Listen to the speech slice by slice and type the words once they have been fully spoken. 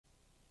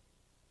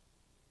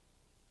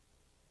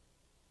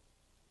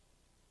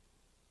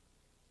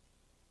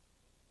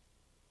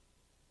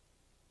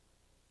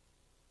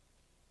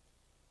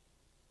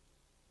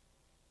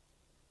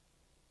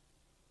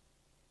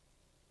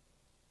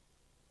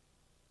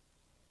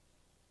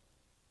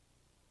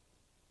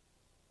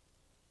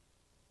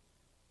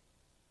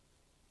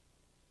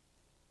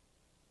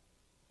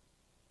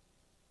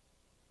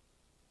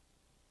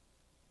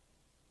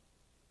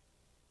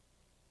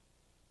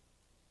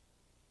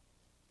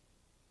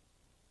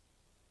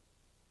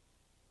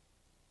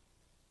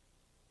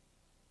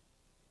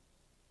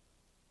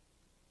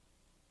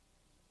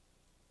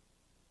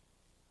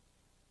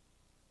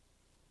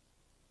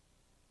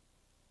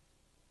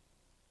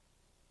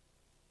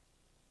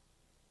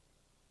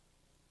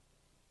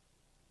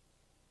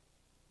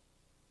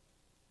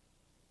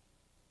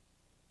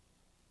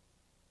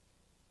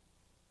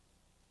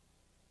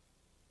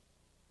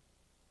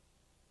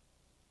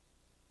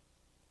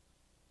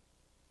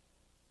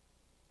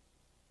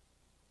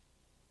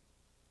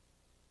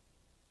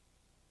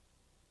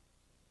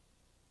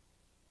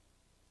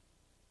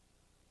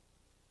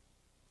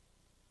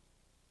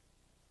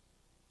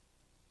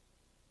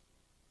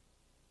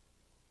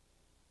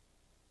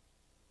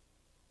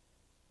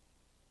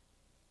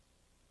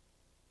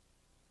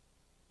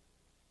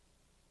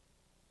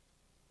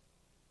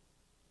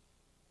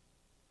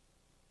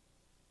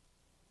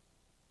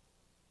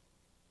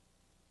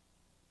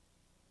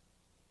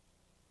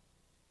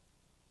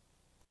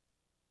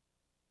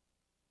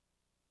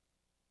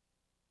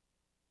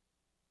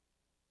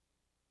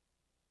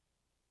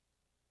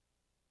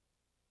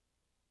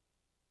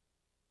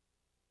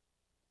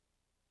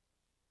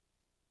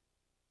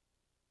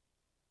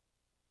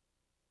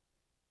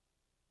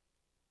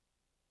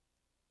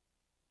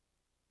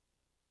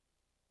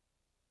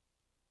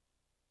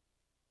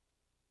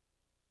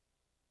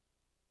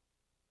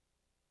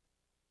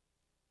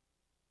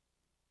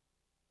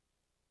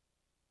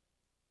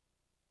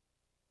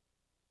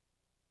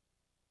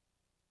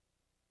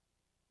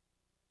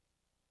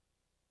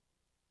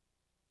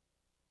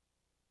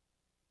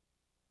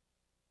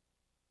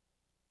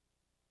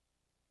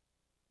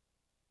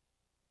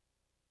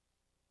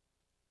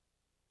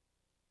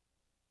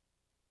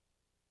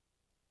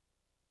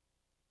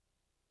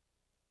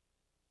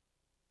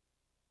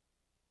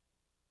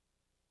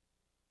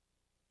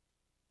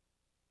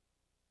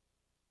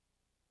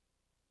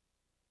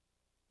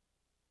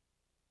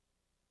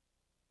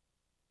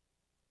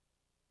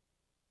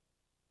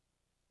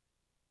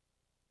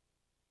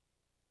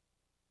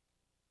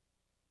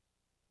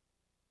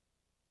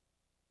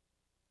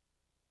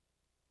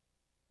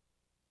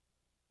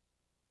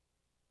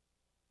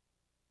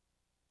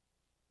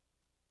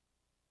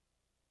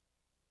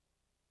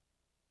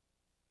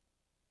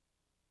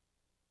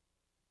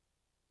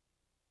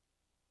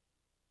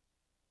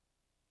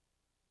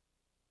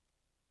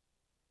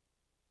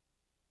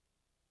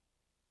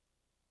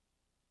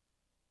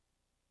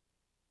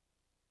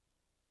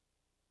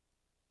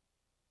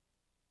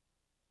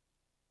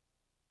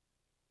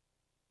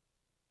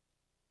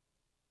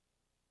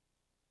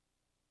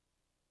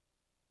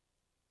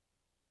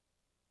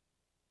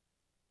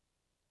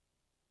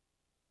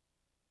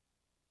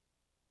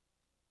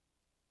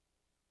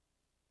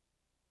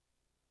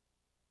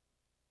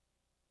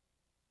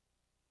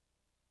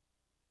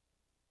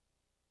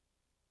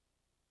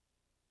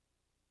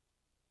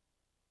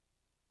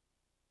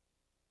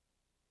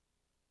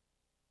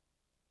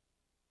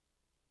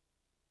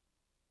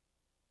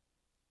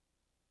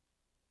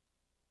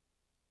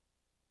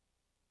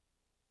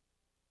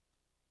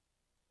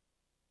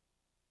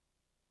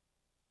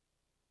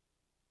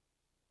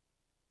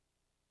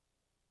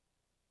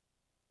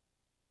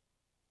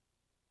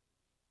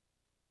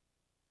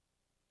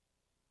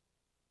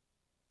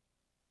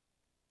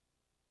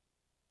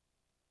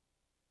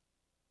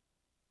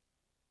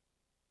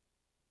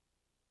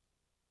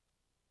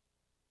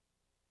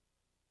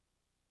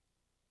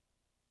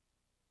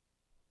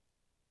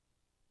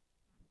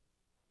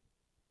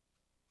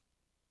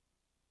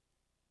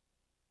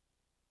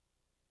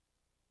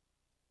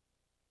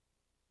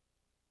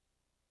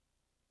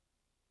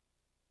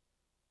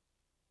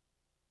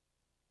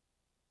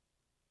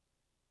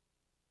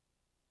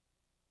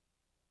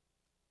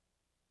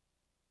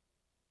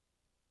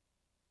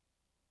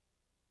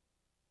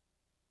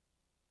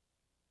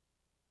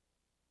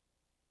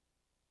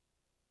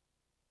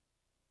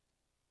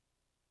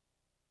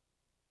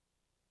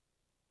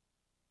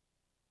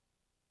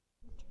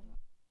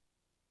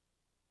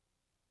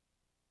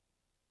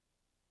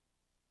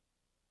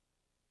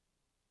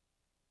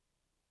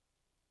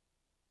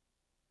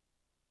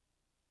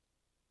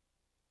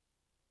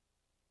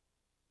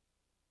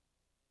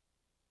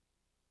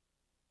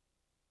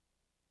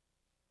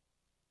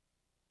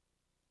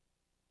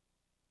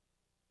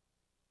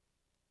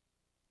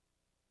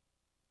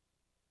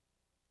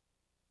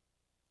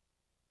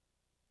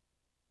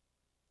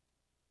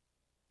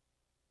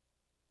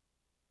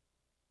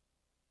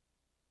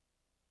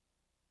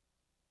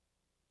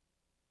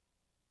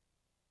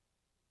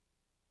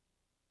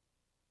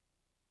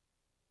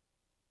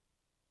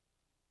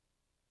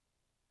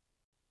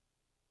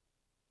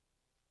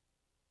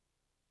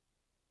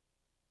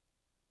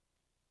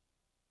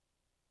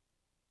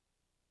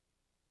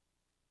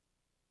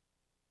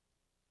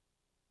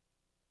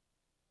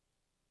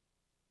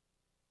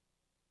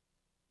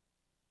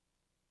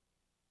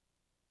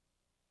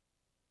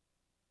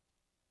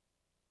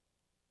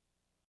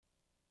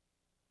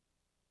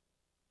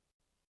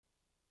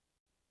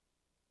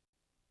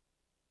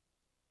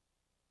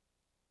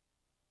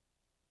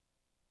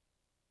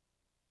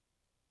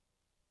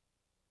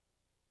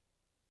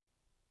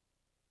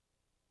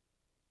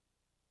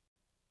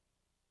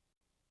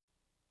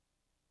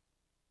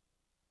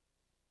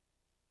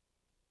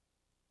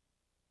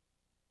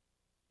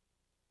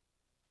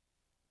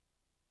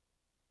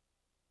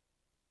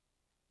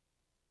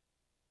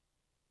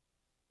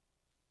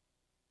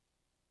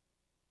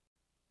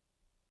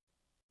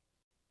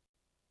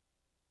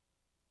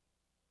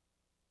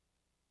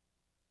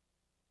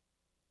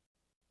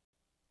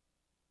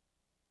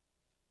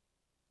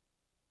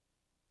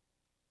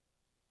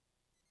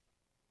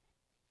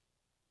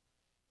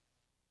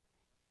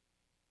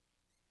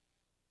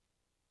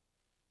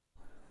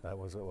That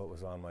was what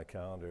was on my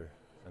calendar,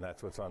 and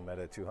that's what's on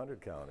Meta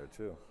 200 calendar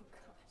too. Oh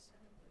gosh.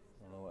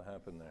 I don't know what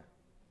happened there.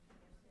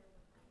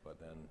 But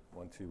then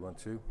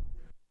 1212.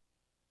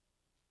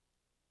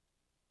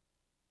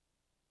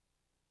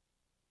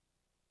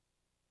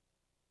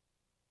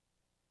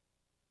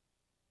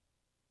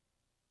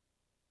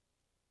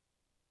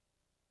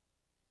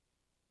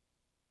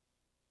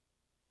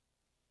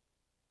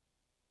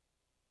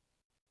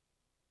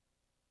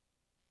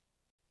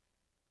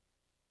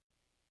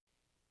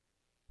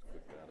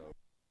 Click that over.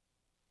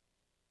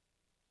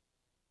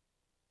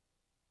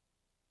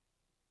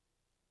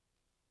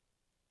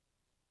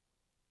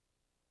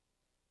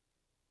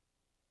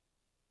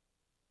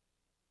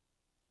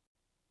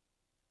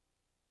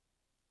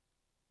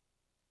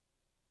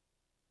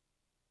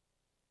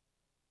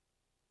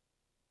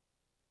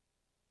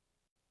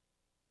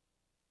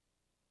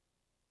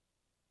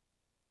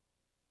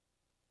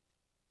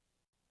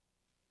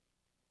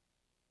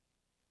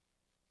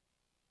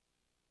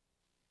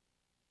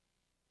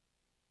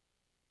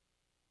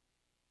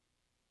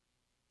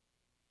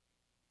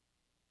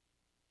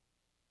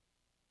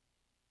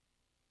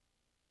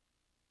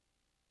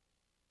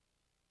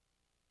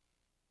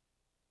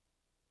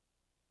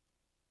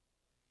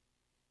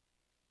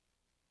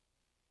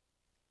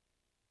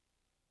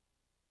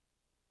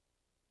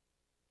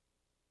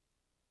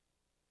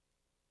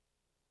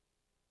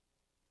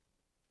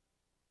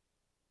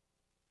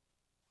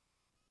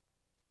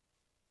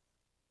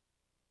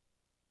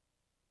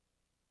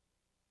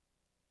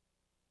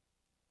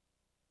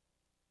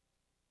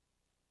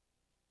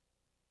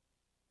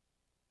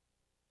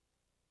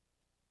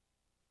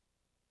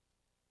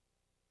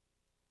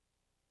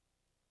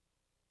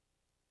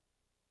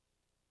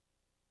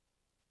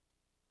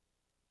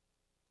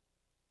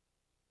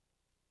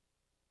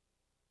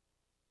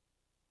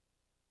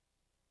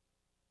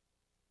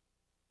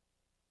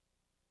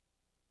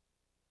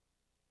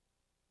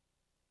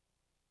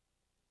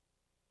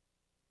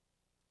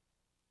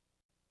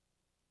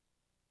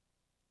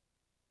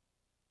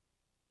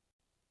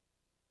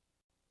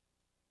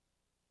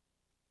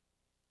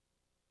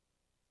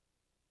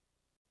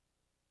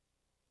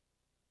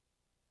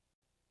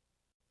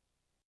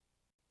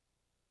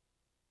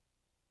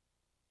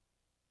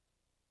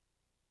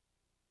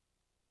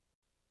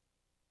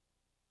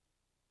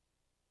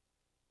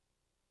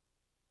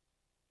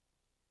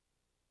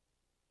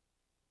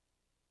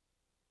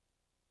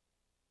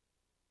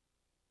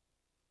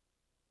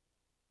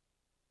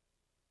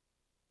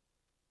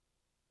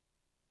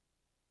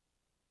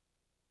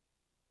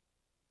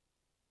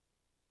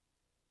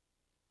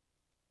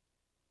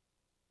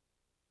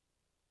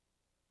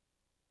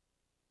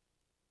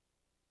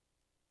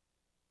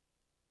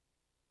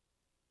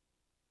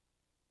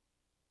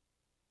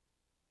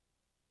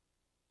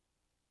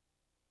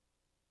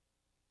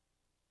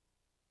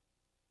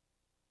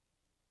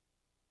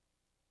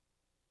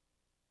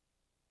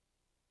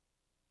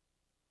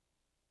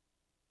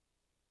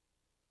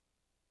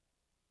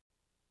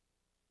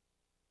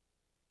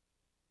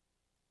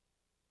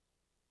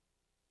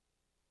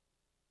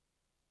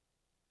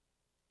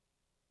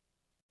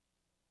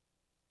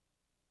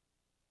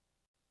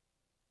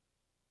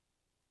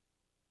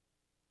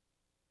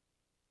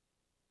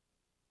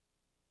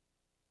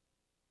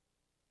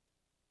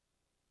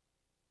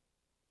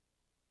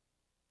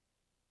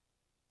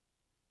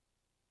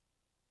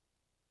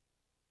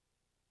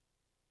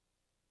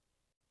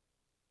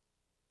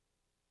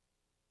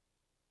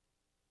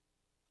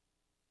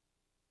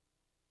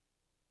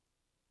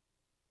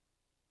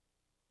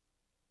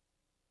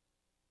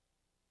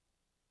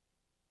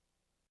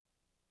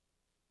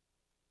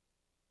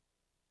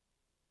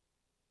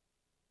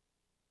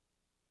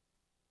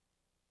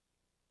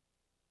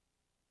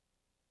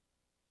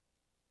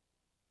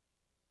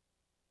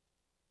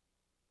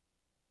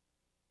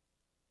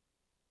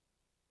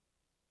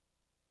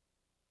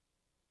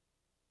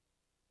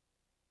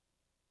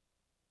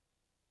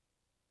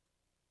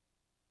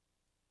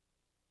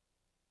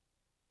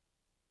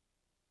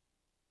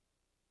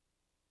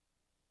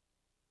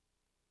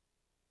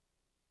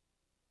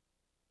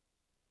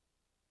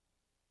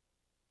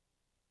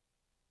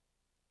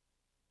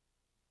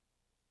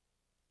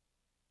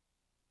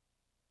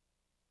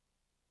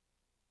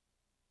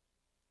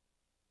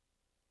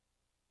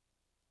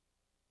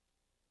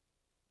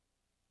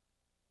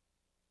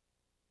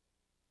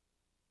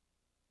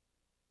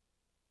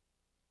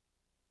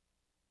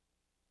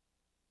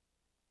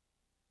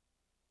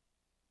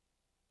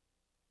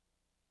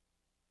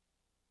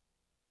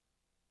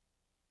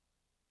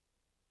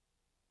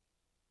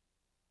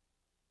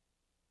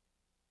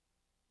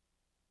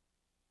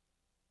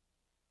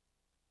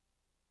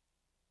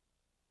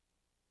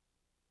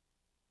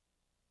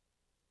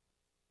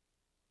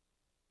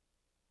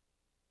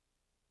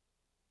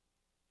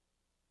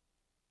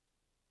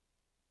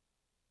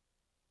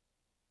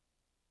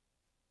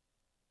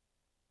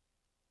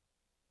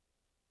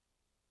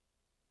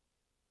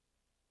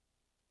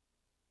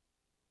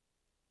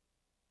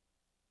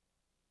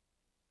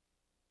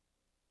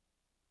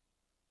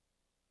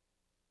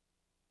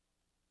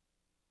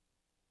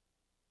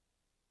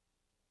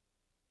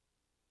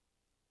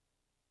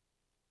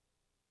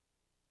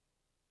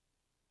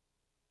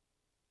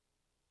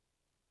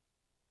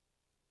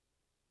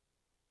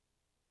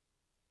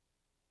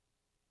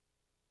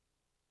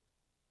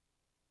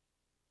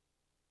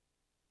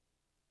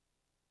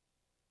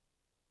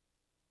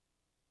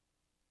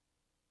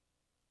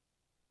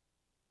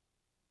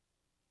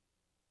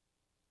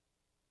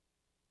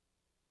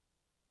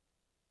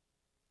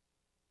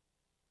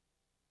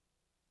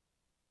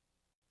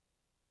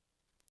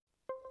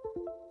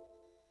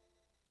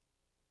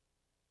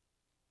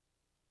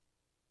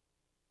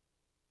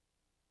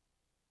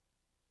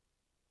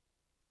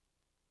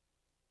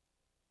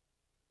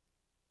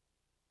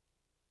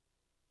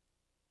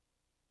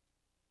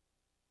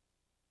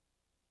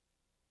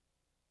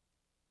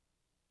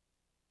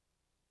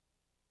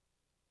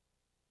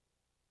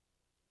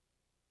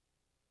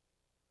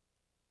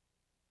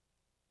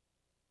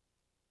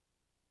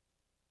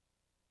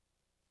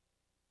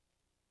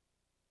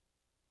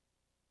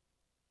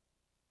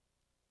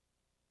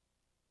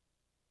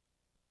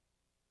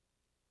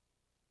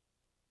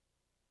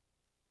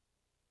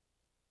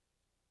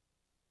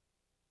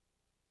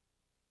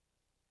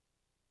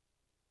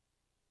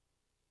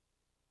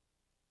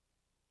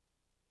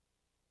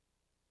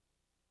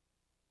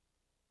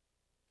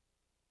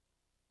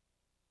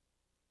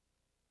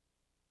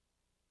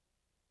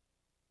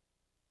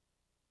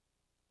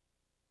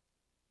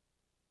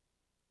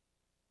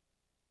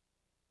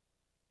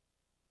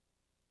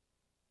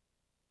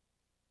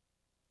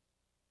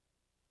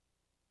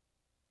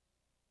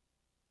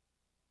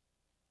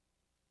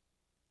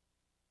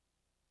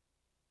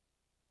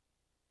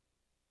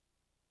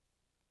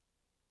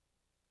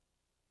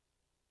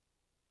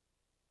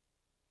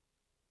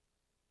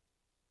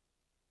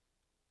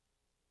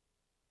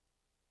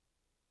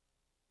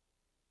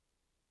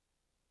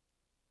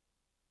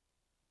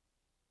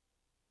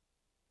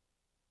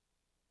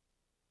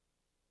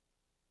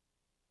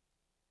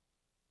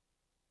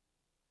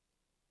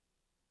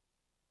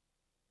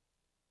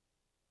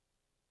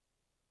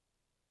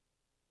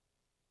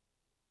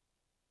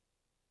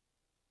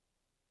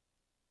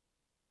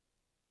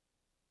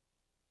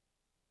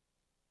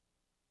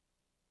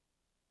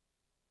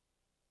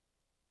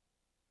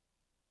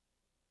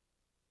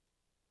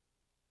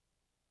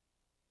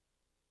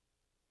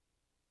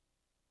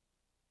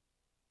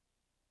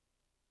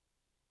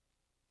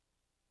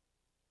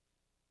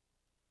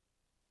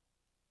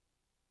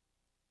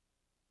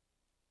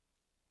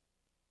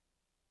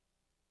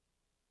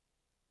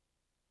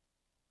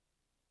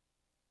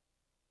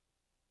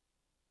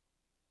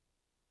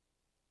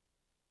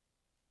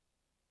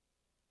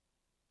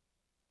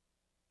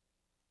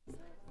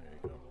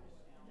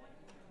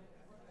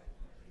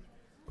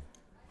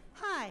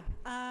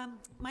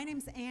 My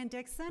name's Ann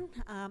Dixon.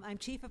 I'm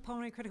Chief of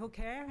Pulmonary Critical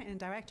Care and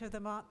Director of the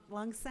Vermont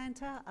Lung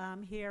Center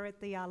here at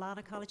the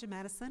Lana College of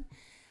Medicine.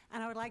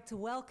 And I would like to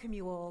welcome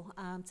you all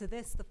to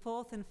this, the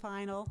fourth and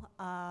final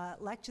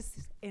lectures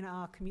in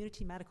our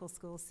Community Medical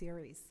School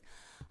series.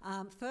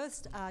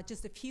 First,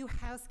 just a few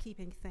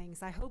housekeeping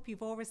things. I hope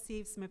you've all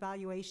received some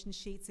evaluation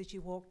sheets as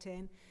you walked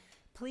in.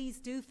 Please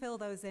do fill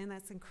those in.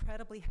 That's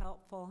incredibly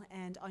helpful.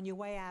 And on your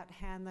way out,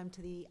 hand them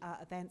to the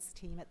events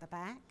team at the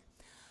back.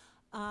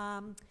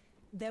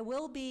 There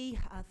will be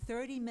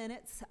 30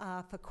 minutes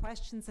for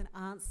questions and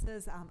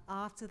answers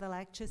after the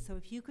lecture, so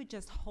if you could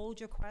just hold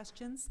your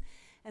questions,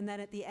 and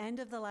then at the end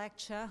of the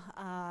lecture,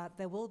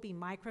 there will be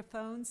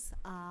microphones,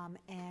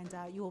 and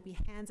you will be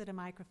handed a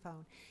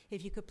microphone.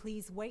 If you could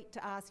please wait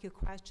to ask your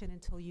question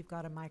until you've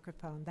got a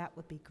microphone, that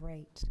would be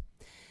great.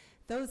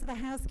 Those are the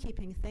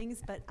housekeeping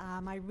things, but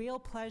my real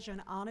pleasure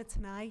and honor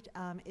tonight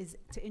is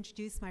to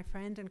introduce my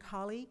friend and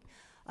colleague,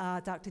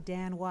 Dr.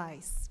 Dan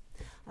Weiss,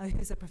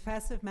 who's a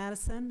professor of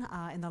medicine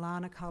in the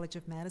Lana College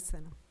of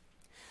Medicine.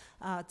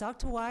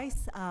 Dr.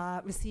 Weiss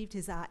received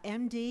his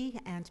MD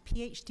and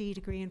PhD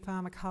degree in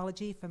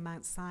pharmacology from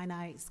Mount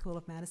Sinai School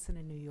of Medicine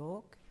in New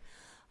York,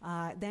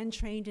 then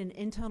trained in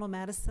internal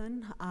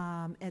medicine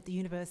at the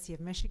University of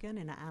Michigan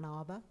in Ann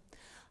Arbor,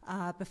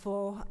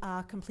 before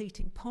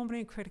completing pulmonary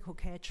and critical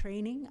care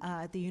training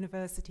at the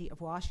University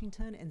of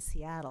Washington in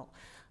Seattle,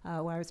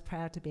 where I was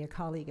proud to be a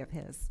colleague of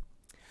his.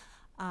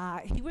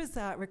 He was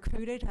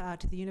recruited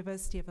to the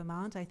University of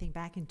Vermont, I think,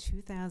 back in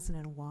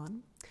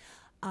 2001.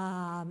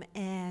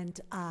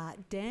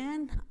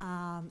 Dan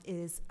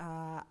is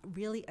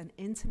really an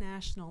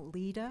international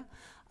leader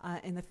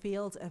in the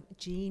field of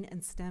gene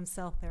and stem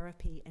cell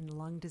therapy in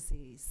lung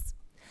disease.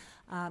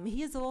 He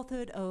has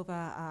authored over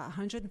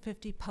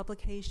 150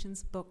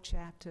 publications, book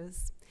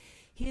chapters.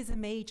 He is a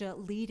major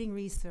leading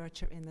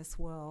researcher in this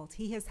world.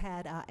 He has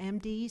had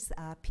MDs,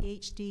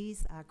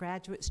 PhDs,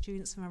 graduate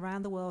students from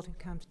around the world who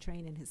come to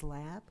train in his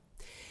lab.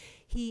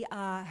 He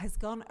has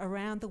gone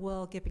around the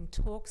world giving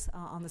talks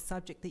on the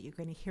subject that you're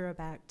going to hear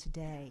about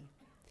today.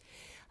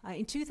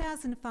 In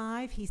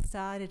 2005, he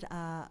started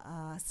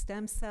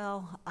stem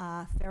cell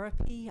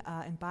therapy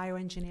and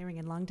bioengineering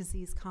and lung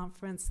disease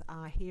conference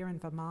here in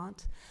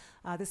Vermont.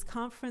 This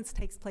conference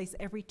takes place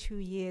every 2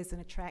 years and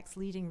attracts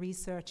leading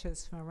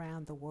researchers from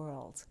around the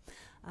world.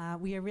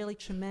 We are really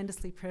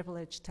tremendously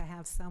privileged to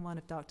have someone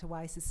of Dr.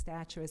 Weiss's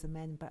stature as a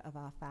member of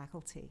our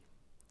faculty.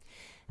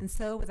 And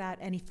so, without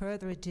any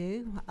further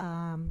ado,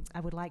 I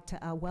would like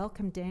to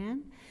welcome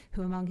Dan,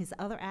 who among his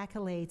other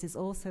accolades is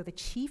also the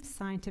Chief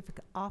Scientific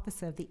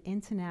Officer of the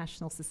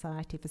International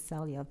Society for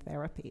Cellular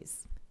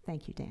Therapies.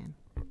 Thank you, Dan.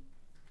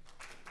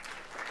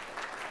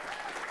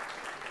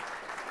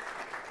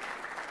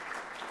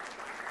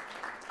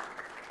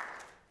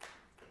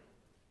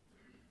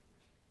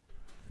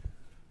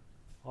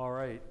 All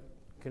right.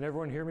 Can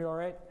everyone hear me all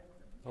right?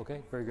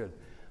 Okay, very good.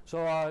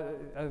 So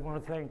I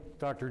want to thank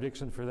Dr.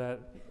 Dixon for that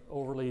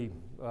overly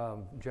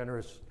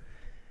generous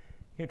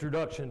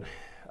introduction.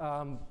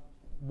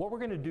 What we're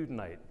going to do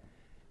tonight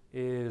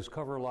is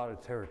cover a lot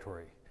of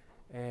territory.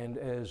 And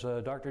as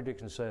Dr.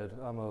 Dixon said,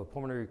 I'm a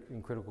pulmonary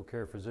and critical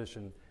care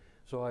physician,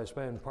 so I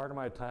spend part of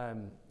my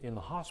time in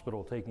the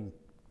hospital taking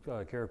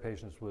care of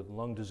patients with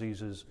lung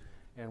diseases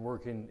and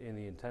working in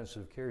the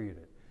intensive care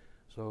unit.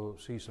 So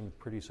see some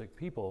pretty sick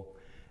people.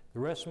 The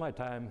rest of my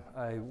time,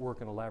 I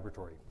work in a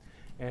laboratory.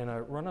 And I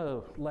run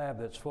a lab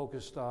that's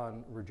focused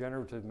on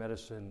regenerative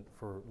medicine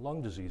for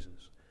lung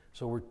diseases.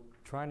 So we're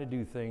trying to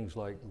do things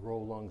like grow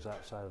lungs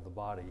outside of the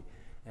body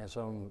and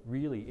some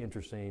really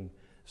interesting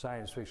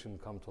science fiction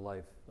come to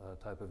life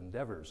type of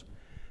endeavors.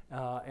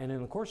 And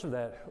in the course of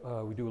that,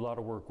 we do a lot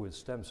of work with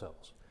stem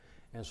cells.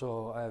 And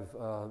so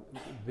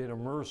I've been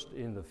immersed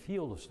in the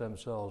field of stem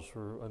cells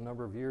for a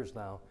number of years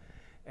now.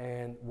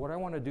 And what I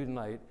want to do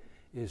tonight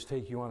is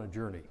take you on a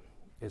journey.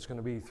 It's going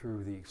to be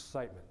through the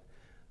excitement,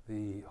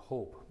 the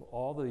hope,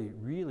 all the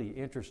really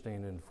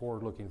interesting and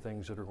forward-looking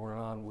things that are going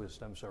on with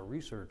stem cell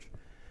research.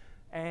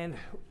 And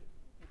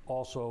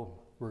also,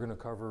 we're going to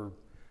cover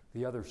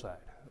the other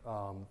side,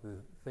 the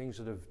things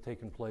that have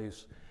taken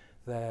place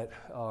that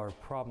are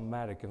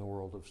problematic in the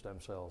world of stem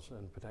cells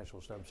and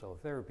potential stem cell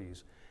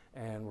therapies.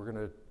 And we're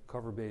going to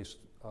cover based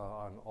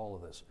on all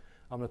of this.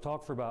 I'm going to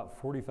talk for about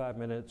 45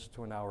 minutes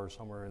to an hour,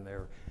 somewhere in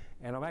there.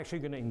 And I'm actually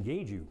going to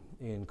engage you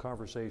in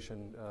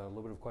conversation, a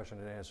little bit of question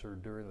and answer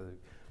during the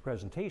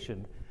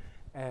presentation,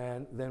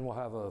 and then we'll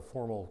have a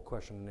formal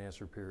question and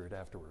answer period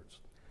afterwards.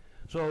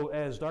 So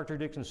as Dr.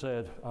 Dixon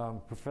said, I'm a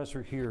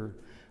professor here.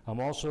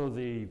 I'm also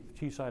the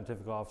Chief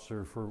Scientific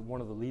Officer for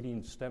one of the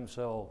leading stem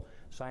cell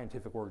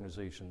scientific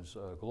organizations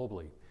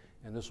globally,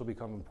 and this will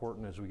become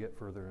important as we get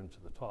further into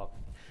the talk.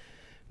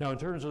 Now, in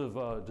terms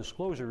of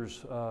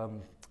disclosures,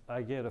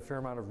 I get a fair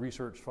amount of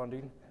research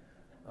funding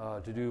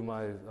to do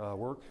my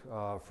work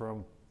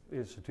from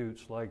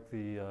institutes like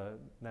the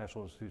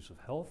National Institutes of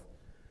Health,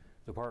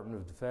 Department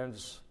of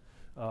Defense,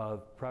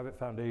 private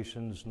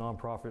foundations,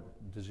 nonprofit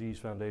disease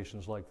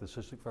foundations like the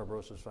Cystic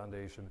Fibrosis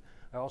Foundation.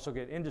 I also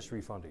get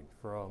industry funding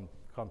from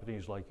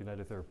companies like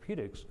United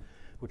Therapeutics,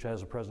 which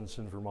has a presence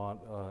in Vermont,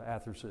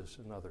 Athersys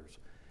and others.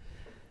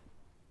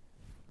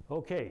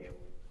 Okay,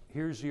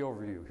 here's the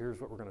overview.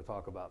 Here's what we're going to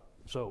talk about.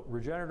 So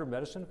regenerative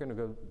medicine, we're going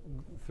to go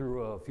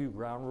through a few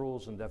ground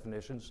rules and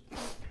definitions,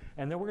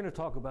 and then we're going to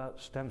talk about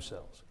stem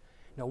cells.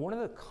 Now, one of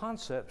the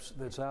concepts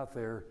that's out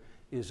there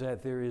is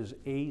that there is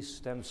a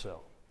stem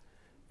cell,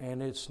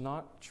 and it's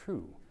not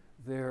true.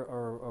 There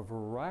are a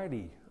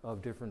variety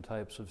of different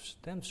types of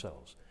stem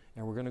cells,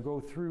 and we're going to go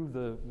through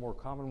the more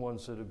common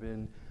ones that have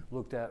been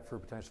looked at for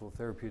potential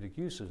therapeutic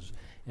uses,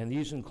 and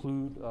these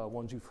include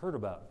ones you've heard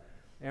about,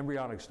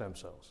 embryonic stem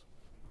cells.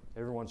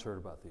 Everyone's heard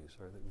about these,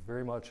 right? They're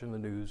very much in the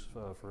news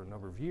for a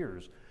number of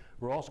years.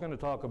 We're also going to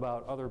talk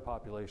about other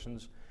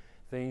populations,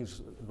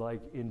 things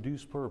like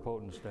induced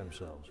pluripotent stem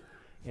cells,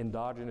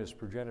 endogenous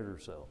progenitor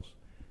cells,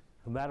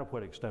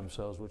 hematopoietic stem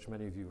cells, which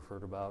many of you have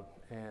heard about,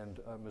 and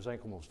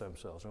mesenchymal stem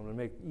cells. I'm going to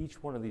make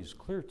each one of these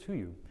clear to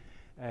you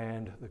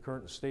and the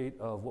current state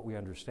of what we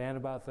understand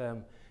about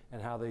them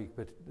and how they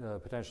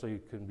potentially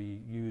can be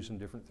used in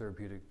different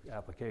therapeutic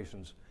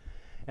applications.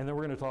 And then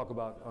we're going to talk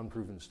about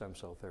unproven stem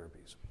cell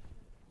therapies.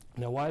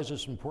 Now, why is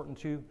this important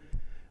to you?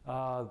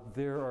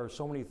 There are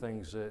so many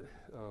things that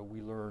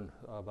we learn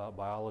about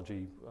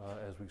biology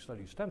as we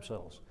study stem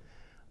cells.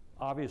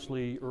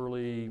 Obviously,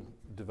 early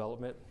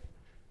development,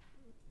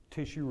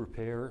 tissue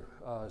repair,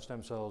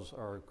 stem cells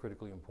are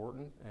critically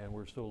important, and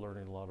we're still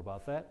learning a lot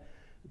about that.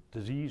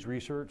 Disease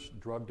research,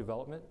 drug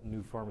development,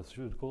 new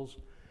pharmaceuticals,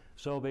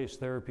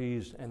 cell-based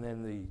therapies, and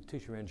then the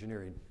tissue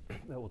engineering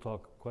that we'll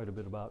talk quite a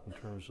bit about in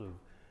terms of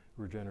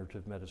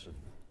regenerative medicine.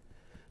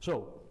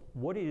 So,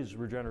 what is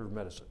regenerative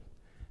medicine?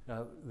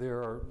 Now, there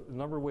are a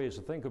number of ways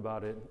to think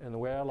about it, and the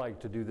way I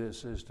like to do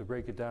this is to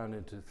break it down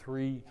into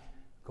three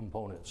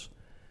components.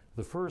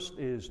 The first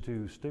is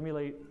to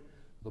stimulate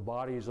the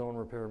body's own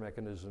repair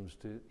mechanisms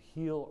to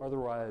heal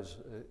otherwise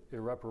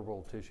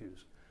irreparable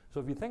tissues. So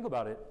if you think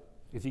about it,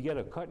 if you get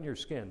a cut in your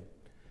skin's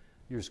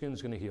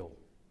going to heal,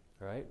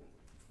 right?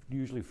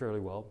 Usually fairly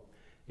well.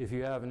 If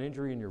you have an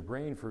injury in your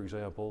brain, for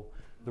example,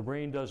 the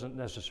brain doesn't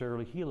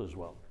necessarily heal as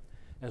well.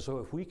 And so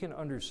if we can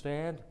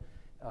understand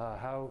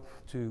how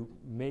to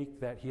make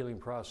that healing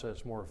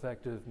process more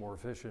effective, more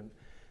efficient,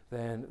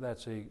 then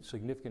that's a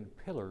significant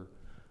pillar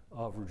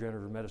of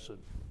regenerative medicine.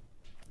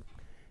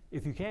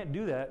 If you can't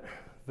do that,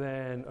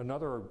 then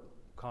another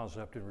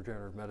concept in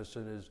regenerative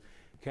medicine is,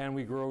 can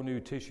we grow new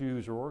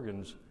tissues or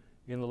organs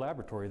in the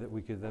laboratory that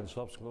we could then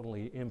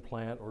subsequently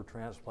implant or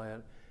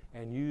transplant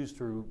and use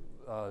to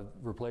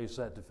replace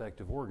that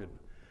defective organ?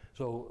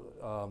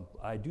 So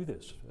I do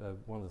this.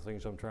 One of the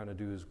things I'm trying to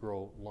do is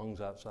grow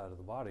lungs outside of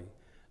the body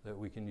that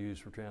we can use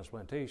for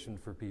transplantation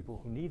for people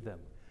who need them.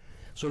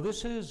 So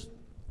this is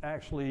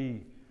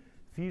actually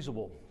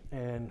feasible,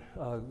 and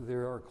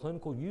there are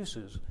clinical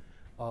uses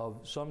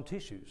of some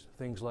tissues,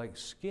 things like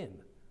skin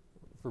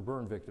for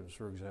burn victims,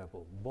 for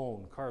example,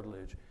 bone,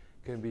 cartilage,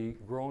 can be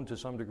grown to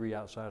some degree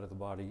outside of the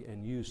body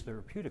and used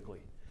therapeutically.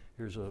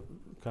 Here's a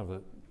kind of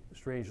a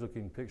strange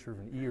looking picture of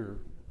an ear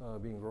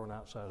being grown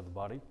outside of the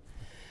body.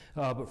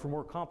 But for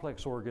more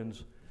complex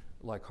organs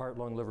like heart,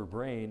 lung, liver,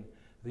 brain,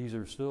 these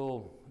are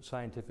still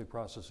scientific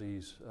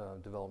processes,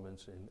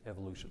 developments in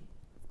evolution.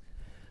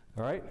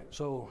 All right,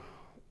 so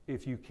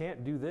if you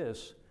can't do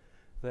this,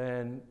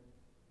 then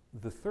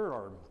the third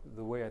arm,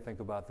 the way I think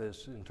about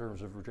this in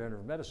terms of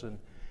regenerative medicine,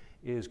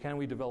 is can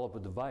we develop a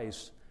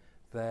device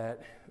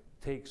that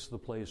takes the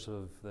place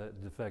of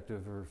that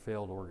defective or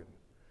failed organ?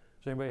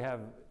 Does anybody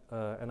have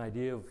an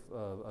idea of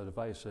a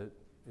device that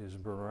has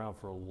been around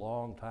for a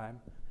long time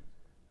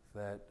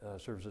that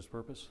serves this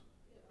purpose?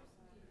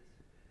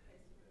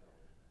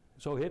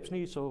 So hips,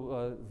 knees, so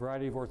a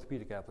variety of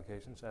orthopedic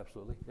applications,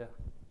 absolutely, yeah.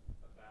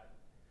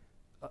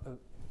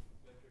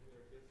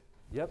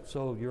 Yep,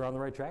 so you're on the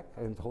right track,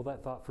 and hold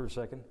that thought for a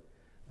second.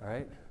 All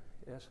right,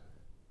 yes?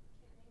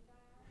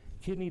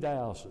 Kidney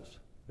dialysis,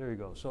 there you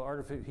go. So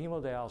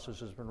hemodialysis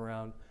has been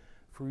around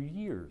for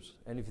years,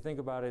 and if you think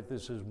about it,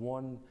 this is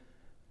one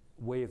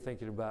way of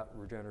thinking about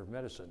regenerative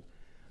medicine.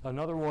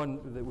 Another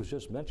one that was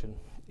just mentioned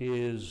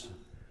is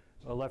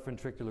a left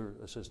ventricular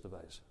assist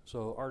device,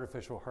 so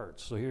artificial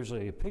hearts. So here's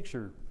a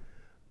picture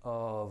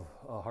of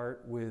a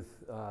heart with,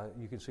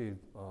 you can see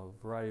a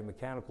variety of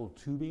mechanical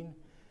tubing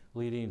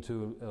leading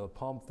to a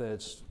pump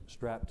that's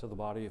strapped to the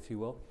body, if you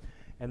will.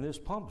 And this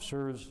pump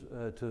serves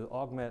to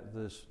augment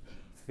this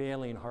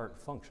failing heart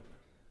function,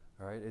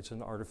 all right? It's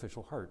an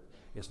artificial heart.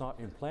 It's not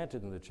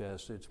implanted in the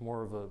chest, it's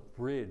more of a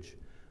bridge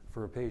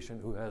for a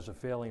patient who has a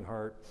failing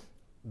heart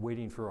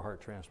waiting for a heart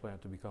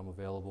transplant to become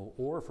available,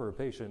 or for a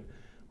patient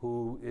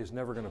who is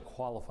never gonna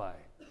qualify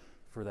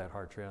for that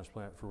heart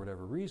transplant for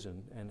whatever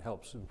reason, and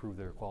helps improve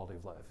their quality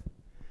of life.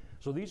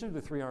 So these are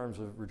the three arms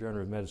of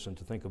regenerative medicine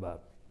to think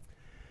about.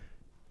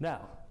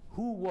 Now,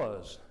 who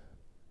was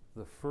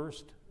the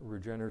first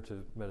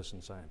regenerative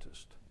medicine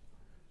scientist?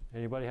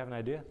 Anybody have an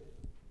idea?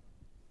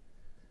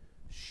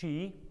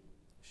 She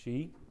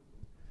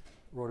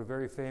wrote a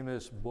very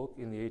famous book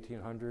in the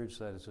 1800s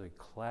that is a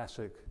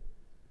classic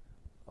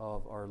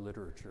of our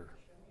literature.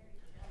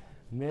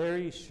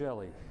 Mary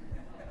Shelley.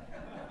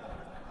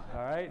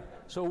 All right?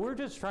 So we're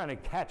just trying to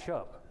catch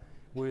up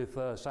with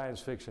science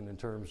fiction in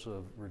terms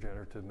of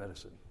regenerative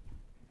medicine.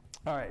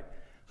 All right,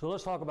 so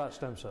let's talk about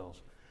stem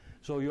cells.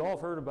 So you all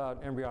have heard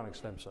about embryonic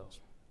stem cells,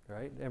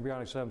 right?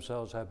 Embryonic stem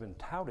cells have been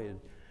touted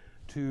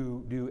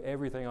to do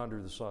everything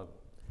under the sun,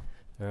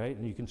 all right?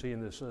 And you can see in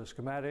this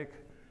schematic,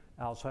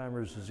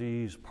 Alzheimer's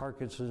disease,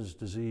 Parkinson's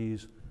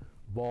disease,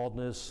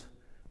 baldness,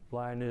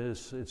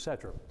 blindness,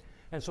 etc.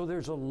 And so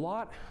there's a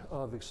lot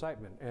of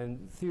excitement,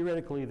 and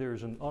theoretically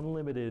there's an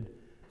unlimited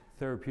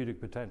therapeutic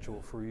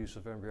potential for use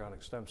of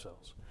embryonic stem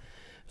cells.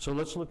 So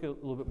let's look at a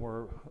little bit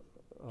more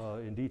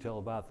in detail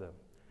about them.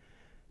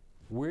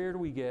 Where do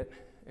we get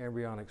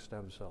embryonic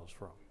stem cells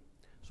from?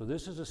 So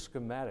this is a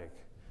schematic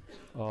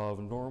of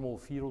normal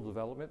fetal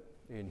development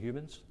in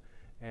humans,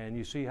 and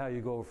you see how you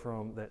go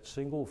from that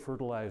single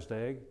fertilized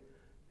egg,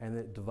 and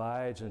it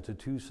divides into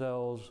 2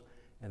 cells,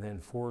 and then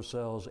 4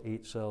 cells,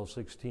 8 cells,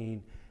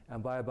 16,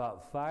 and by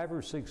about 5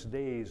 or 6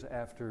 days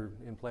after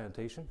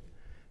implantation,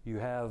 you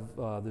have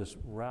this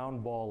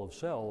round ball of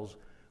cells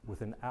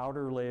with an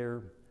outer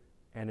layer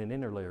and an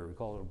inner layer. We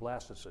call it a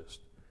blastocyst.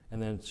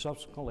 And then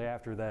subsequently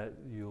after that,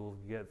 you'll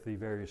get the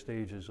various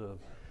stages of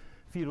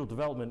fetal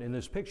development. In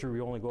this picture,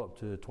 we only go up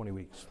to 20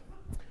 weeks.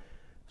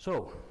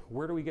 So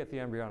where do we get the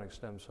embryonic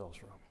stem cells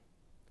from?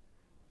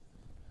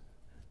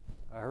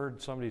 I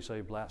heard somebody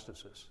say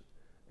blastocyst,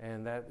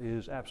 and that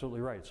is absolutely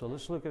right. So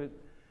let's look at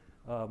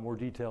a more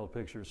detailed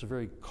picture. It's a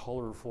very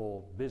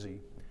colorful, busy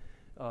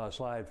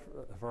slide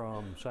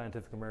from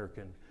Scientific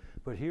American.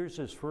 But here's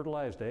this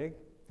fertilized egg,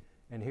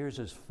 and here's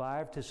this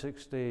 5 to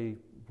 6 day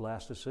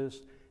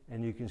blastocyst,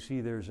 and you can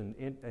see there's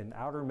an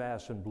outer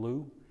mass in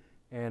blue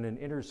and an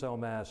inner cell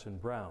mass in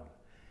brown.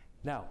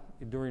 Now,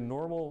 during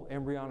normal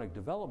embryonic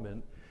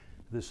development,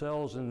 the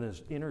cells in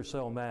this inner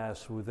cell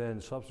mass would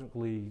then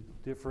subsequently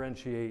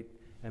differentiate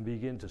and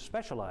begin to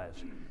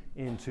specialize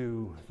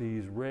into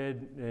these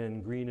red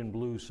and green and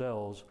blue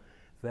cells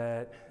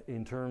that,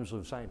 in terms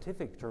of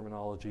scientific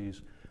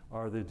terminologies,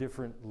 are the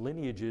different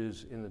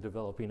lineages in the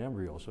developing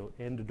embryo. So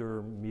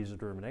endoderm,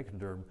 mesoderm, and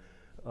ectoderm.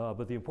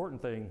 But the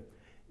important thing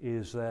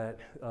is that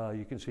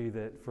you can see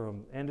that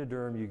from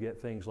endoderm you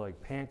get things like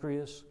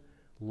pancreas,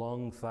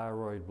 lung,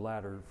 thyroid,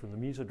 bladder. From the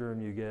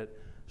mesoderm you get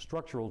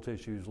structural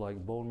tissues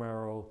like bone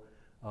marrow,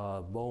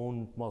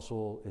 bone,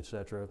 muscle,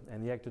 etc.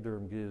 And the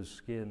ectoderm gives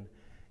skin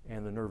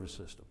and the nervous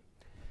system.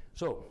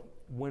 So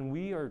when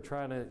we are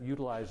trying to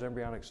utilize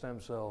embryonic stem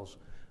cells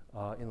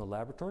in the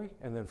laboratory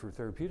and then for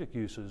therapeutic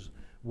uses,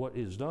 what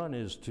is done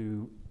is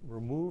to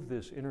remove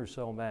this inner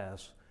cell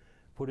mass,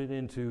 put it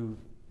into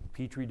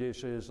petri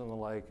dishes and the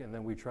like, and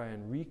then we try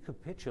and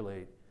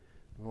recapitulate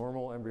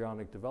normal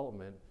embryonic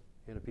development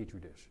in a petri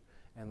dish.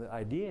 And the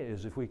idea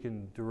is if we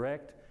can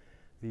direct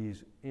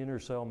these inner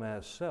cell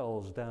mass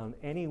cells down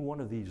any one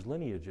of these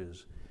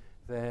lineages,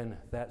 then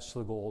that's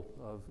the goal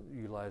of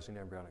utilizing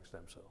embryonic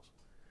stem cells.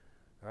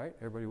 All right,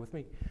 everybody with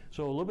me?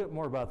 So a little bit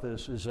more about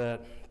this is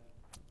that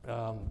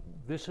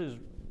this is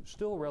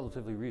still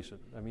relatively recent.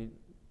 I mean,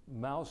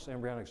 mouse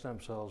embryonic stem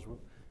cells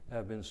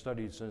have been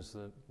studied since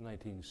the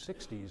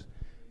 1960s,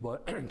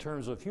 but in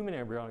terms of human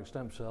embryonic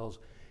stem cells,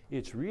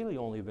 it's really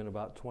only been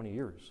about 20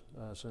 years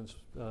since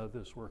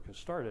this work has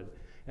started.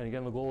 And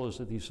again, the goal is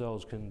that these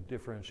cells can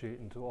differentiate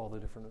into all the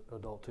different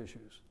adult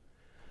tissues.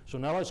 So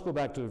now let's go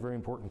back to a very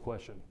important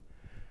question.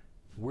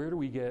 Where do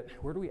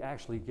we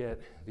actually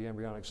get the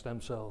embryonic stem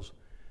cells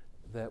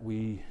that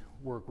we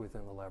work with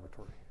in the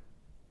laboratory?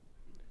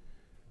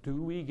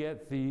 Do we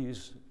get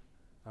these,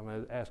 I'm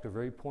going to ask a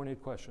very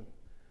pointed question,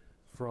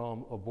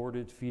 from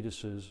aborted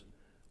fetuses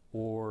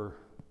or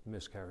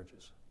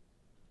miscarriages?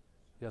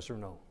 Yes or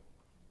no?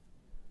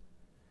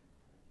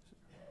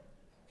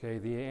 Okay,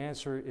 the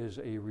answer is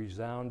a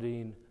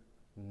resounding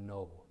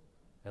no,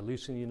 at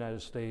least in the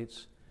United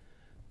States,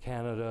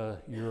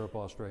 Canada, Europe,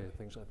 Australia,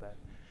 things like that.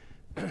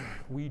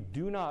 We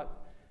do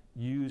not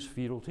use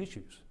fetal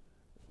tissues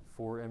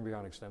for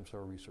embryonic stem cell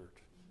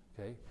research,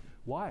 okay?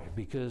 Why?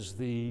 Because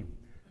the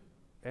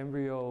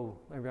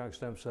embryonic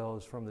stem cell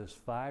is from this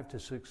 5 to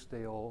 6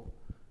 day old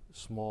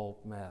small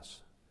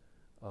mass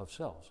of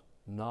cells,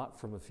 not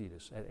from a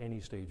fetus at any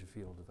stage of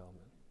fetal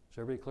development. Is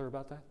everybody clear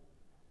about that?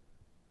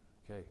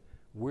 Okay.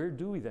 Where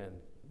do we then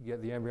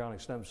get the embryonic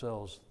stem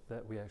cells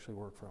that we actually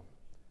work from?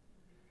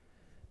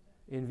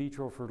 In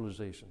vitro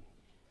fertilization,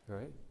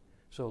 right?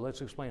 So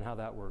let's explain how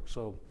that works.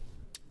 So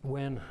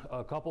when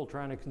a couple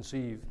trying to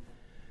conceive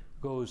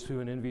goes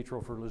to an in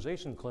vitro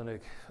fertilization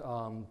clinic,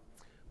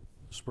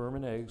 sperm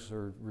and eggs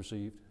are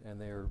received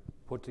and they're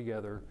put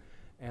together,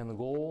 and the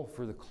goal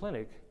for the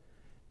clinic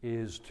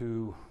is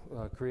to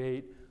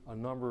create a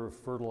number of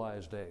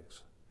fertilized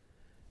eggs.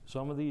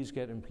 Some of these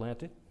get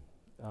implanted,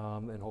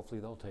 and hopefully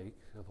they'll take,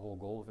 the whole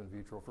goal of in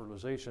vitro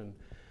fertilization,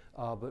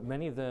 but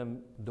many of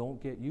them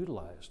don't get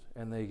utilized,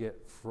 and they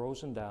get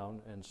frozen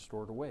down and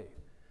stored away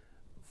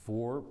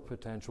for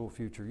potential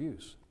future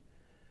use.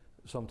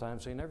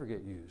 Sometimes they never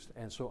get used,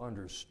 and so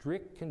under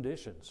strict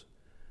conditions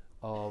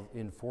of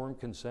informed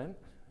consent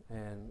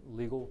and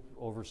legal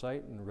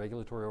oversight and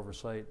regulatory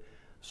oversight,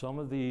 some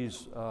of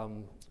these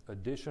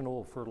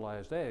additional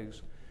fertilized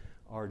eggs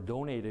are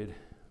donated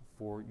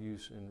for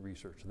use in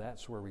research.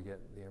 That's where we get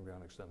the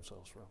embryonic stem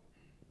cells from.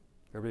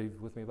 Everybody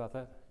with me about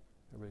that?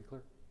 Everybody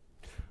clear?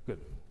 Good.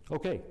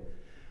 Okay.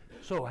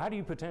 So how do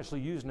you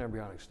potentially use an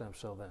embryonic stem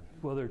cell then?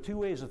 Well, there are two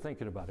ways of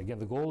thinking about it. Again,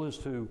 the goal is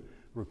to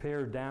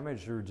repair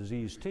damaged or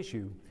diseased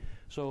tissue.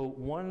 So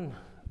one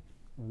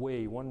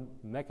way, one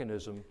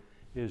mechanism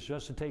is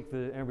just to take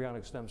the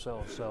embryonic stem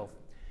cell itself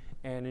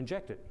and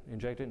inject it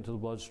into the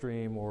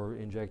bloodstream or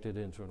inject it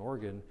into an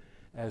organ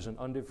as an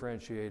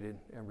undifferentiated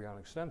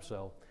embryonic stem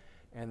cell,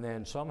 and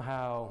then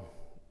somehow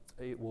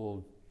it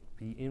will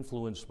be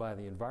influenced by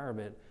the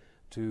environment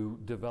to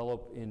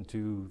develop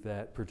into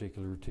that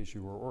particular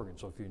tissue or organ.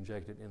 So if you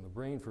inject it in the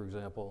brain, for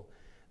example,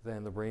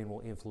 then the brain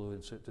will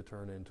influence it to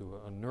turn into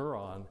a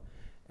neuron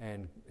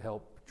and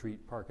help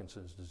treat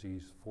Parkinson's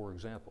disease, for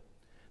example.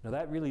 Now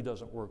that really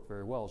doesn't work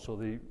very well, so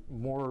the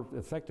more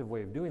effective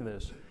way of doing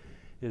this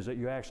is that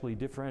you actually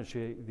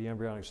differentiate the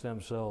embryonic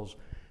stem cells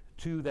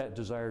to that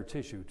desired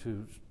tissue,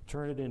 to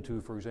turn it into,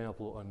 for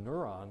example, a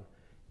neuron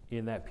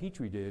in that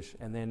petri dish,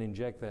 and then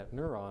inject that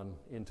neuron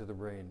into the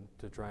brain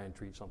to try and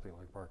treat something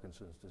like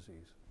Parkinson's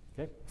disease.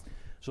 Okay?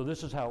 So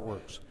this is how it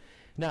works.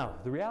 Now,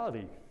 the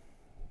reality,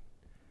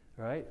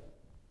 right?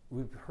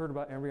 We've heard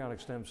about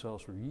embryonic stem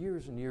cells for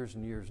years and years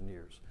and years and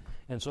years.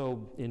 And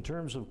so in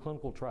terms of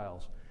clinical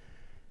trials,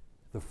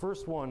 the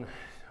first one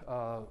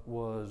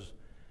was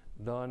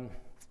done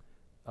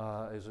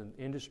as an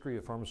industry,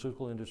 a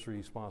pharmaceutical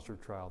industry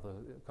sponsored trial.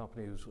 The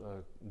company was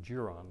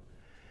Geron.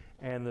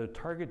 And the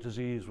target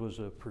disease was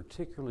a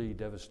particularly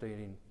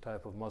devastating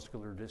type of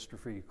muscular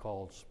dystrophy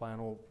called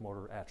spinal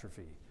motor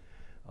atrophy.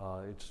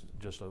 It's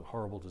just a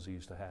horrible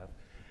disease to have.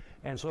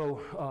 And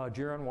so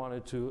Geron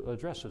wanted to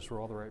address this for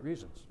all the right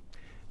reasons.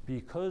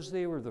 Because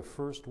they were the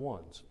first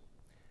ones,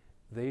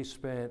 they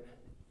spent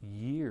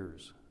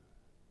years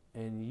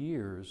and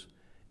years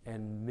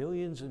and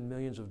millions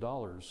of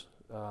dollars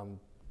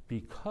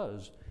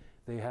because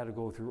they had to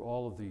go through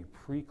all of the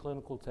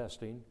preclinical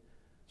testing,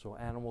 so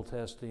animal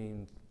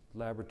testing,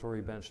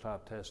 laboratory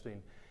benchtop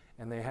testing,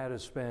 and they had to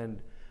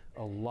spend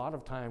a lot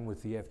of time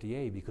with the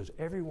FDA because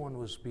everyone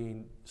was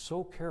being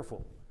so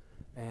careful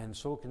and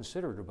so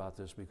considerate about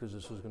this because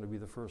this was going to be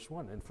the first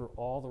one, and for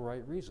all the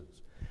right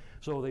reasons.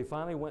 So they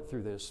finally went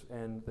through this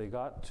and they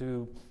got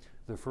to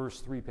the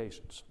first 3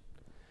 patients.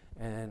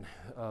 And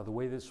the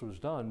way this was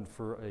done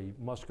for a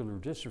muscular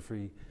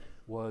dystrophy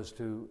was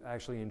to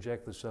actually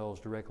inject the cells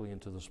directly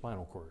into the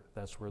spinal cord.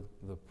 That's where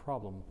the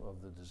problem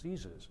of the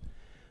disease is.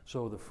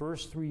 So the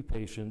first 3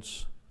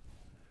 patients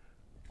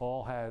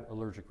all had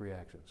allergic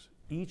reactions.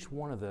 Each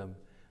one of them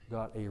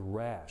got a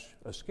rash,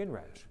 a skin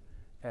rash,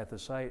 at the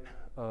site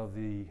of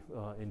the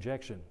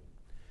injection.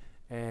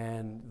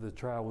 And the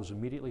trial was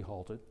immediately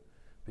halted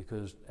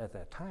because at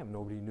that time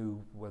nobody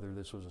knew whether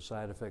this was a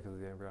side effect of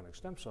the embryonic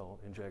stem cell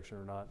injection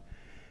or not.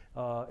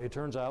 It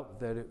turns out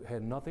that it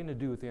had nothing to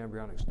do with the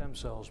embryonic stem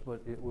cells,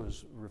 but it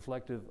was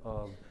reflective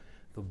of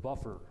the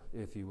buffer,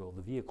 if you will,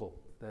 the vehicle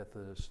that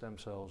the stem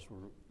cells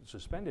were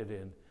suspended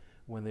in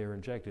when they were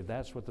injected.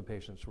 That's what the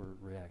patients were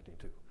reacting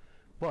to.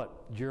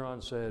 But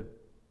Geron said,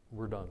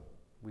 we're done.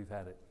 We've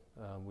had it.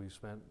 We've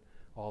spent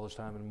all this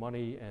time and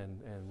money,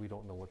 and we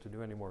don't know what to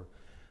do anymore.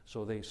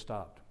 So they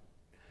stopped.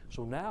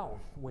 So now,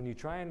 when you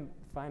try and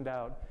find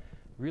out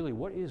really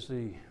what is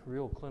the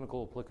real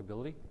clinical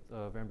applicability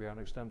of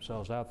embryonic stem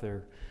cells out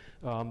there,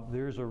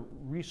 there's a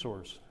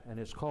resource, and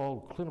it's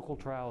called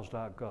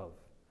clinicaltrials.gov.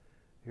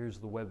 Here's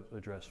the web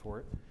address for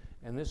it.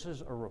 And this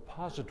is a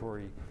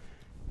repository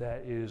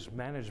that is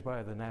managed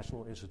by the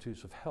National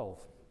Institutes of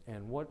Health.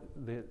 And what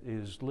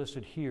is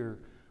listed here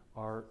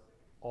are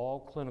all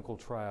clinical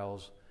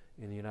trials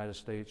in the United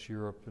States,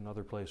 Europe, and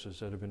other places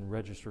that have been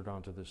registered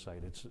onto this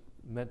site. It's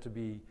meant to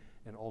be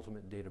an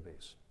ultimate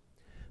database.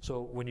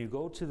 So when you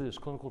go to this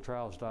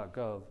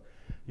clinicaltrials.gov,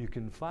 you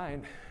can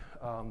find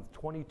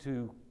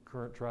 22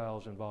 current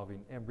trials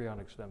involving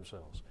embryonic stem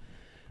cells.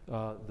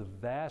 The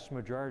vast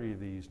majority of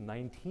these,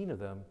 19 of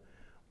them,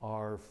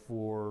 are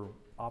for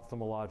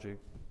ophthalmologic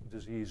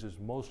diseases,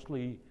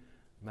 mostly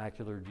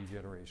macular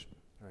degeneration,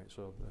 right?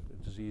 So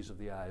a disease of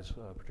the eyes,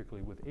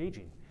 particularly with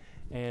aging.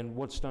 And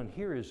what's done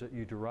here is that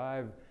you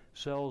derive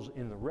cells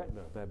in the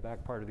retina, that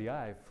back part of the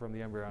eye, from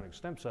the embryonic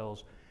stem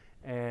cells,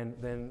 and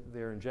then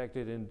they're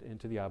injected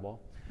into the eyeball,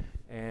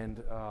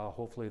 and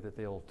hopefully that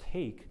they'll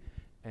take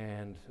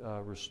and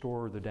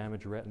restore the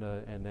damaged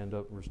retina and end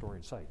up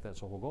restoring sight. That's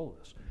the whole goal of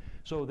this.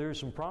 So there's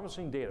some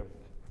promising data.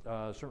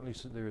 Certainly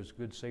there's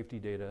good safety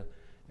data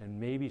and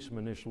maybe some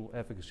initial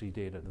efficacy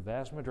data. The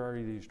vast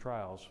majority of these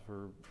trials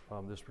for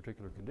this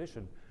particular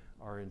condition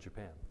are in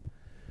Japan,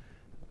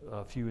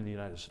 a few in the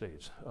United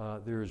States.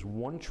 There is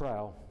one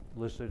trial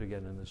listed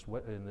again in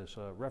this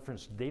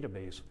reference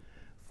database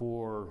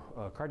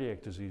for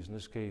cardiac disease, in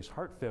this case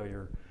heart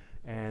failure,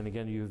 and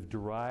again you've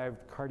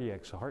derived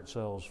cardiac heart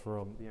cells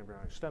from the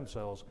embryonic stem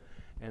cells,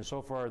 and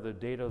so far the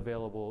data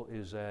available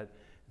is that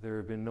there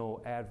have been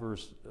no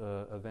adverse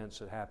events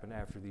that happen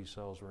after these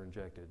cells were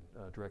injected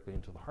directly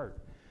into the heart.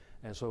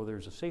 And so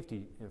there's a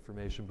safety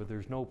information, but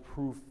there's no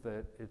proof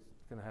that it's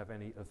going to have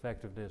any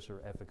effectiveness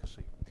or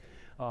efficacy.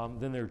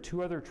 Then there are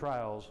 2 other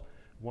trials,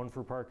 one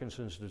for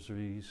Parkinson's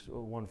disease,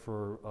 one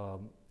for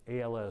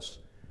ALS,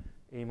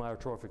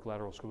 amyotrophic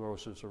lateral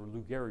sclerosis, or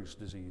Lou Gehrig's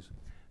disease.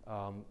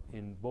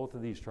 In both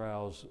of these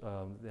trials,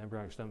 the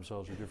embryonic stem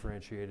cells are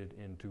differentiated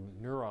into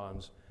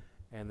neurons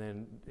and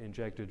then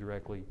injected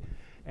directly.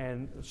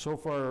 And so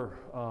far,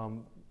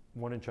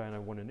 one in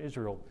China, one in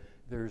Israel,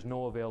 there's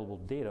no available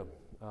data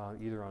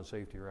either on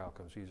safety or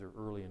outcomes. These are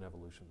early in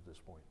evolution at this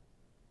point.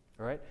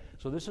 All right?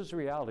 So this is the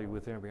reality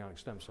with embryonic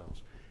stem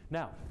cells.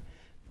 Now,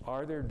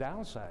 are there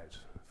downsides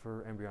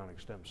for embryonic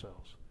stem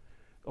cells?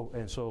 Oh,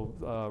 and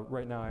so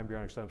right now,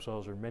 embryonic stem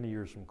cells are many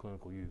years from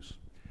clinical use.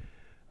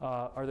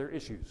 Are there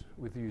issues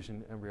with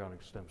using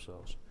embryonic stem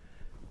cells?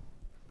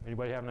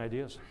 Anybody have any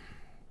ideas?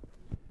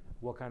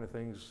 What kind of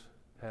things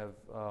have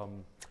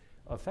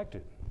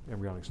affected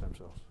embryonic stem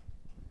cells?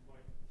 Might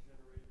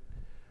generate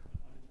an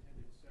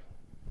unintended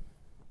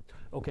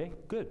cell. Okay,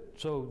 good.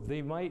 So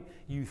they might,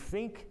 you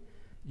think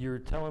you're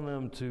telling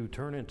them to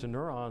turn into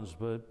neurons,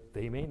 but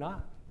they may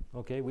not.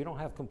 Okay, we don't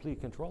have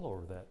complete control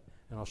over that.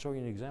 And I'll show you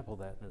an example of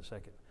that in a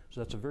second.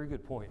 So that's a very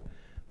good point.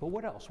 But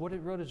what else? What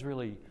has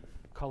really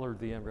colored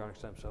the embryonic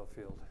stem cell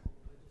field?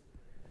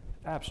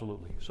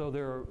 Absolutely. So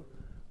there are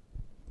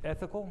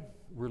ethical,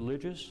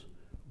 religious,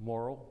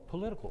 moral,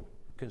 political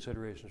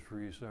considerations for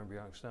use of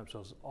embryonic stem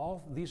cells.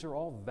 These are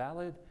all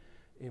valid,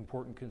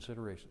 important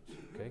considerations,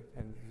 okay?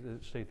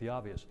 And state the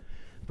obvious.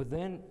 But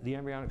then the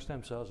embryonic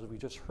stem cells, as we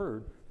just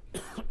heard,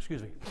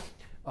 excuse me,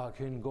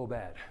 can go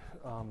bad.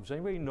 Does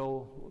anybody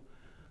know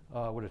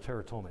what a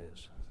teratoma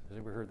is? Has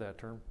anybody heard that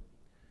term?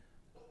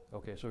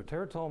 Okay, so a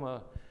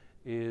teratoma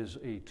is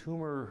a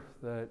tumor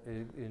that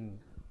in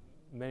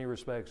many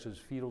respects is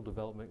fetal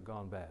development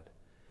gone bad.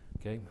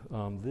 Okay,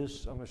 I'm going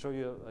to show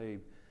you a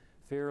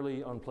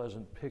fairly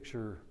unpleasant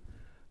picture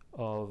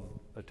of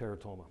a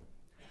teratoma.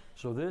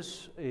 So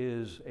this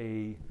is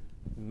a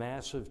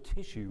massive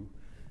tissue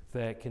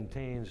that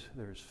contains,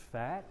 there's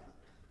fat,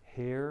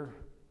 hair,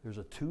 there's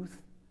a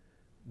tooth,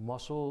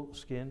 muscle,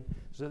 skin.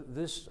 So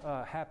this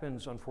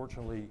happens,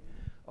 unfortunately,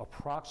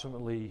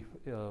 approximately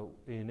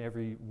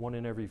in one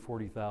in every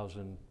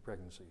 40,000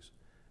 pregnancies.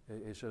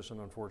 It's just an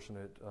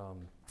unfortunate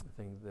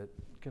thing that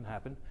can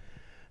happen.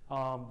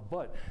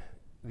 But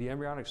the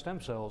embryonic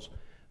stem cells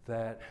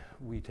that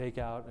we take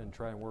out and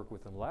try and work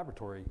with in the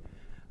laboratory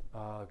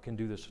can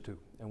do this too.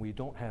 And we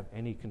don't have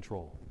any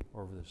control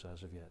over this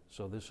as of yet.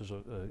 So this is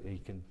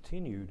a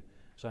continued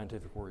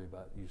scientific worry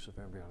about use of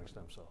embryonic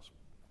stem cells.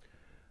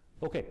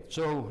 Okay,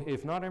 so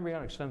if not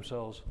embryonic stem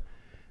cells,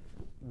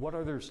 what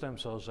other stem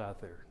cells out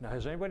there? Now,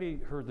 has anybody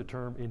heard the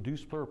term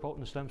induced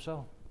pluripotent stem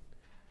cell?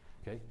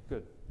 Okay,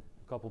 good.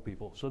 A couple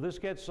people. So this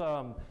gets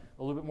a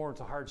little bit more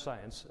into hard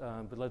science,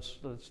 but let's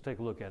take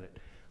a look at it.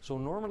 So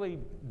normally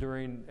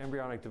during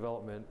embryonic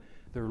development,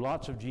 there are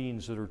lots of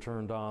genes that are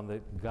turned on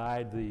that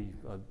guide the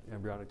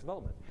embryonic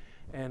development.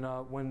 And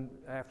when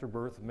after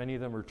birth, many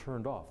of them are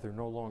turned off. They're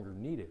no longer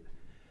needed.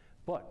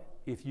 But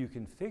if you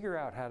can figure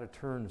out how to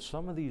turn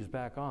some of these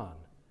back on,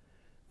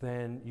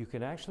 then you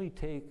can actually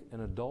take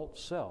an adult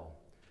cell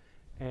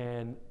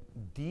and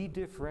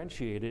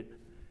de-differentiate it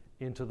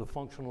into the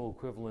functional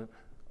equivalent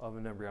of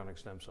an embryonic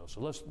stem cell.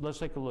 So let's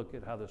take a look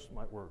at how this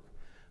might work.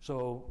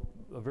 So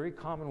a very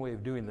common way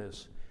of doing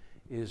this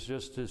is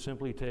just to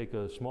simply take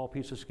a small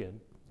piece of skin,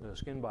 a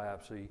skin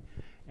biopsy,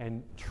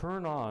 and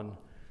turn on,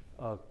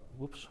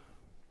 whoops,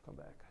 come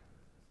back.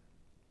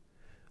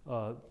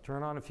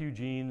 Turn on a few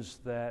genes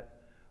that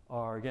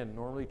are, again,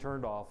 normally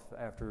turned off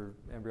after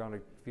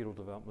embryonic fetal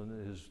development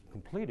is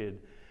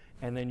completed,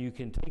 and then you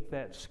can take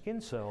that skin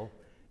cell,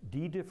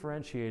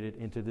 de-differentiate it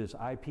into this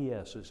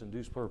IPS, this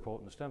induced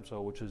pluripotent stem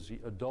cell, which is the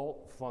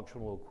adult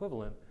functional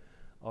equivalent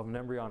of an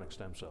embryonic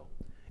stem cell.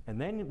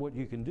 And then what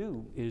you can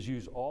do is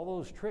use all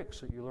those tricks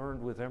that you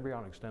learned with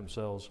embryonic stem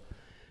cells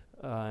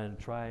and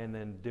try and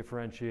then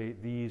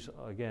differentiate these,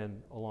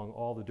 again, along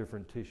all the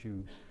different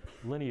tissue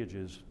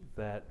lineages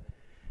that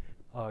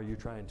you're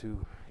trying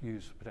to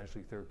use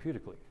potentially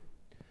therapeutically.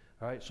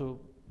 All right, so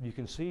you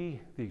can see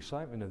the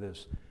excitement of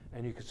this,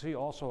 and you can see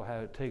also how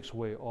it takes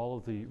away all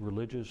of the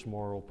religious,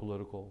 moral,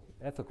 political,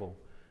 ethical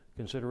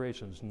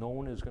considerations. No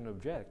one is going to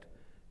object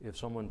if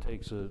someone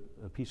takes a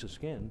piece of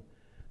skin,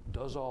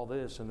 does all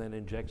this, and then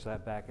injects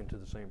that back into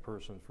the same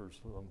person for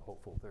some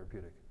hopeful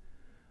therapeutic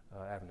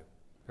avenue.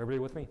 Everybody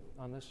with me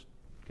on this?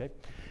 Okay.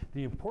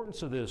 The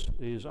importance of this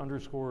is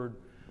underscored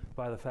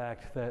by the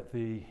fact that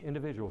the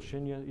individual,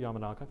 Shinya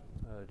Yamanaka,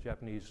 a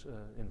Japanese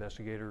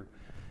investigator,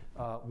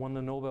 won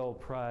the Nobel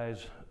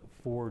Prize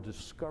for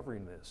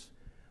discovering this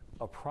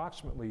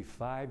approximately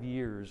 5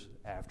 years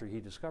after he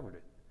discovered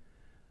it.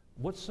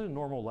 What's the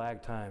normal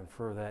lag time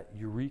for that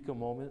eureka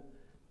moment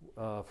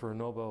for a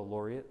Nobel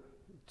laureate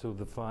to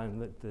the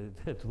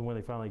when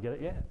they finally get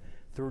it? Yeah,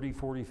 30,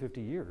 40,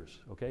 50 years,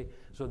 okay?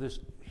 So this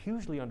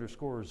hugely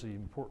underscores the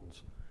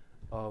importance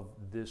of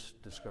this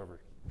discovery.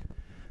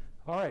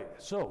 All right,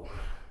 so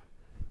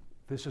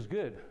this is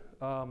good.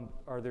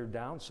 Are there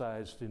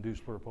downsides to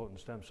induced pluripotent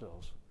stem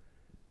cells?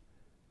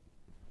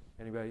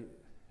 Anybody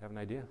have an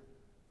idea?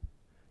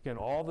 Again,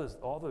 all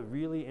the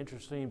really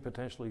interesting,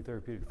 potentially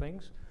therapeutic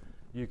things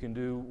you can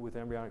do with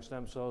embryonic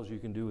stem cells, you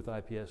can do with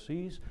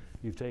iPSCs.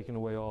 You've taken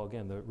away all,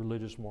 again, the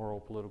religious, moral,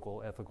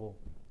 political, ethical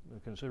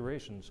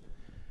considerations.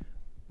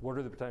 What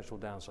are the potential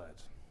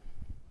downsides?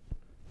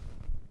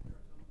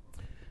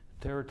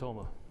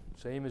 Teratoma,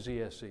 same as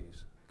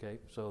ESCs, okay?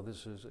 So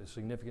this is a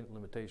significant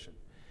limitation.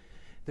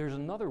 There's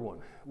another one,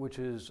 which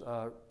is,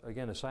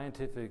 again, a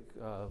scientific,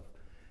 a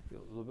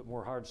little bit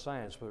more hard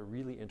science, but a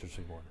really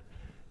interesting one.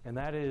 And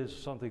that is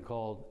something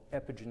called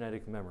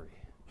epigenetic memory.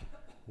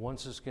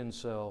 Once a skin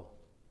cell,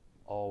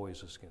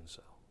 always a skin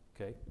cell,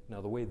 okay?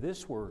 Now the way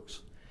this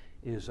works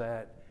is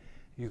that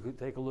you could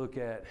take a look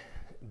at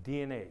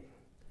DNA.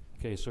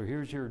 Okay, so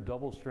here's your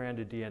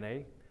double-stranded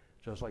DNA,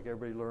 just like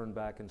everybody learned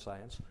back in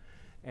science.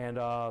 And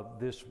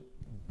this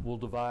will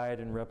divide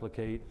and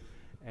replicate,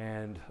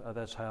 and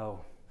that's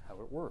how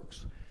it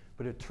works.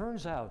 But it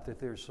turns out that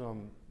there's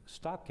some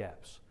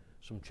stopgaps,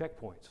 some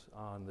checkpoints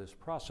on this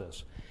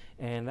process.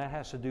 And that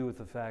has to do with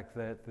the fact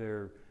that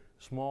they're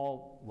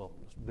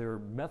they're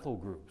methyl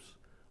groups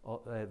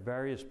at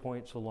various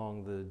points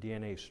along the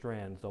DNA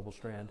strand, double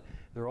strand.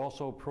 There are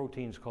also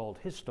proteins called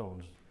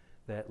histones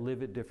that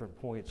live at different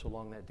points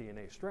along that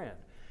DNA strand.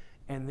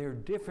 And they're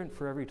different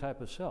for every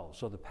type of cell.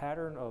 So the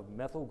pattern of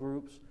methyl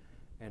groups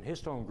and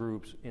histone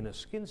groups in a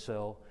skin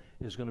cell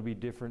is going to be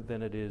different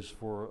than it is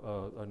for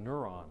a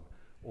neuron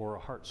or a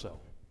heart cell,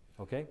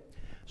 okay?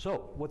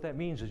 So what that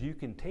means is you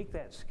can take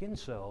that skin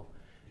cell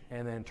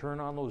and then turn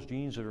on those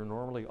genes that are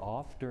normally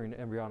off during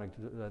embryonic,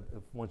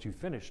 once you've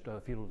finished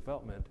fetal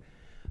development,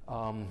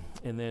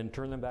 and then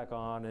turn them back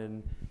on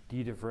and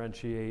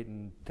de-differentiate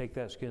and take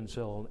that skin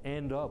cell and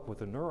end up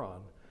with a neuron,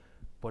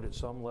 but at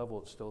some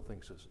level it still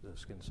thinks it's a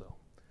skin cell.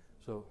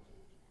 So,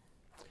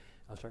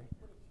 I'm sorry?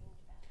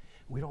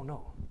 We don't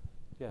know.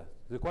 Yeah,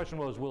 the question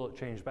was, will it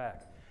change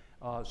back?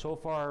 So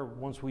far,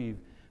 once we've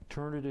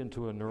turned it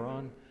into a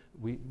neuron,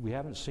 we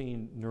haven't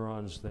seen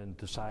neurons then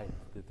decide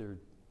that they're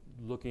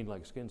looking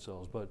like skin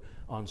cells, but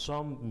on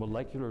some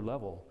molecular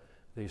level,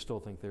 they still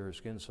think they're a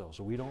skin cell.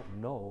 So we don't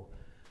know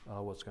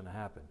what's going to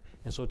happen.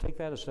 And so take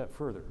that a step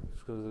further.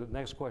 So the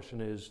next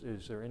question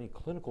is there any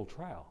clinical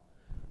trial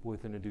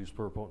with an induced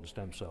pluripotent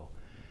stem cell?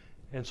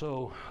 And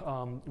so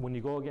when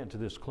you go again to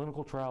this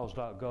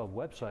clinicaltrials.gov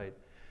website,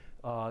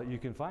 you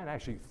can find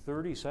actually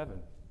 37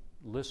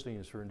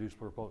 listings for induced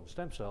pluripotent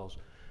stem cells,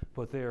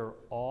 but they're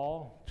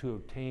all to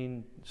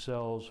obtain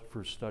cells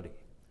for study.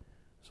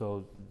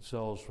 So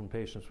cells from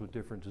patients with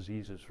different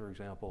diseases, for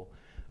example.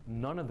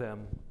 None of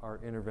them are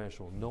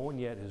interventional. No one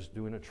yet is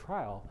doing a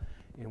trial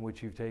in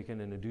which you've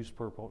taken an induced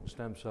pluripotent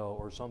stem cell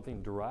or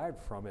something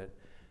derived from it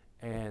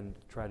and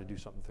try to do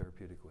something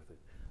therapeutic with it.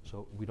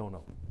 So we don't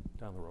know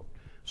down the road.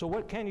 So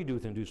what can you do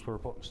with induced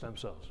pluripotent stem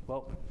cells?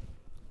 Well,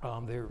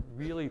 they're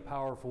really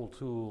powerful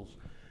tools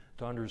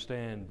to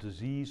understand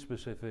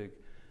disease-specific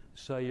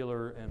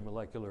cellular and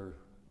molecular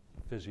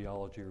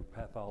physiology or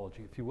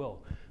pathology, if you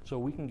will. So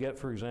we can get,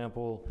 for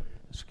example,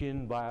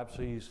 skin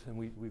biopsies, and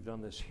we've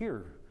done this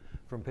here,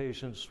 from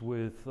patients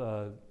with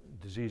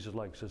diseases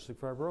like cystic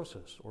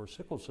fibrosis or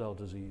sickle cell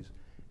disease,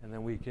 and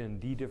then we can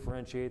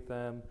de-differentiate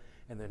them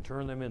and then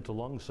turn them into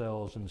lung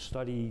cells and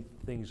study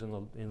things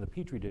in the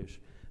petri dish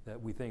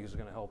that we think is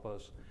going to help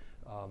us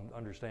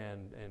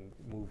understand and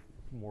move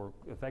more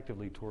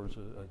effectively towards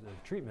a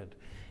treatment.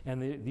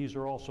 And these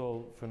are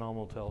also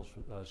phenomenal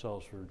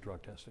cells for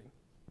drug testing.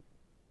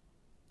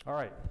 All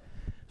right,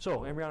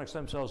 so embryonic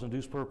stem cells,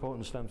 induced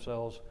pluripotent stem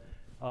cells.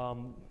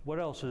 What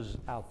else is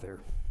out there?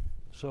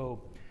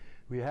 So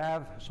we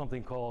have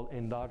something called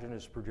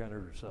endogenous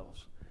progenitor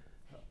cells,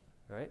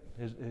 right?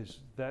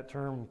 Is that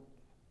term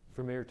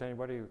familiar to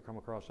anybody or come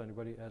across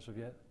anybody as of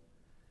yet?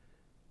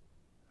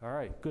 All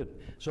right, good.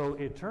 So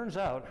it turns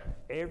out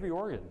every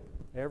organ,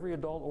 every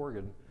adult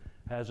organ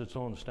has its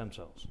own stem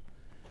cells,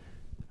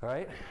 all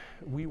right?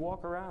 We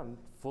walk around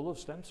full of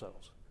stem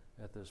cells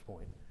at this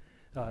point.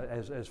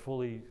 As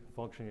fully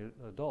functioning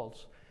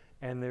adults,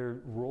 and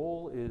their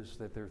role is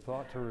that they're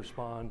thought to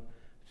respond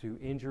to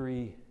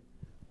injury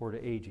or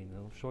to aging. And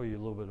I'll show you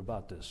a little bit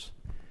about this.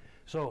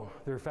 So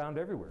they're found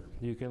everywhere.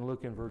 You can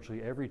look in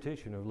virtually every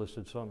tissue, and I've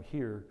listed some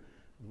here,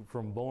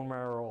 from bone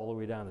marrow all the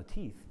way down to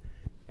teeth,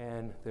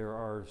 and there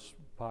are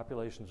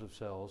populations of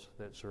cells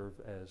that serve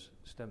as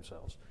stem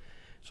cells.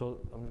 So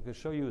I'm going to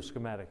show you a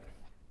schematic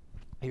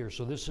here.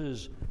 So this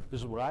is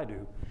what I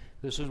do.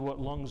 This is what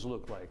lungs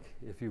look like,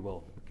 if you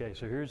will. Okay,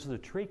 so here's the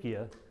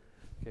trachea,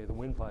 okay, the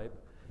windpipe,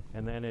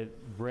 and then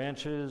it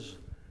branches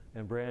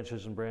and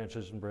branches and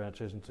branches and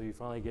branches until you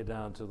finally get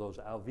down to those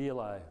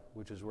alveoli,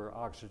 which is where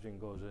oxygen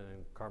goes in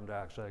and carbon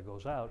dioxide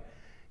goes out.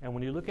 And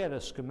when you look at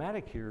a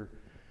schematic here,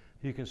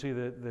 you can see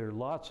that there are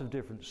lots of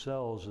different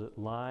cells that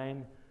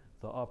line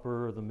the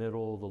upper, the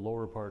middle, the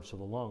lower parts of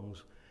the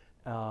lungs,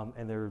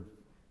 and there are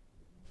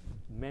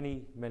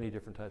many, many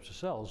different types of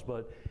cells,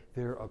 but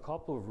there are a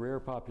couple of rare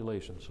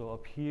populations. So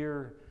up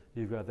here,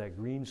 you've got that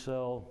green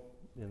cell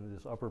in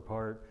this upper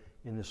part.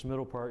 In this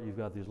middle part, you've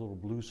got these little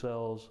blue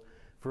cells.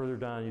 Further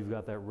down, you've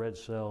got that red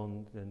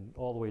cell, and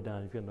all the way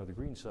down, you've got another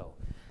green cell.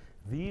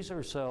 These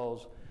are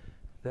cells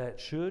that,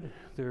 should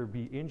there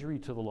be injury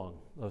to the lung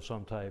of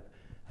some type,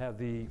 have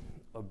the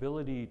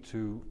ability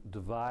to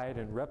divide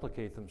and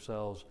replicate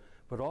themselves,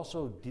 but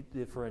also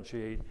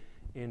differentiate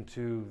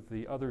into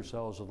the other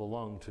cells of the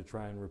lung to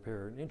try and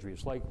repair an injury.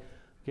 It's like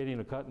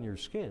getting a cut in your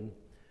skin,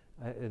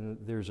 and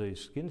there's a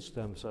skin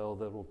stem cell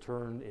that will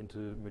turn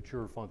into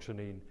mature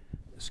functioning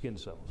skin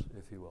cells,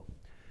 if you will.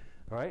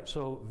 All right,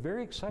 so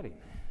very exciting.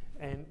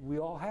 And we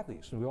all have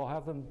these, and we all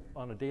have them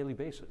on a daily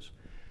basis.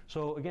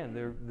 So again,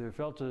 they're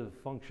felt to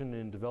function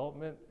in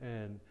development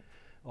and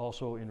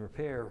also in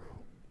repair.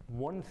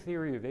 One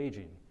theory of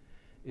aging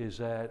is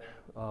that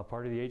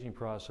part of the aging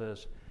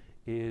process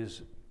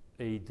is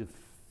a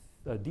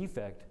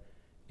defect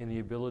in the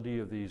ability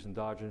of these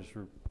endogenous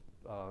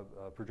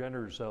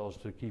progenitor cells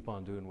to keep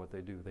on doing what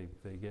they do.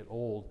 They get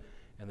old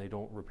and they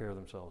don't repair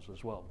themselves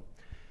as well.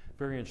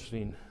 Very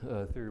interesting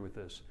theory with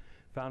this.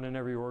 Found in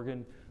every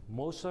organ.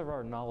 Most of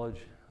our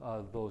knowledge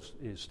of those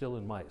is still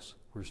in mice.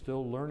 We're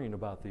still learning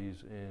about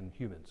these in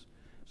humans.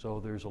 So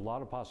there's a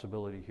lot of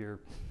possibility here.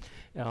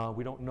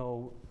 We don't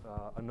know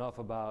enough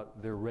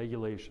about their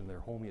regulation, their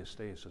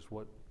homeostasis,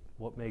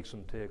 what makes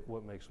them tick,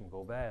 what makes them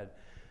go bad.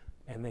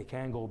 And they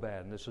can go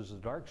bad. And this is the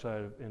dark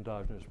side of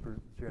endogenous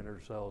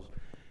progenitor cells.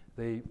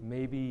 They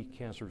may be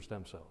cancer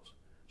stem cells.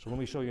 So let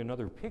me show you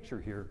another picture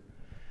here.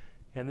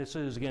 And this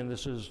is, again,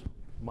 this is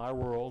my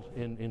world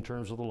in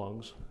terms of the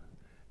lungs.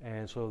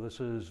 And so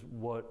this is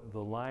what the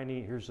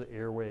lining, here's the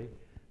airway.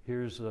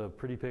 Here's a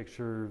pretty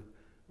picture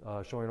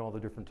showing all the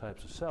different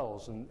types of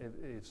cells. And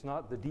it's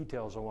not the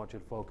details I want you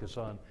to focus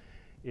on.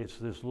 It's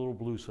this little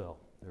blue cell.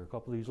 There are a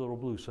couple of these little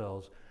blue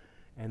cells.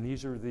 And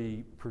these are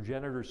the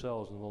progenitor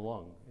cells in the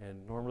lung.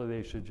 And normally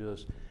they should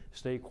just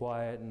stay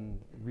quiet and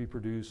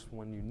reproduce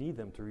when you need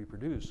them to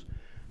reproduce.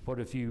 But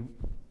if you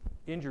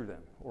injure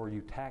them or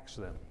you tax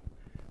them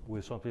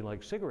with something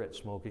like cigarette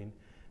smoking,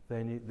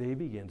 then they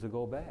begin to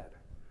go bad.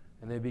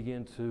 And they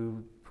begin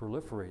to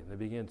proliferate, and they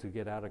begin to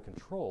get out of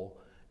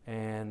control.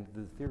 And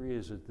the theory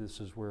is that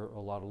this is where a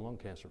lot of lung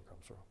cancer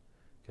comes from.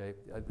 Okay?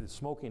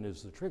 Smoking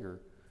is the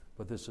trigger,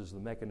 but this is the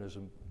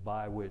mechanism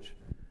by which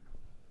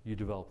you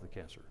develop the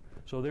cancer.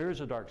 So there is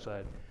a dark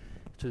side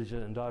to these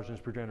endogenous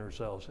progenitor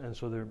cells, and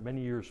so they're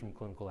many years from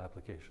clinical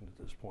application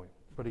at this point.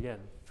 But again,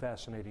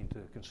 fascinating to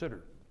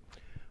consider.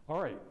 All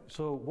right,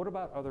 so what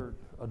about other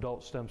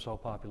adult stem cell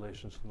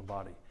populations in the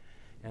body?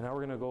 And now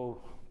we're going to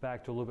go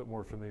back to a little bit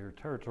more familiar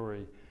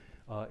territory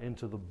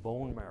into the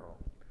bone marrow.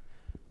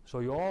 So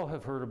you all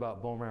have heard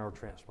about bone marrow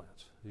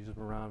transplants. These have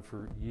been around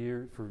for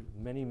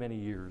many, many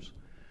years.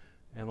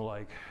 And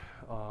like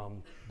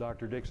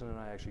Dr. Dixon and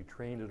I actually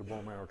trained at a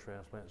bone marrow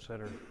transplant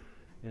center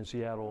in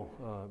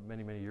Seattle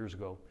many, many years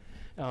ago.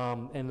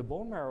 And the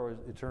bone marrow,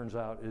 it turns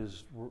out,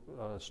 is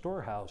a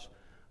storehouse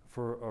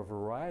for a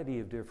variety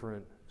of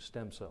different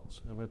stem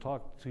cells. I'm going to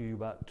talk to you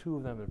about two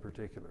of them in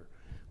particular.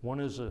 One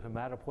is a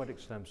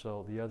hematopoietic stem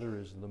cell, the other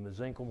is the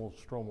mesenchymal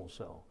stromal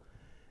cell,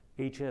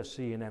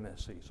 HSC and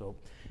MSC. So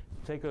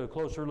take a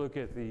closer look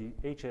at the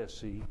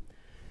HSC,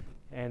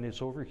 and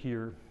it's over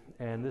here,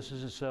 and this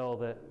is a cell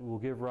that will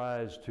give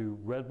rise to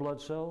red blood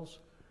cells,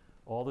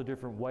 all the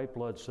different white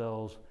blood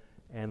cells,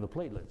 and the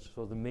platelets,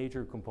 so the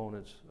major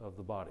components of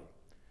the body.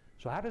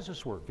 So how does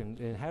this work,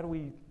 and how do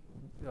we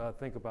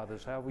think about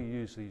this? How do we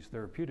use these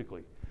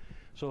therapeutically?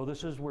 So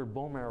this is where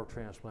bone marrow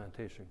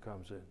transplantation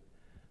comes in.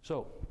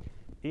 So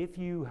if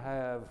you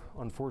have,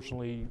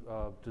 unfortunately,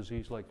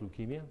 disease like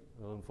leukemia,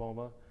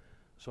 lymphoma,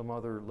 some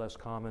other less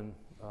common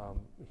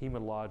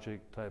hematologic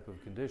type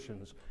of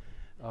conditions,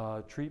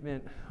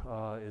 treatment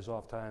is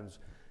oftentimes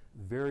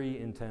very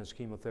intense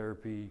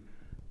chemotherapy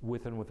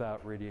with and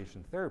without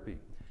radiation therapy.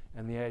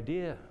 And the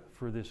idea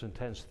for this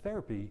intense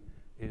therapy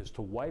is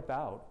to wipe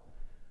out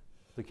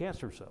the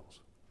cancer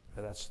cells.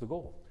 And that's the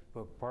goal.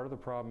 But part of the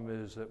problem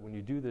is that when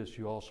you do this,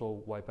 you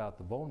also wipe out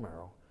the bone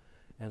marrow.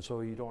 And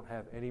so you don't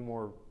have any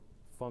more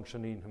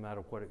functioning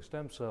hematopoietic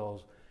stem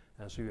cells,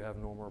 and so you have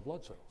no more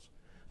blood cells.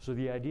 So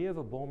the idea of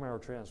a bone marrow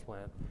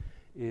transplant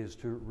is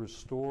to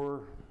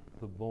restore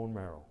the bone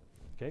marrow.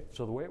 Okay?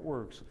 So the way it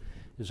works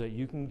is that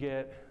you can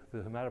get the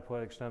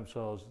hematopoietic stem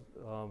cells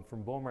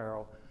from bone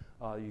marrow.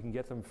 You can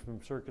get them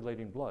from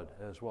circulating blood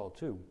as well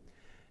too.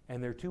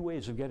 And there are two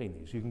ways of getting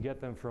these. You can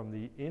get them from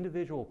the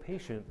individual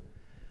patient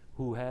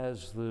who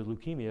has the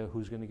leukemia,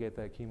 who's going to get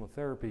that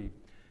chemotherapy,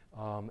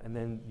 and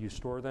then you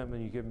store them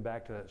and you give them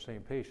back to that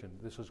same patient.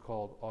 This is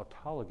called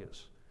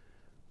autologous.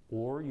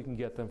 Or you can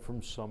get them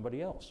from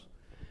somebody else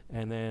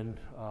and then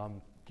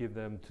give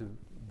them to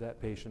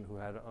that patient who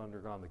had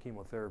undergone the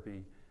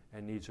chemotherapy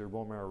and needs their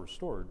bone marrow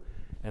restored.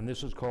 And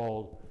this is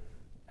called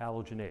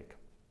allogeneic.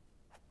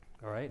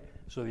 All right?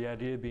 So the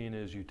idea being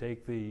is you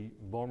take the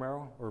bone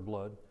marrow or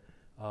blood,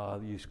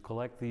 you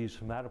collect these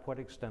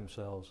hematopoietic stem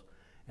cells,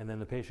 and then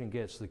the patient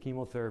gets the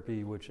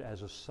chemotherapy, which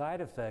as a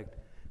side effect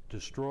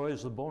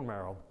destroys the bone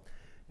marrow,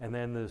 and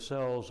then the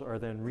cells are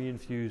then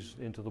reinfused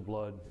into the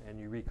blood and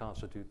you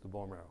reconstitute the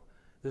bone marrow.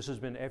 This has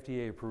been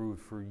FDA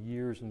approved for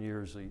years and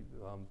years.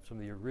 Some of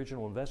the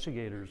original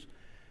investigators,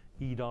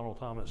 E. Donald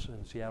Thomas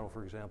in Seattle,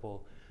 for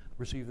example,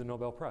 received the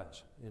Nobel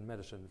Prize in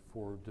medicine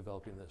for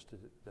developing this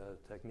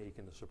technique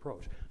and this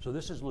approach. So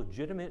this is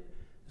legitimate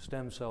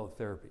stem cell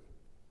therapy,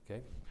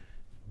 okay,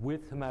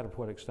 with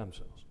hematopoietic stem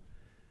cells.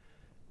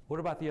 What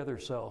about the other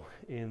cell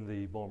in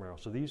the bone marrow?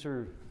 So these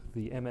are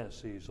the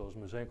MSCs, those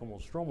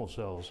mesenchymal stromal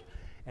cells,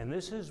 and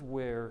this is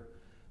where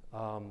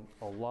a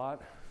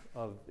lot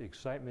of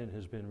excitement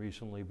has been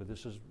recently, but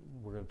this is,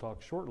 we're going to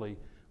talk shortly,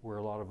 where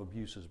a lot of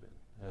abuse has been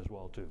as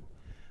well too.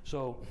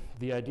 So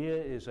the idea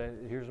is that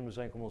here's a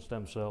mesenchymal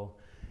stem cell,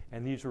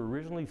 and these were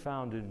originally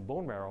found in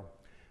bone marrow,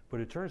 but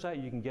it turns out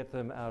you can get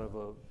them out of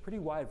a pretty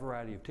wide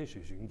variety of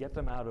tissues. You can get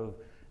them out of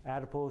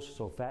adipose,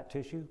 so fat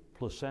tissue,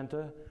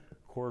 placenta,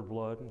 cord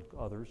blood, and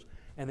others.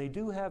 And they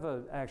do have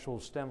an actual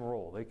stem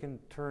role. They can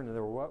turn, and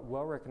they're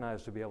well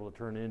recognized to be able to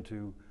turn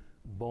into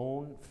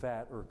bone,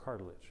 fat, or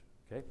cartilage,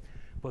 okay?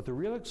 But the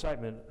real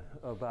excitement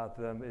about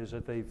them is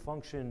that they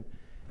function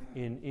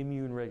in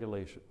immune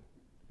regulation.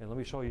 And let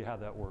me show you how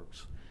that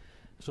works.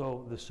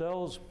 So the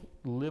cells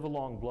live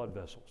along blood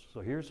vessels.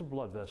 So here's a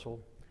blood vessel.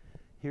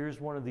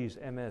 Here's one of these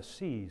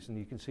MSCs, and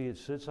you can see it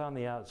sits on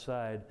the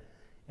outside,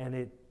 and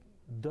it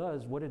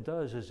does, what it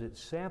does is it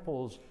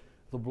samples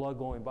the blood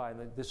going by.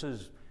 And this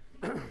is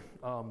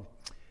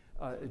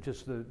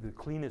just the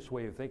cleanest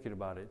way of thinking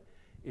about it.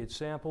 It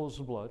samples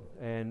the blood,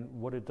 and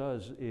what it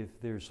does,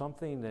 if there's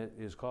something that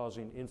is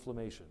causing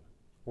inflammation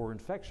or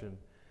infection,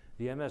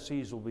 the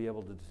MSCs will be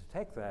able to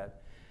detect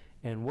that,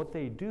 and what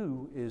they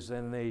do is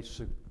then they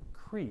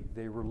secrete,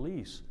 they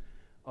release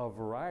a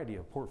variety,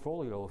 a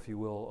portfolio, if you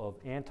will, of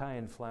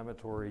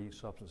anti-inflammatory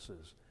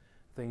substances,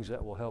 things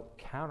that will help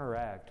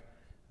counteract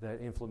that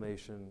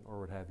inflammation or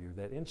what have you,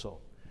 that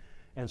insult.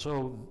 And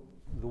so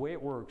the way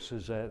it works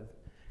is that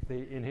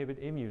they inhibit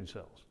immune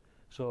cells.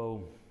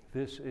 So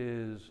this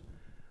is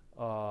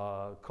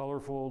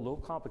colorful, a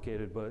little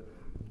complicated, but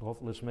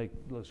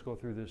let's go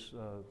through this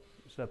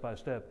step by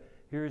step.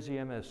 Here's the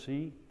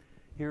MSC.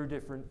 Here are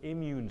different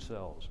immune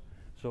cells.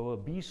 So a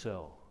B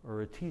cell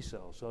or a T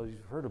cell, so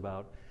you've heard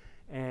about.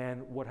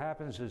 And what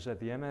happens is that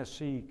the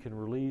MSC can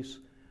release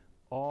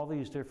all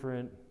these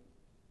different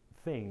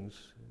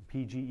things,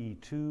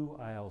 PGE2,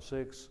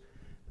 IL-6.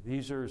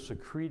 These are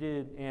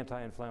secreted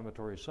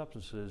anti-inflammatory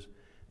substances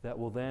that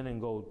will then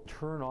go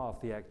turn off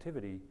the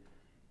activity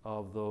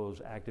of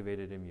those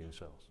activated immune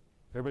cells.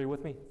 Everybody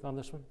with me on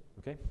this one?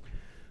 Okay.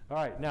 All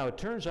right, now it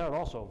turns out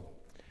also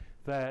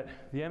that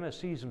the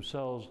MSCs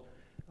themselves,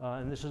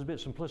 and this is a bit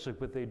simplistic,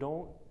 but they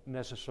don't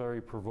necessarily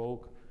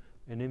provoke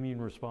an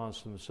immune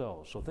response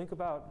themselves. So think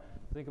about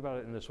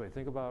it in this way.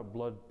 Think about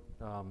blood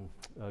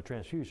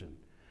transfusion.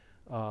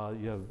 You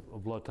have a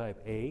blood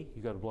type A,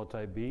 you got a blood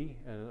type B,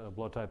 and a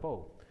blood type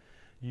O.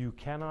 You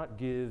cannot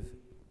give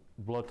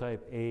blood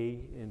type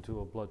A into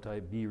a blood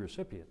type B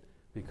recipient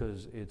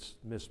because it's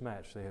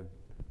mismatched. They have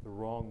the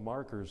wrong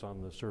markers on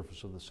the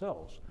surface of the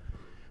cells.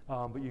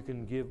 But you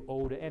can give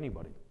O to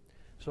anybody.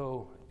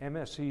 So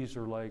MSCs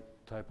are like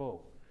type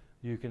O.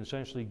 You can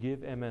essentially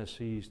give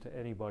MSCs to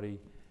anybody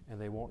and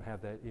they won't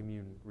have that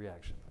immune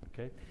reaction,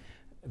 okay?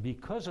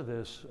 Because of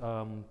this,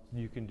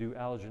 you can do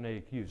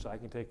allogeneic use. I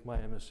can take my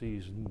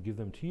MSCs and give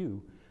them to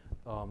you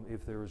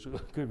if there is a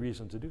good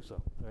reason to do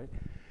so, right?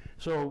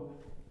 So,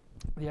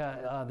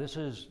 yeah, this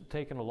has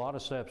taken a lot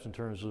of steps in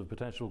terms of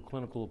potential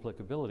clinical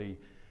applicability,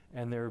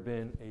 and there have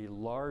been a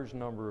large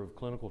number of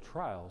clinical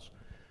trials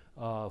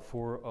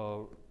for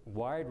a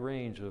wide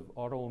range of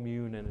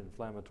autoimmune and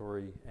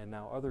inflammatory and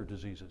now other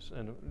diseases.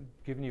 And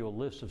giving you a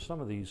list of some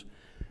of these,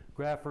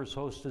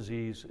 graft-versus-host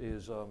disease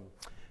is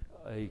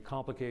a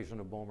complication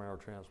of bone marrow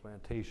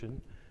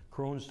transplantation.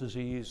 Crohn's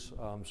disease,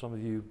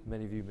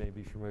 many of you may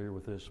be familiar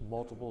with this,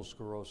 multiple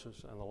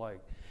sclerosis and the like.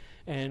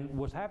 And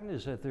what's happened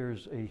is that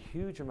there's a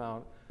huge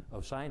amount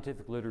of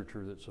scientific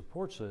literature that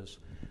supports this,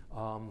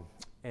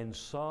 and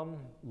some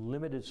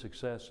limited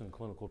success in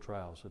clinical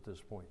trials at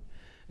this point.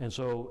 And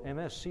so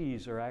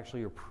MSCs are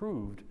actually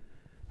approved,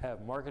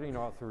 have marketing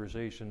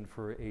authorization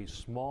for a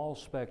small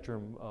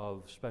spectrum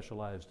of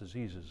specialized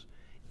diseases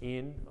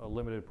in a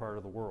limited part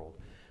of the world.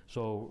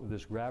 So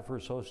this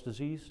graft-versus-host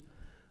disease,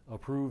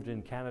 approved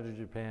in Canada,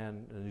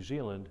 Japan, and New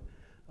Zealand.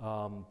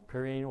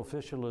 Perianal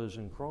fistulas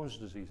and Crohn's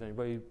disease.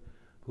 Anybody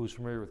who's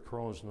familiar with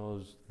Crohn's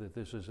knows that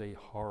this is a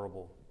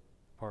horrible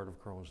part of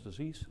Crohn's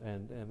disease,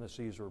 and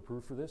MSCs are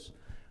approved for this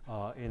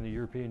in the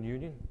European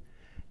Union.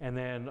 And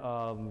then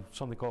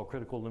something called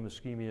critical limb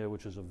ischemia,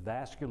 which is a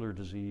vascular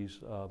disease.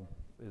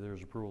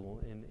 There's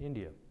approval in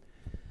India.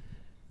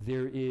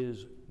 There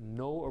is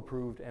no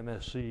approved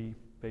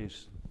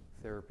MSC-based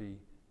therapy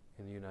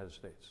in the United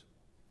States.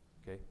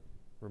 Okay,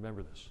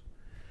 remember this.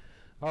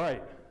 All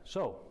right,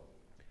 so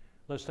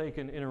let's take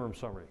an interim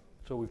summary.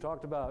 So we've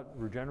talked about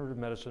regenerative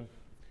medicine,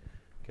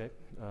 okay,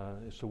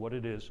 as to what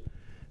it is.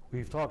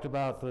 We've talked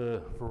about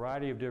the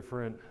variety of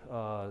different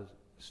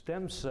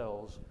stem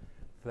cells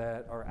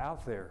that are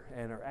out there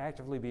and are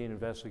actively being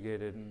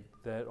investigated and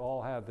that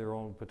all have their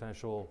own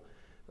potential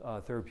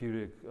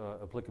therapeutic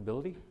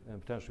applicability and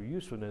potential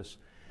usefulness,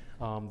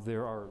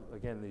 there are,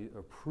 again, the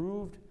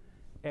approved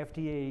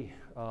FDA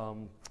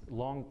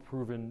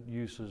long-proven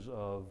uses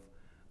of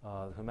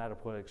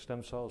hematopoietic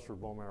stem cells for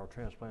bone marrow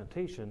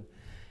transplantation.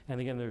 And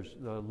again, there's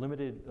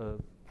limited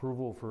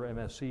approval for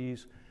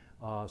MSCs.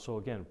 So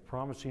again,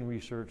 promising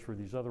research for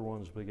these other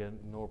ones, but again,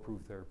 no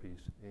approved therapies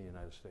in the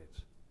United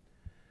States.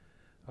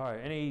 All right,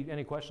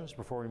 any questions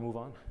before we move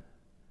on?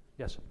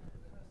 Yes?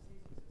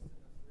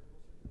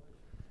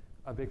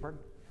 I beg pardon?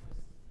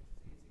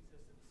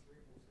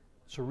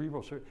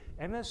 Cerebral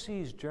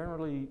MSCs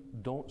generally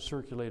don't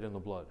circulate in the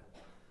blood,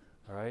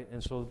 all right?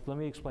 And so let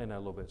me explain that a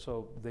little bit.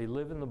 So they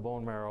live in the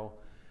bone marrow,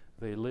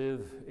 they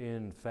live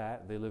in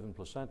fat, they live in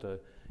placenta.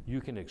 You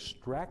can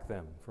extract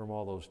them from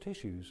all those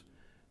tissues,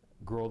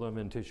 grow them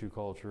in tissue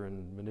culture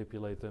and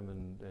manipulate them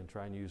and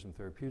try and use them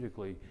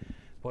therapeutically.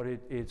 But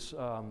it's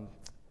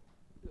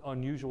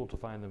unusual to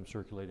find them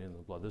circulating in the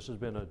blood. This has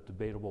been a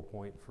debatable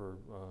point for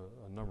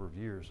a number of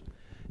years.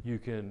 You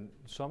can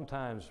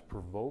sometimes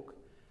provoke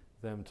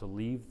them to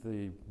leave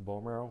the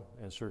bone marrow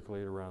and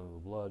circulate around in the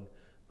blood,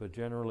 but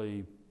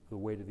generally the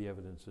weight of the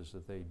evidence is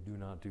that they do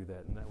not do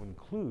that, and that would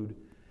include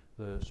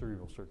the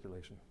cerebral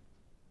circulation.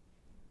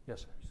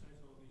 Yes?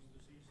 Besides all these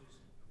diseases,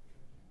 can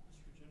this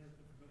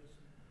regenerative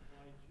medicine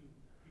apply to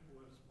people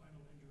who have spinal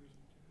injuries,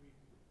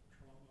 particularly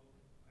trauma,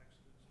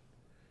 accidents?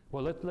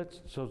 Well,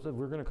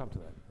 we're going to come to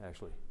that,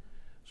 actually.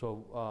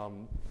 So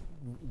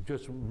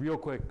just real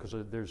quick, because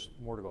there's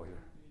more to go here.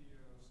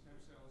 The stem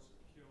cells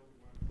killed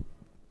when the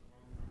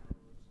bone marrow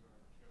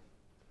was killed.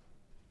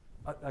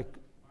 I,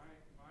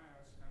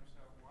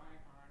 Why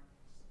aren't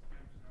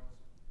stem cells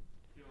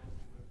killed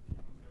with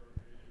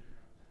chemotherapy?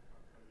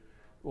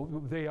 Well,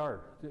 they are.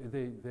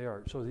 They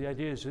are. So the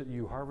idea is that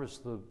you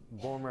harvest the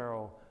bone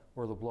marrow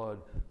or the blood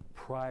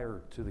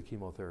prior to the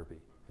chemotherapy,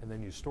 and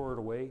then you store it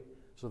away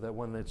so that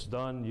when it's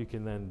done, you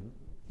can then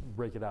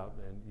break it out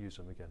and use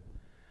them again.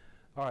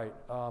 All right.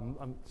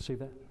 See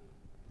that?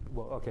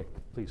 Well, okay.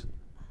 Please. The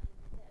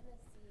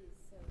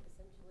MSCs, so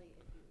essentially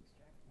if you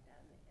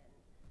extracted them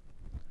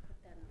and put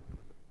them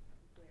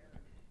where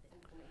the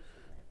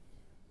inflammation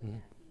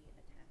lived,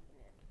 would that be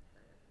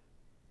attacking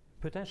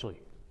it?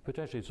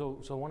 Potentially.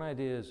 So one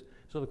idea is,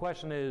 so the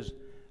question is,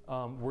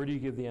 where do you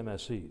give the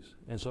MSCs?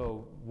 And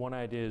so one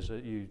idea is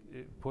that you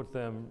put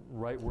them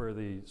right where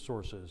the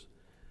source is.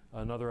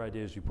 Another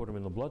idea is you put them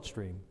in the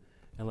bloodstream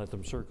and let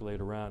them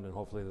circulate around, and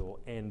hopefully they will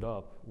end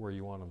up where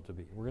you want them to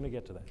be. We're going to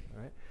get to that,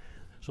 all right?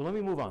 So let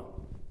me move on.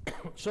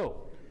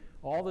 So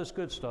all this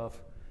good stuff,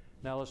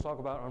 now let's talk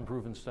about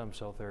unproven stem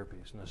cell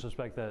therapies. And I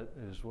suspect that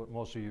is what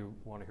most of you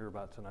want to hear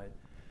about tonight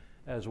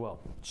as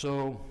well.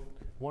 So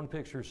one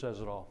picture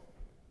says it all.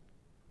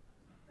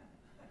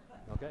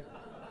 Okay?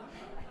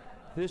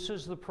 This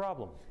is the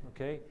problem,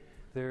 okay?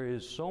 There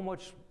is so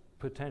much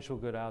potential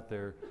good out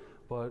there,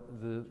 but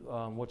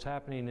what's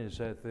happening is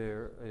that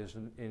there is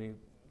an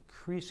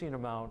increasing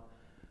amount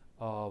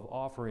of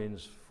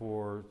offerings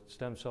for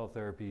stem cell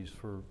therapies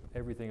for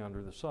everything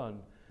under the sun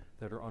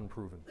that are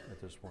unproven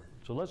at this point.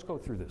 So let's go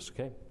through this,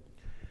 okay?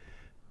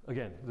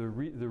 Again, the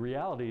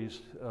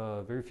realities,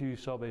 very few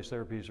cell-based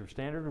therapies are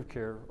standard of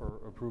care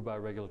or approved by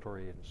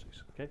regulatory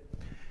agencies, okay?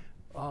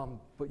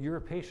 But you're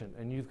a patient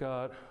and you've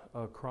got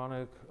a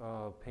chronic,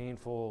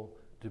 painful,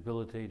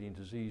 debilitating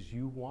disease.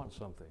 You want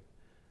something,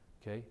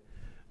 okay?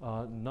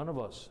 None of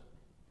us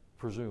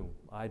presume,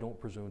 I don't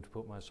presume to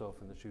put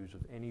myself in the shoes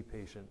of any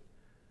patient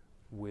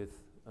with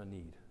a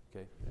need,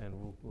 okay? And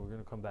we're going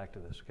to come back to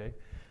this, okay?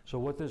 So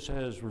what this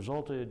has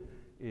resulted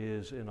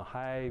is in a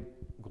high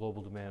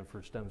global demand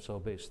for stem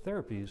cell-based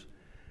therapies,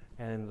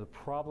 and the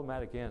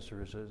problematic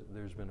answer is that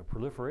there's been a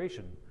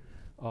proliferation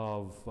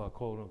of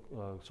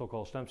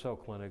so-called stem cell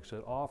clinics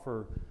that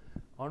offer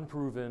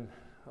unproven,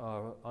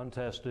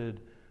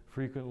 untested,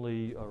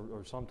 frequently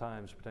or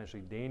sometimes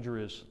potentially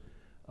dangerous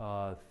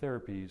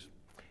therapies.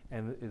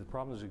 And the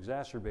problem is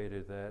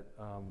exacerbated that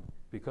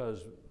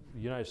because the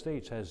United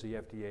States has the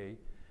FDA,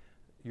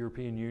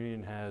 European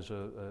Union has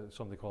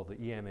something called the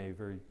EMA,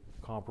 very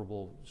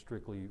comparable,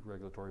 strictly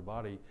regulatory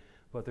body,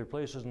 but there are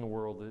places in the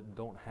world that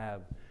don't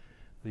have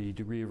the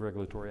degree of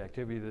regulatory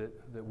activity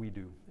that we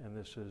do, and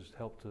this has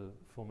helped to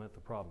foment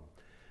the problem.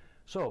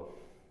 So,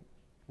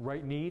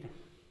 right need,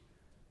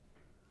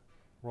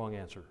 wrong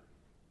answer.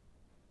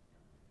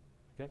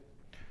 Okay?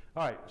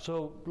 All right,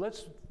 so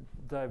let's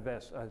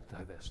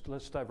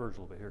let's diverge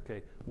a little bit here,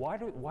 okay?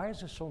 Why is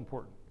this so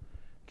important?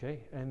 Okay,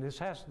 and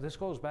this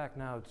goes back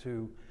now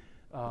to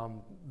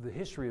the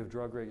history of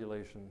drug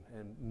regulation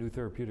and new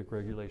therapeutic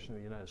regulation in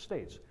the United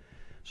States.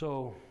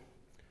 So,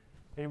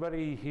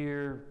 anybody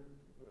here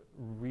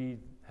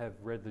have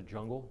read The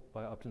Jungle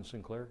by Upton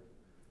Sinclair?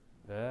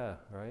 Yeah,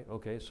 right,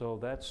 okay, so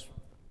that's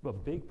a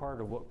big part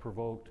of what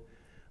provoked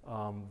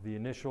the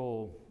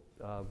initial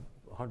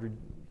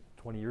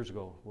 120 years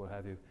ago, what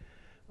have you,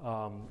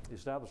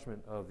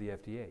 establishment of the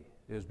FDA.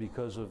 It was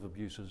because of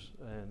abuses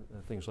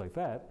and things like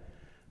that,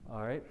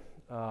 all right?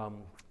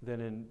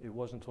 Then it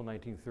wasn't until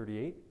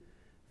 1938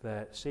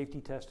 that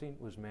safety testing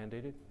was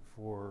mandated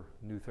for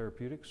new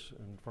therapeutics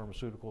and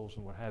pharmaceuticals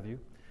and what have you.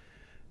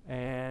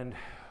 And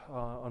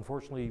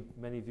unfortunately,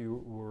 many of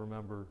you will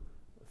remember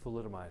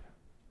thalidomide.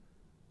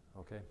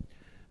 Okay,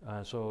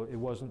 so it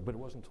wasn't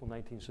until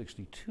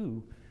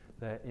 1962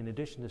 that in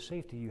addition to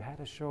safety, you had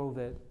to show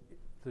that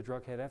the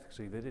drug had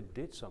efficacy, that it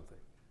did something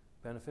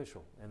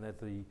beneficial, and that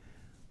the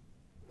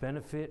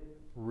benefit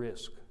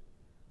risk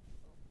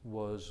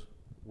was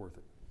worth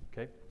it.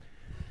 Okay.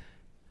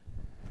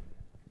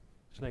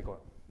 Snake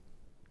oil.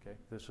 Okay,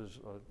 this is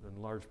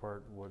in large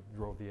part what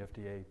drove the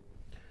FDA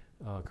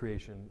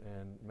creation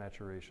and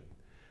maturation.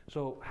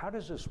 So how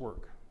does this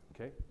work?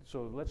 Okay,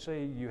 so let's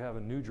say you have a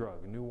new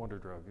drug, a new wonder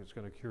drug, it's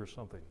going to cure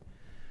something.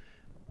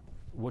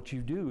 What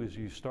you do is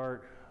you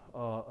start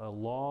a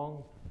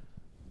long,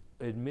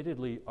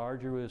 admittedly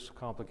arduous,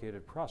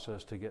 complicated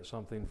process to get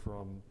something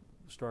from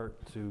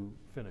start to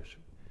finish.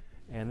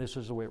 And this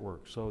is the way it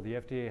works. So the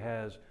FDA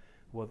has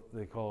what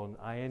they call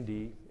an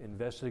IND,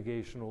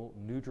 investigational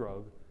new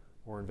drug,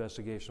 or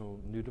investigational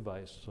new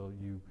device. So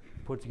you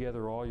put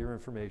together all your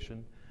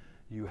information.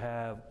 You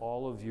have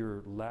all of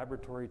your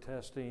laboratory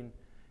testing.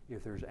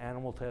 If there's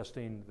animal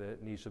testing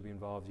that needs to be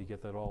involved, you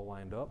get that all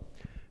lined up.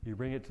 You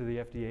bring it to the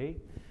FDA,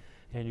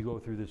 and you go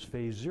through this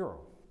phase 0,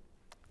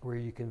 where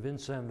you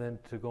convince them then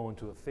to go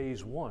into a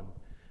phase 1,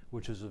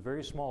 which is a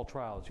very small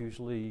trial. It's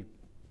usually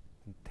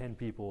 10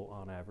 people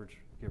on average,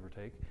 give or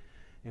take,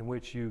 in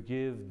which you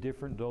give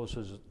different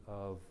doses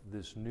of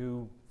this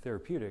new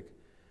therapeutic,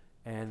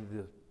 and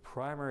the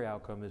primary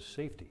outcome is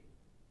safety.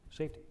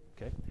 Safety,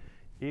 okay?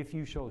 If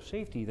you show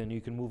safety, then you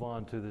can move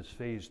on to this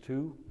phase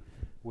 2,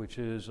 which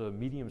is a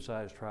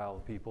medium-sized trial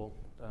of people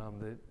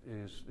that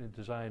is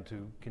designed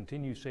to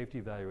continue safety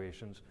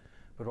evaluations,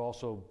 but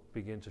also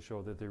begin to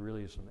show that there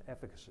really is some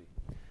efficacy.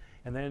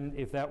 And then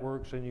if that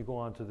works, then you go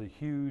on to the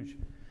huge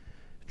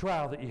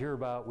trial that you hear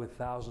about with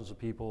thousands of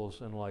people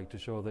and like, to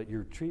show that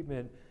your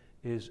treatment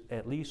is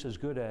at least as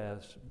good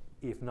as,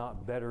 if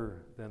not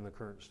better than, the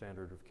current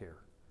standard of care.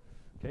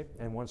 Okay,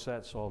 and once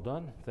that's all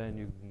done, then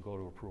you can go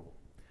to approval.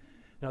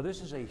 Now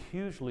this is a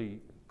hugely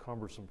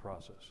cumbersome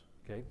process,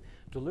 okay?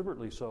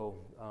 Deliberately so,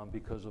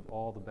 because of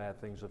all the bad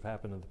things that have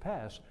happened in the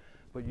past,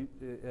 but you,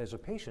 as a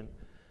patient,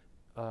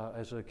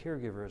 as a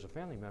caregiver, as a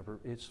family member,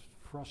 it's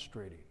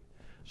frustrating.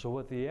 So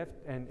what the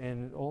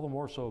and all the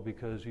more so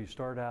because you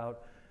start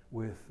out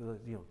with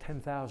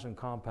 10,000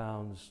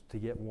 compounds to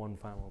get one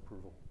final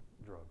approval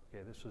drug.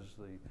 Okay, this is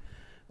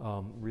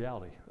the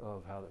reality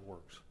of how that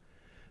works.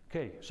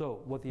 Okay,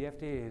 so what the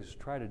FDA has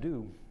tried to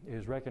do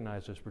is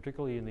recognize this,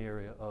 particularly in the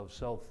area of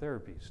cell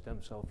therapies,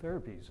 stem cell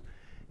therapies.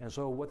 And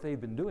so what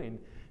they've been doing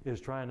is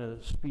trying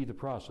to speed the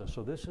process.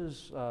 So this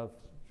is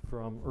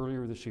from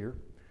earlier this year.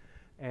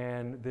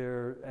 And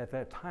there, at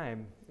that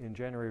time, in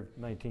January of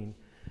 19,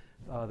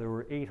 there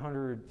were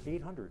 800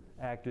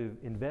 active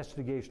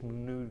investigational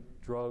new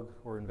drug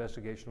or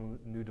investigational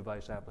new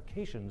device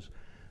applications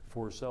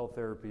for cell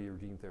therapy or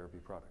gene therapy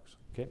products.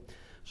 Okay,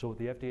 so what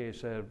the FDA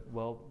said,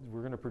 well, we're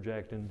going to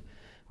project, and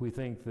we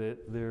think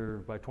that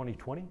by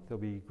 2020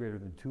 there'll be greater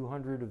than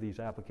 200 of these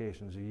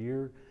applications a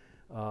year.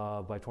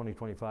 By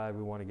 2025,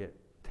 we want to get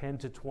 10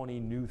 to 20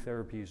 new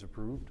therapies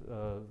approved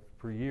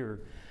per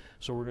year.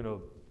 So we're going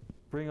to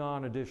bring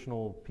on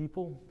additional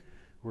people.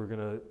 We're going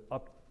to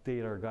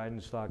update our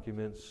guidance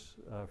documents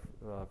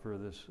for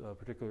this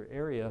particular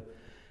area,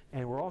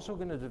 and we're also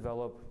going to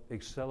develop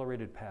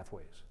accelerated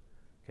pathways.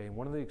 Okay,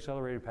 one of the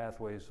accelerated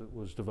pathways that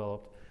was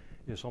developed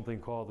is something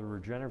called the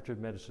Regenerative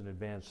Medicine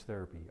Advanced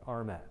Therapy,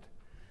 RMAT.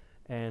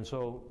 And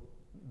so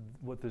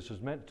what this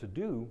is meant to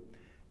do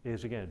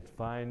is, again,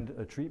 find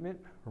a treatment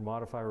or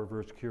modify,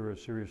 reverse, cure a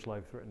serious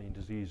life-threatening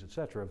disease, et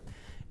cetera.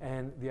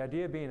 And the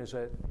idea being is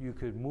that you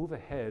could move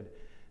ahead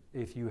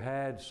if you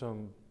had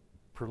some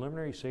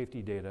preliminary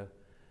safety data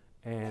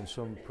and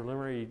some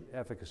preliminary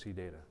efficacy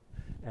data.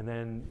 And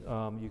then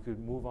you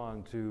could move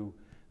on to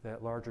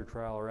that larger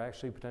trial, or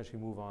actually potentially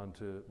move on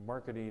to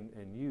marketing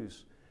and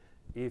use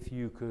if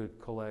you could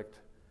collect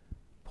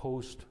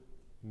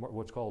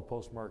what's called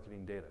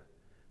post-marketing data.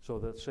 So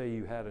let's say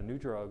you had a new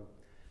drug,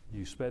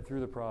 you sped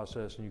through the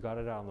process and you got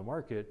it out on the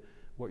market.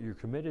 What you're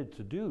committed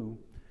to do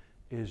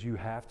is you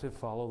have to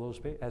follow those,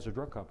 as a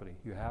drug company,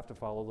 you have to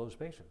follow those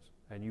patients,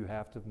 and you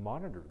have to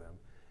monitor them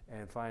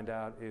and find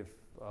out if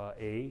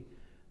A,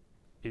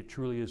 it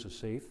truly is a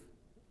safe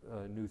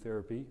new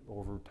therapy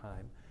over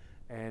time,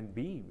 and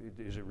B,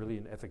 is it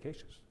really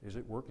efficacious? Is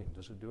it working?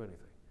 Does it do anything?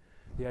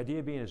 The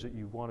idea being is that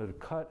you wanted to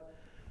cut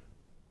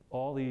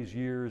all these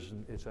years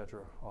and et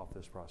cetera off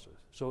this process.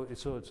 So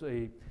it's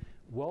a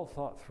well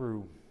thought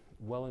through,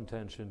 well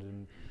intentioned,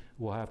 and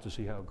we'll have to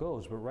see how it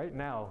goes. But right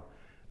now,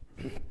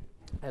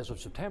 as of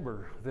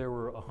September, there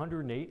were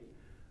 108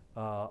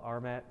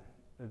 RMAT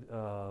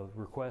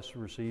requests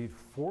received.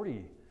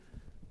 40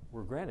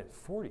 were granted,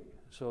 40.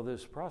 So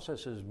this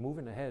process is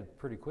moving ahead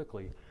pretty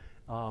quickly.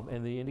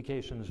 And the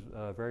indications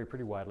vary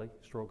pretty widely: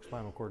 stroke,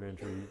 spinal cord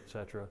injury, et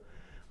cetera.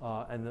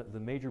 And the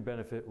major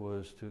benefit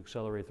was to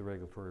accelerate the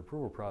regulatory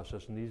approval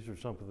process. And these are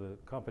some of the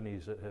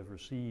companies that have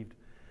received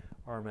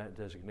RMAT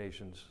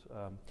designations.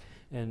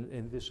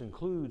 And this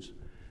includes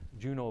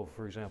Juno,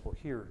 for example,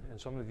 here, and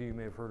some of you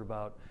may have heard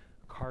about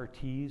CAR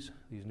Ts,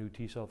 these new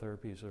T cell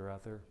therapies that are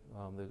out there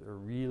that are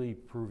really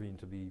proving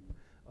to be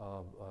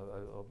a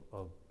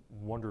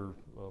wonder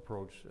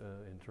approach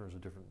in terms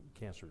of different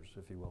cancers,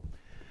 if you will.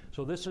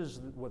 So this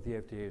is what the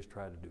FDA has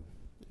tried to do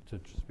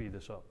to speed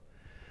this up.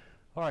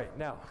 All right,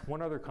 now,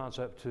 one other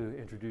concept to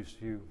introduce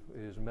to you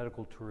is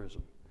medical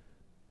tourism.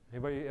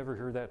 Anybody ever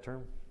heard that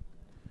term?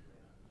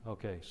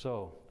 Okay,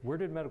 so where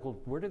did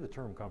the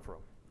term come from?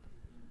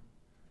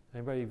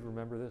 Anybody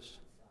remember this?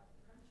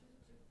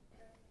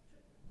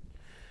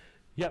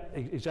 Yep,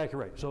 exactly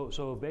right.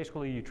 So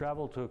basically you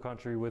travel to a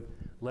country with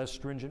less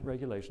stringent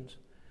regulations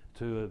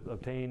to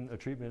obtain a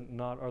treatment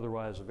not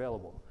otherwise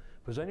available.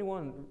 Does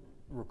anyone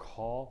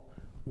recall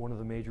one of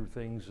the major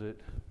things that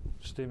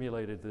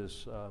stimulated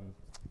this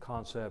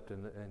concept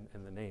and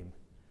the name?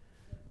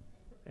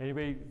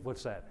 Anybody,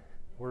 what's that?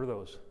 What are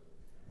those?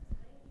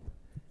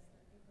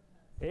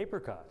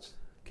 Apricots,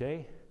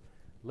 okay?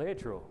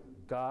 Laetrile,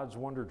 God's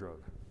wonder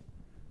drug.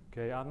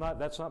 Okay,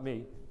 that's not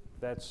me.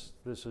 This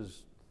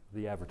is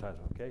the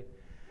advertisement, okay?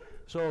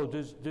 So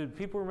did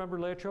people remember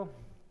Laetrile?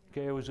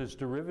 Okay, it was this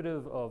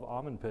derivative of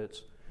almond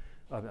pits,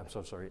 I'm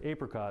so sorry,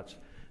 apricots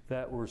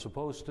that was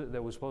supposed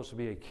to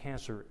be a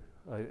cancer,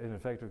 an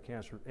effective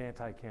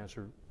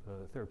anti-cancer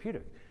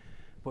therapeutic.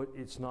 But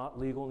it's not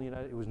legal in the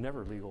it was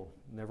never legal,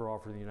 never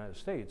offered in the United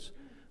States.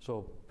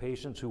 So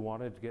patients who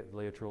wanted to get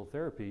Laetrile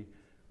therapy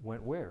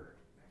went where?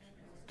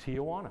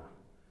 Tijuana,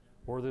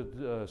 or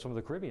some of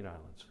the Caribbean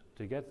islands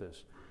to get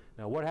this.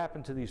 Now, what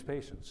happened to these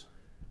patients?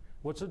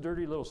 What's the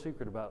dirty little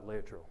secret about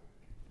Laetrile?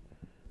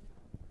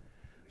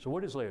 So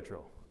what is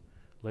Laetrile?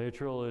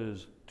 Laetrile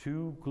is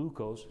 2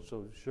 glucose,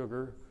 so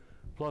sugar,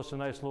 plus a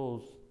nice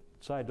little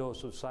side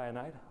dose of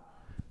cyanide,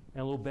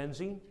 and a little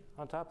benzene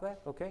on top of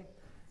that, okay?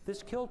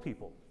 This killed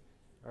people,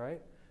 all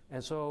right?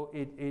 And so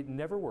it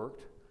never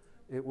worked.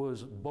 It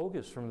was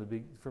bogus from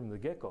the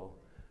get-go.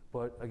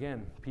 But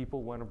again,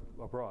 people went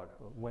abroad,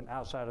 went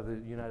outside of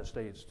the United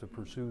States to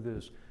pursue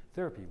this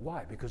therapy.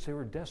 Why? Because they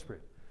were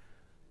desperate.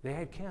 They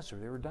had cancer,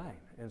 they were dying.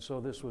 And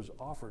so this was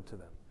offered to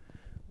them.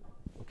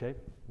 Okay,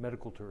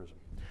 medical tourism.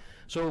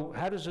 So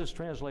how does this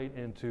translate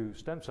into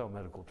stem cell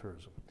medical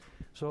tourism?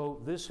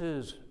 So this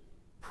has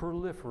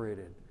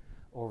proliferated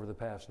over the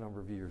past number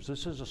of years.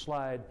 This is a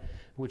slide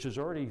which is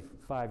already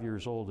 5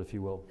 years old, if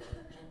you will.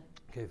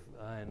 Okay,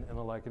 and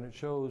it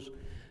shows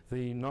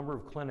the number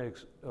of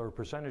clinics or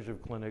percentage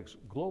of clinics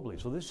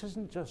globally. So this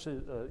isn't just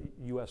a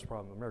US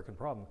problem, American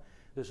problem.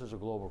 This is a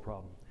global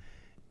problem,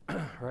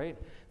 right?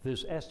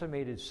 This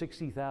estimated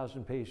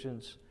 60,000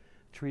 patients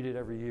treated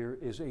every year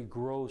is a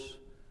gross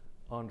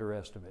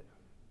underestimate,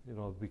 you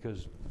know,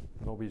 because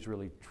nobody's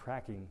really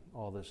tracking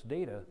all this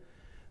data.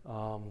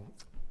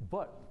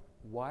 But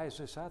why is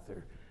this out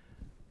there?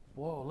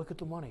 Whoa, look at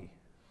the money,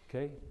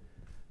 okay?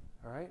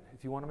 All right,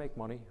 if you want to make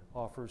money,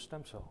 offer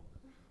stem cell,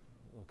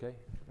 okay,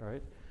 all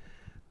right?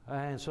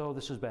 And so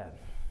this is bad,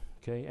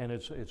 okay, and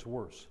it's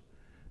worse.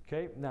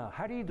 Okay, now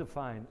how do you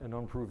define an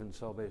unproven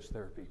cell-based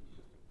therapy?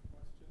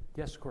 Question?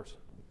 Yes, of course.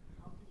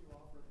 How can you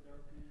offer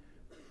therapy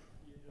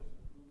if FDA doesn't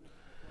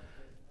approve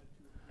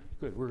it?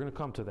 Good, we're going to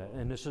come to that,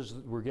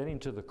 and we're getting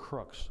to the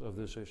crux of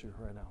this issue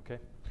right now,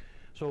 okay?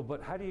 So,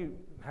 but how do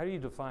you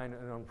define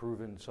an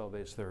unproven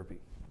cell-based therapy?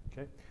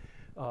 Okay,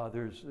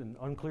 there's an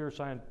unclear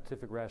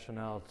scientific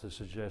rationale to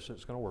suggest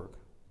it's going to work,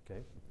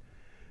 okay?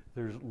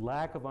 There's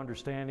lack of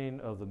understanding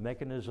of the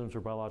mechanisms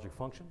or biologic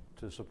function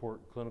to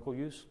support clinical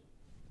use.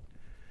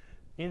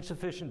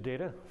 Insufficient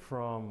data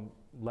from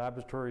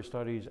laboratory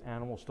studies,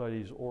 animal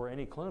studies, or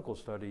any clinical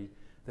study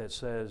that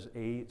says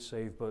A, it's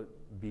safe, but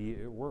B,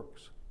 it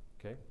works,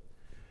 okay?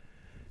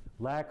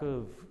 Lack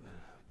of,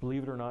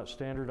 believe it or not,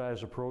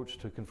 standardized approach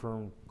to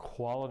confirm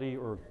quality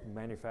or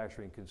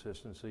manufacturing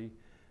consistency.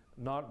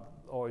 Not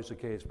always the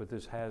case, but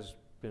this has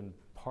been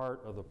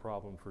part of the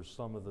problem for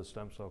some of the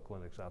stem cell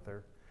clinics out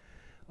there.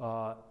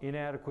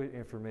 Inadequate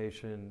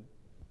information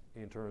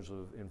in terms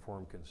of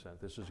informed consent.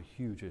 This is a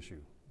huge issue,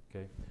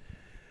 okay?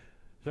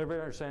 Does everybody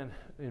understand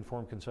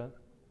informed consent?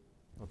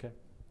 Okay,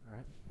 all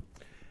right.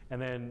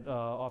 And then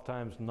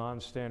oftentimes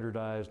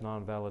non-standardized,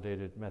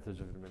 non-validated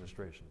methods of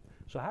administration.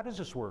 So how does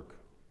this work?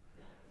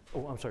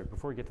 Oh, I'm sorry,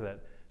 before we get to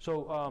that.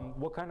 So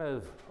what kind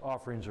of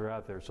offerings are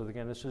out there? So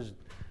again, this is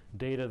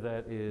data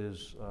that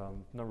is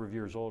a number of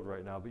years old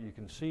right now, but you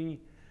can see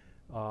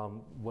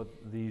what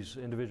these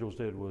individuals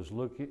did was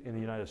look in the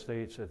United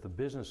States at the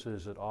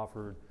businesses that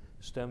offered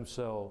stem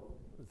cell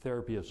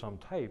therapy of some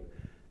type,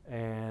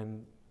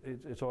 and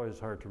it's always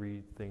hard to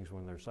read things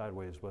when they're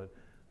sideways, but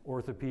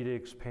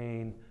orthopedics,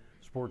 pain,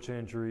 sports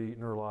injury,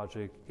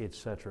 neurologic,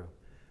 etc.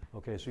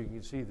 Okay, so you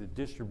can see the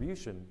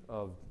distribution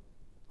of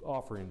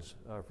offerings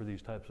for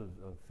these types of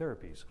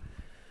therapies,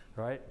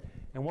 right?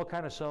 And what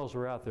kind of cells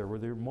are out there? Well,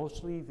 they're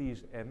mostly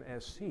these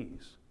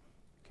MSCs,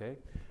 okay?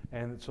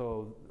 And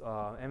so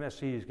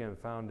MSCs again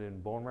found in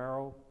bone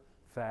marrow,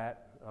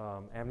 fat,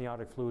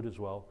 amniotic fluid as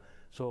well.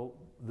 So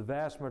the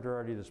vast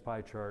majority of this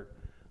pie chart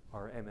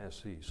are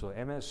MSCs. So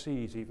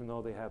MSCs, even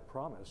though they have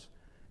promise,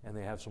 and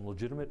they have some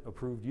legitimate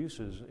approved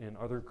uses in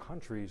other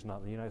countries, not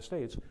in the United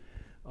States,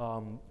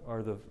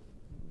 are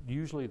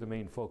usually the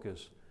main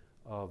focus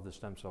of the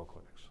stem cell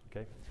clinics,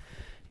 okay?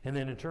 And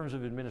then in terms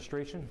of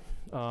administration,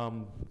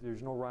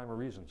 there's no rhyme or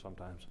reason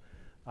sometimes.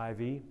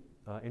 IV,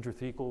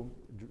 intrathecal,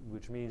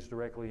 which means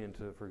directly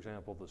into, for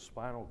example, the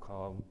spinal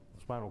column,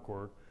 spinal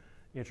cord,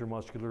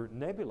 intramuscular,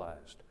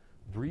 nebulized,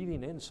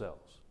 breathing in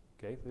cells,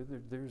 okay?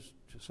 There's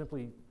just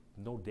simply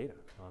no data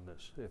on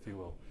this, if you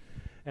will.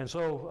 And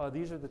so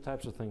these are the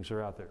types of things that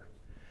are out there.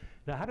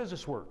 Now, how does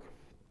this work?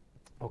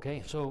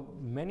 Okay, so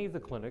many of the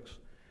clinics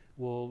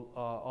will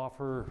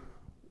offer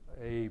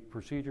a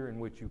procedure in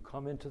which you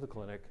come into the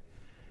clinic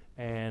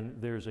and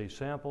there's a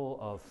sample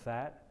of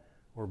fat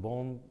or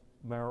bone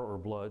marrow or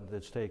blood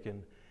that's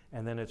taken,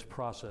 and then it's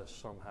processed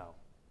somehow.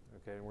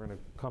 Okay, and we're going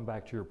to come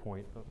back to your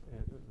point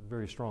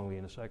very strongly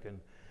in a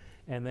second.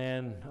 And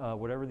then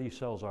whatever these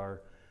cells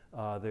are,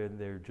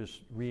 they're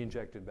just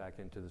re-injected back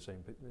into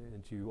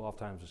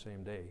oftentimes the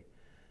same day.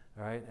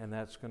 All right, and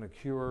that's going to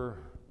cure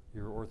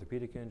your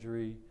orthopedic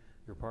injury,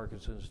 your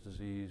Parkinson's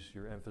disease,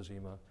 your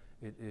emphysema.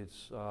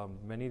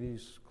 Many of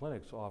these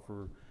clinics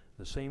offer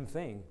the same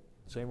thing,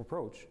 same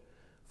approach,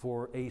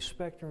 for a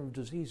spectrum of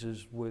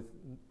diseases with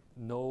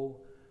no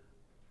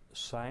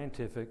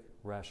scientific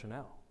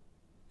rationale,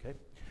 okay?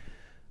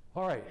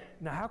 All right,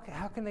 now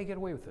how can they get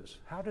away with this?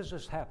 How does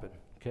this happen,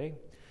 okay?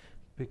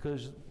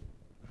 Because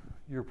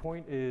your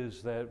point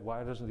is that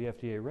why doesn't the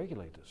FDA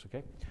regulate this,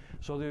 okay?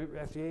 So the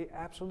FDA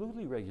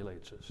absolutely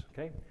regulates this,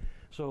 okay?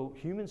 So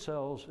human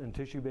cells and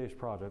tissue-based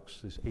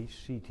products, this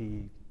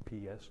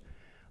HCTPS,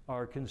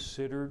 are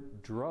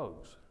considered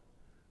drugs,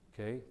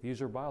 okay?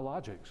 These are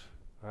biologics,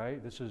 all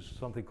right? This is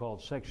something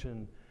called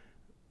Section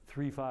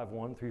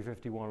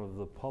 351 of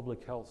the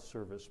Public Health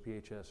Service,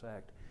 PHS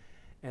Act.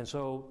 And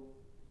so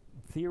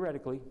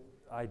theoretically,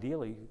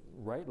 ideally,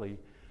 rightly,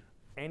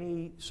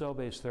 any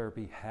cell-based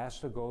therapy has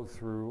to go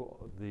through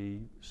the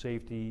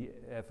safety,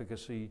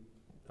 efficacy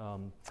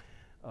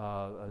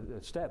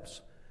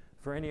steps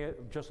for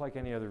just like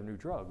any other new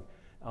drug,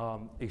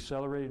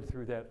 accelerated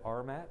through that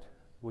RMAT,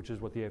 which is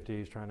what the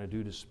FDA is trying to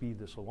do to speed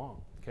this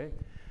along, okay?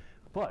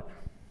 But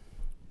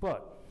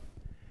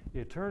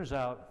it turns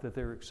out that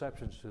there are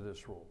exceptions to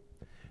this rule.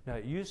 Now,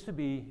 it used to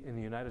be in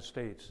the United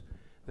States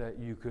that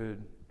you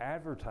could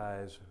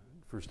advertise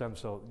for stem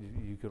cell,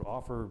 you could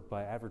offer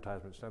by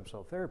advertisement stem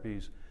cell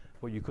therapies,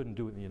 but you couldn't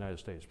do it in the United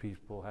States.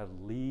 People had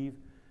to leave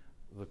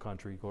the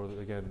country, go to,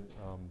 again,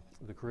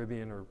 the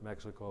Caribbean or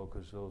Mexico,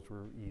 because those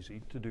were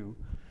easy to do.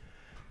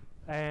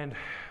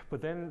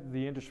 But then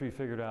the industry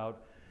figured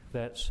out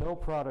that cell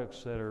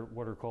products that are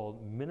what are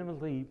called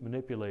minimally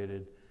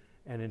manipulated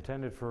and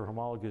intended for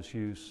homologous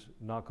use,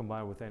 not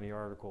combined with any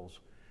other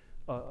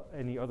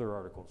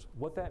articles.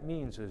 What that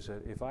means is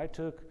that if I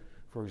took,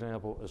 for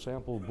example, a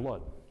sample of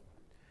blood,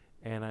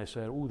 and I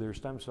said, ooh, there's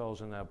stem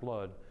cells in that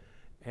blood,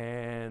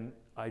 and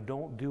I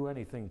don't do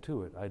anything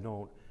to it. I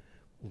don't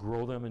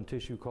grow them in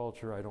tissue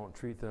culture, I don't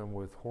treat them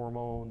with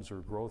hormones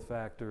or growth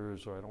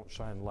factors, or I don't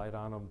shine light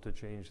on them to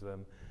change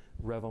them,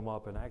 rev them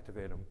up and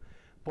activate them.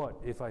 But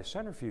if I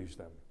centrifuge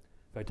them,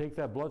 if I take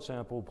that blood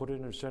sample, put it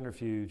in a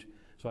centrifuge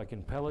so I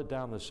can pellet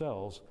down the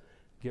cells,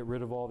 get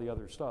rid of all the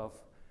other stuff,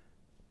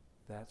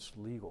 that's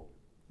legal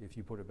if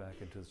you put it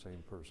back into the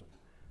same person.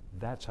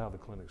 That's how the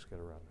clinics get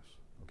around this,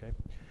 okay?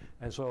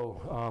 And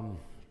so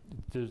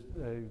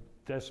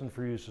destined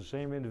for use, the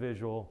same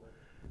individual,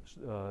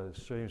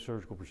 same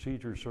surgical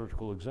procedure,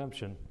 surgical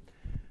exemption.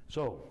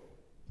 So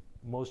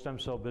most stem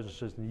cell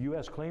businesses in the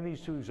US claim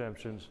these two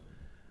exemptions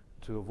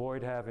to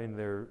avoid having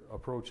their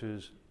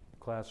approaches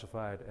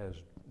classified as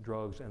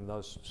drugs and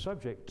thus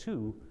subject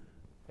to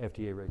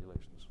FDA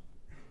regulations.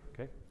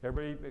 Okay,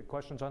 everybody,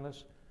 questions on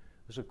this?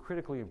 This is a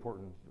critically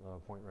important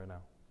point right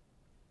now.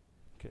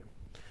 Okay,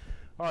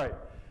 all right,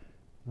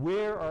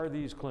 where are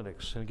these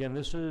clinics? And again,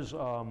 this is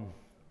old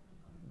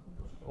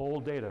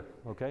data,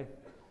 okay?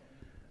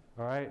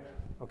 All right,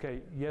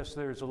 okay, yes,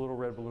 there's a little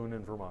red balloon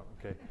in Vermont,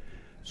 okay?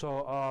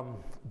 So,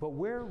 but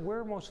where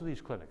are most of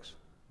these clinics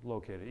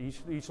located?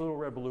 Each little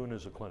red balloon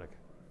is a clinic.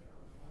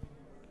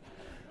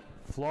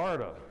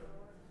 Florida,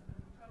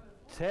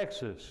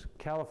 Texas,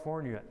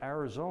 California,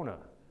 Arizona.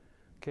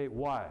 Okay,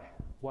 why?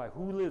 Why?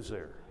 Who lives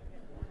there?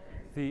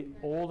 The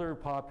older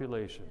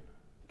population,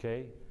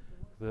 okay?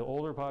 The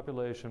older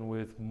population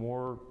with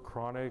more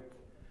chronic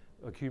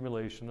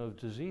accumulation of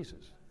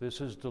diseases.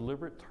 This is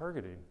deliberate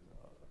targeting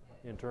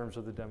in terms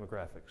of the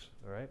demographics,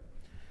 all right?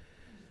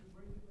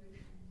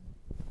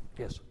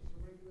 Yes?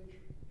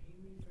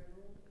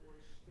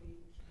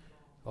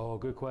 Oh,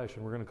 good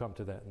question. We're going to come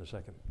to that in a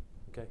second.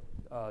 Okay.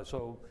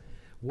 So,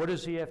 what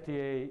is the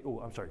FDA? Oh,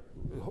 I'm sorry.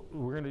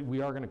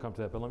 We are going to come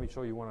to that, but let me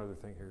show you one other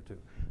thing here too.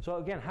 So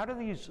again, how do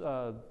these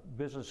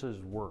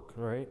businesses work?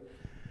 Right.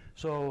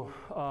 So,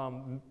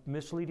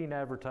 misleading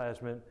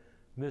advertisement,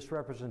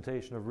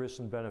 misrepresentation of risks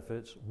and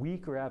benefits,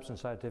 weak or absent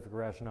scientific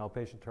rationale,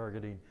 patient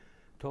targeting,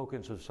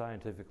 tokens of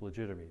scientific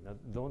legitimacy. Now,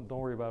 don't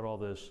worry about all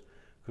this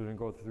because we're going to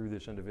go through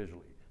this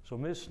individually. So,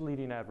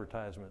 misleading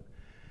advertisement.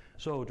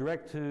 So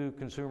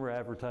direct-to-consumer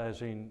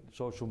advertising,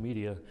 social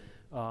media,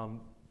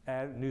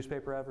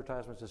 newspaper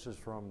advertisements. This is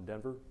from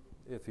Denver,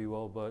 if you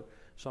will, but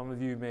some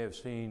of you may have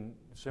seen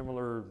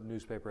similar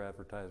newspaper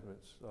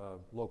advertisements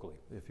locally,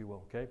 if you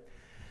will, okay?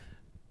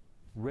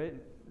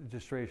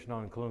 Registration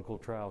on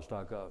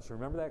clinicaltrials.gov. So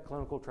remember that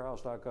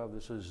clinicaltrials.gov?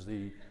 This is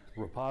the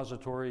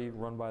repository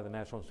run by the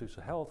National Institutes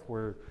of Health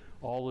where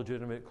all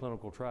legitimate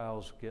clinical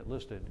trials get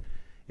listed.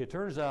 It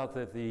turns out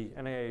that the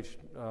NIH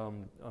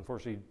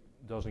unfortunately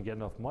doesn't get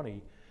enough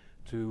money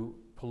to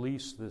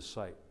police this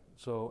site.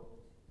 So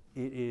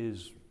it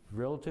is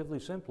relatively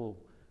simple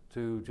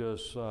to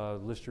just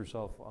list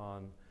yourself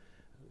on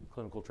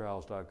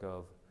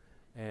clinicaltrials.gov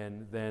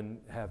and then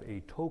have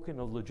a token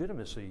of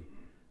legitimacy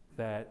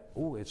that,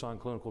 oh, it's on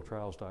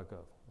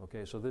clinicaltrials.gov.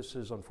 Okay, so this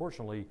is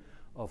unfortunately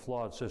a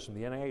flawed system.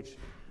 The NIH,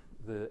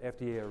 the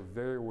FDA are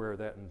very aware of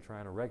that and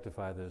trying to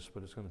rectify this,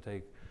 but it's going to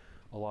take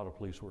a lot of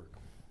police work,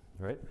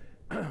 right?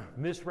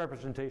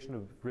 Misrepresentation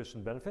of risks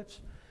and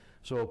benefits.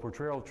 So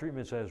portrayal of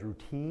treatments as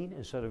routine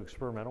instead of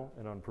experimental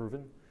and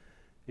unproven.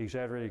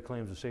 Exaggerated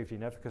claims of safety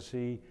and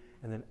efficacy,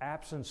 and then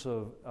absence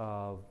of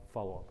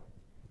follow-up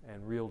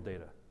and real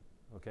data,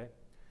 okay?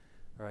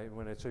 All right,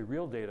 when I say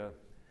real data,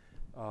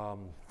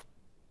 I'm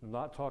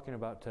not talking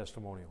about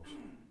testimonials.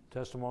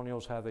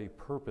 Testimonials have a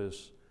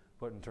purpose,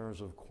 but in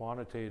terms of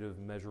quantitative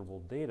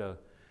measurable data,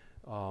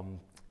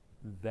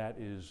 that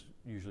is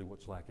usually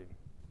what's lacking,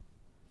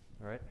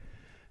 all right?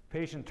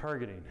 Patient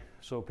targeting,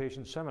 so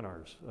patient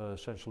seminars,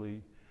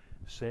 essentially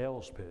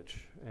sales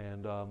pitch,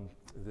 and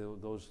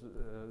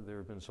there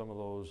have been some of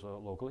those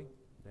locally,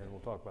 and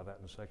we'll talk about that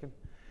in a second.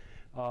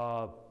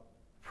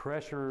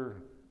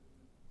 Pressure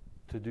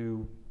to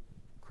do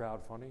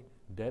crowdfunding.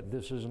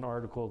 This is an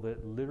article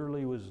that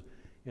literally was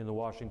in the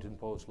Washington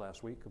Post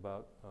last week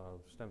about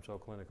a stem cell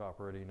clinic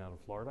operating out of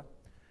Florida.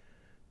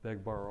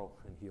 Beg, borrow,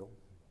 and heal.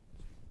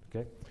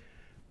 Okay?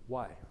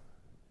 Why?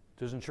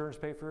 Does insurance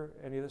pay for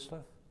any of this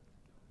stuff?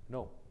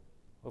 No,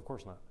 of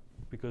course not,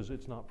 because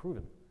it's not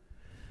proven.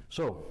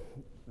 So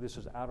this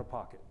is out of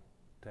pocket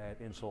to add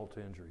insult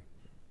to injury.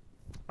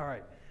 All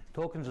right,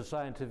 tokens of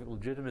scientific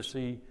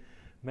legitimacy.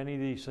 Many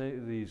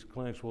of these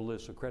clinics will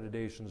list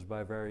accreditations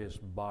by various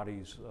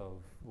bodies of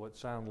what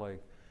sound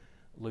like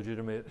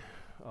legitimate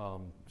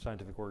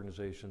scientific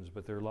organizations,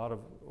 but there are a lot of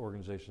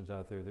organizations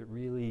out there that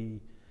really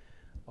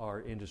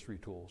are industry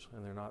tools,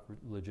 and they're not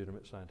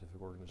legitimate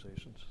scientific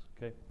organizations,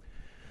 okay,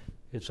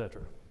 et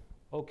cetera.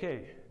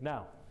 Okay,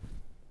 now,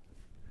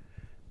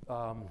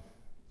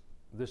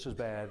 this is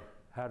bad.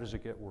 How does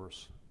it get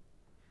worse?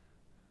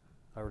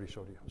 I already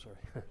showed you, I'm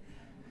sorry.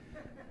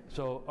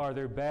 So are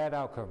there bad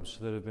outcomes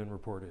that have been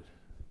reported?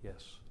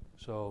 Yes.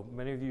 So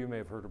many of you may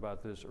have heard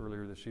about this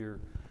earlier this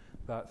year,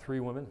 about 3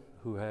 women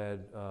who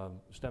had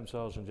stem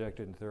cells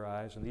injected into their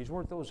eyes, and these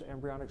weren't those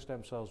embryonic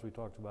stem cells we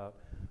talked about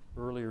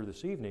earlier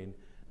this evening,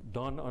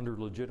 done under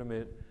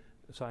legitimate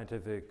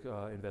scientific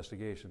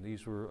investigation.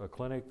 These were a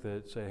clinic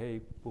that said,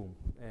 hey, boom,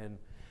 and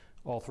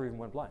all 3 of them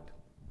went blind,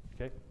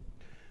 okay?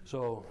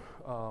 So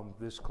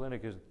this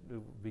clinic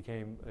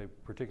became a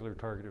particular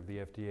target of the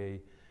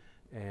FDA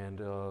and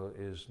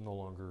is no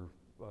longer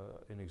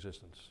in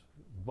existence.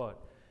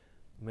 But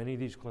many of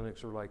these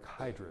clinics are like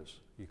hydras.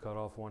 You cut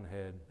off one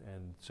head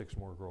and 6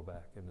 more grow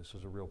back, and this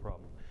is a real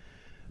problem.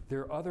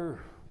 There are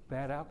other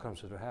bad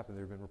outcomes that have happened.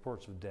 There have been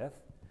reports of death.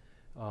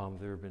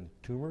 There have been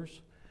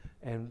tumors.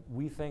 And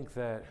we think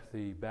that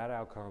the bad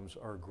outcomes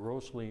are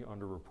grossly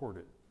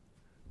underreported.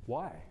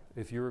 Why?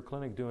 If you're a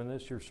clinic doing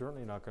this, you're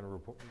certainly not going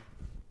to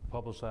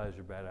publicize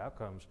your bad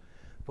outcomes.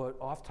 But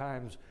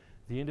oftentimes,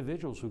 the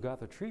individuals who got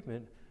the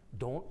treatment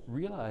don't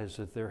realize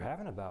that they're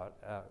having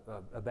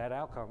a bad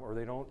outcome, or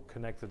they don't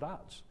connect the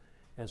dots.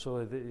 And so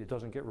it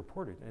doesn't get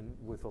reported. And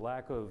with the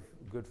lack of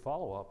good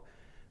follow-up,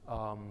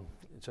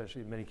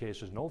 essentially in many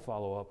cases no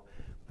follow-up,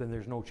 then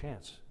there's no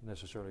chance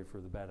necessarily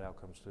for the bad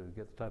outcomes to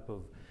get the type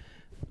of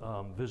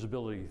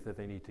visibility that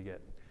they need to get.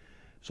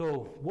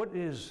 So what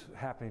is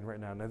happening right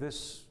now? Now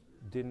this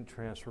didn't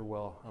transfer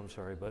well, I'm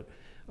sorry, but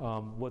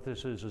what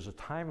this is a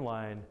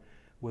timeline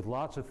with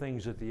lots of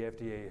things that the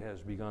FDA has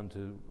begun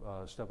to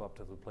step up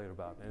to the plate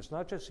about. And it's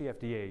not just the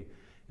FDA,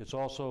 it's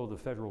also the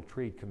Federal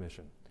Trade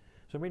Commission.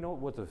 So we know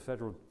what the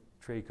Federal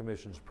Trade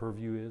Commission's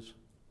purview is?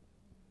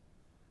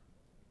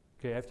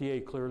 Okay,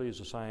 FDA clearly is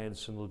the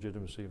science and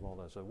legitimacy of all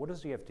that stuff. What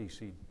does the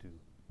FTC do?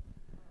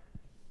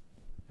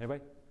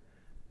 Anybody?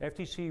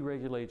 FTC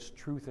regulates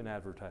truth in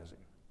advertising.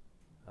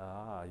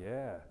 Ah,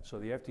 yeah. So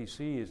the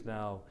FTC is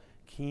now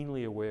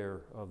keenly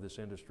aware of this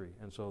industry,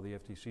 and so the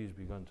FTC has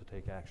begun to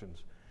take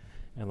actions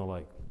and the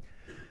like.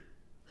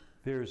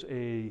 There's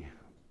a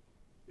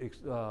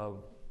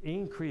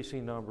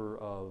increasing number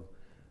of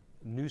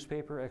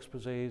newspaper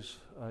exposés.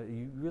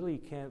 You really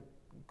can't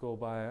go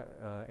by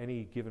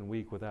any given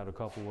week without a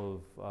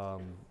couple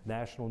of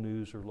national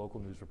news or local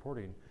news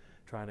reporting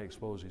trying to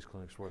expose these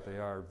clinics for what they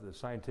are. The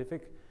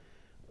scientific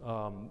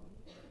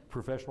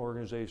professional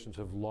organizations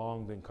have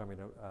long been coming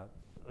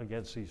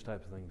against these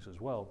types of things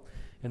as well.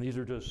 And these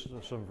are just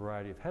some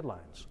variety of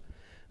headlines.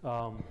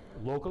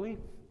 Locally,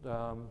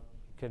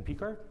 Ken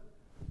Picard,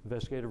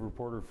 investigative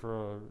reporter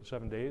for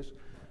 7 days,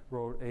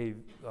 wrote a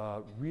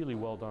really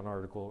well done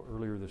article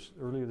earlier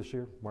this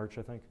year, March,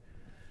 I think.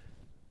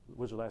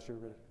 Was it last year?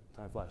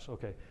 Time flies.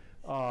 Okay,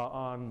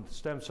 on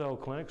stem cell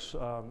clinics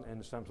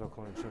and stem cell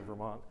clinics in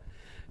Vermont.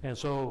 And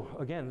so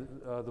again,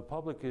 the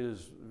public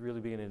is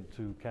really beginning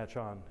to catch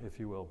on, if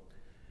you will.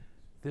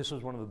 This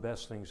is one of the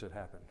best things that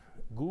happened.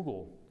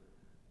 Google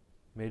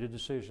made a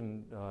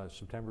decision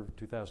September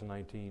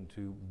 2019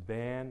 to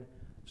ban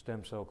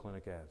stem cell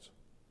clinic ads.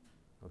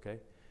 Okay?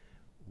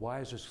 Why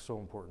is this so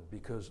important?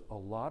 Because a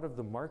lot of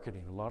the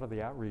marketing, a lot of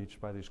the outreach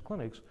by these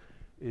clinics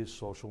is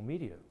social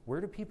media.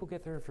 Where do people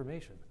get their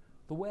information?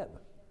 The web,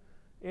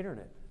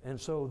 internet. And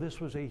so this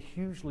was a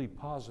hugely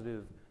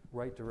positive,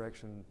 right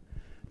direction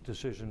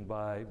decision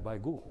by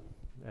Google.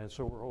 And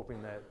so we're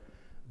hoping that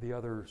the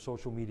other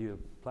social media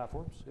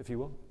platforms, if you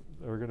will,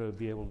 are going to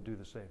be able to do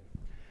the same.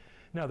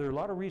 Now, there are a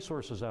lot of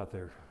resources out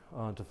there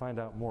to find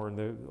out more, and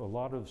there are a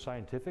lot of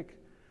scientific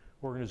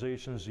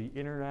organizations, the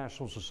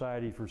International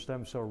Society for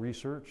Stem Cell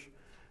Research,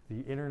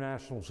 the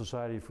International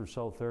Society for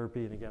Cell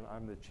Therapy, and again,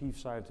 I'm the Chief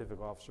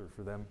Scientific Officer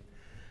for them,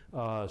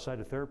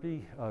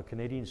 Cytotherapy,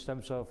 Canadian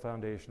Stem Cell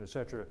Foundation,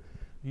 etc.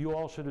 You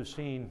all should have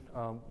seen,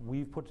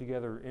 we've put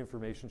together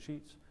information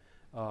sheets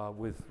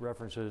with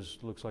references.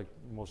 Looks like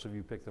most of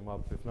you picked them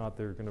up. If not,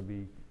 they're going to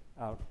be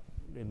out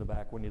in the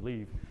back when you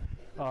leave.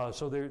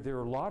 So there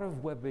are a lot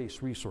of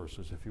web-based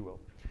resources, if you will.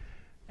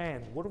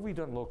 And what have we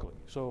done locally?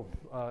 So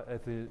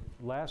at the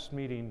last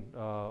meeting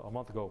a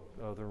month ago,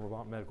 the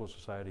Vermont Medical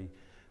Society,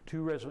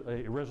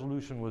 a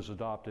resolution was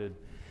adopted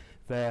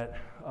that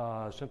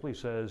simply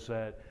says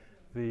that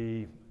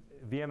the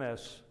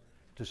VMS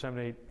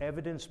disseminate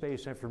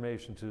evidence-based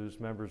information to its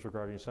members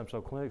regarding stem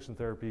cell clinics and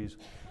therapies,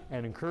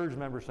 and encourage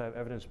members to have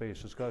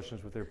evidence-based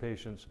discussions with their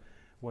patients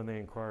when they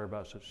inquire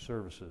about such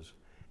services,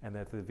 and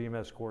that the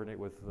VMS coordinate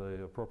with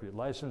the appropriate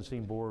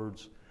licensing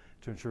boards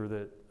to ensure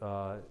that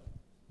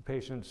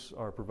patients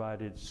are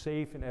provided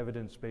safe and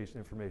evidence-based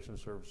information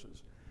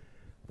services.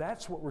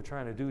 That's what we're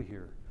trying to do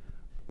here.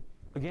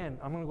 Again,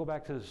 I'm going to go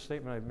back to the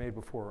statement I've made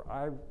before.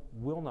 I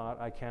will not,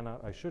 I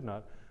cannot, I should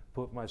not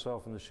put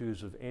myself in the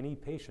shoes of any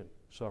patient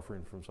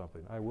suffering from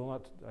something.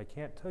 I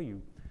can't tell you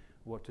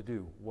what to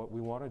do. What we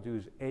want to do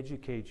is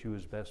educate you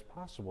as best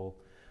possible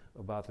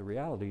about the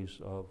realities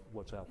of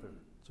what's out there,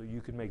 so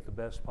you can make the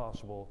best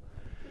possible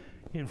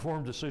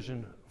informed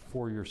decision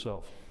for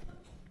yourself.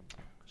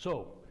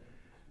 So,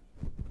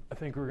 I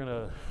think we're going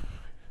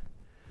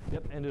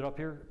to end it up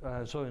here.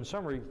 So in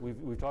summary,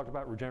 we've talked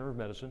about regenerative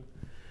medicine.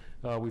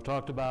 We've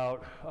talked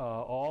about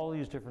all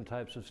these different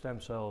types of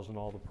stem cells and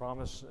all the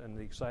promise and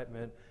the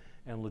excitement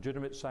and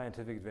legitimate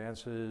scientific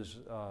advances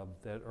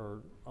that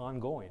are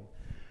ongoing.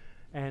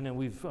 And then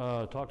we've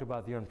talked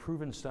about the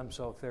unproven stem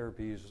cell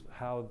therapies,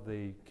 how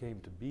they came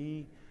to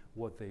be,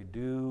 what they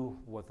do,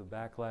 what the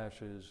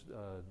backlash is,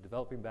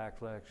 developing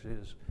backlash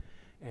is,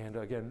 and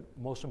again,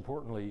 most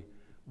importantly,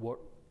 what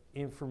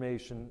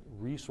information,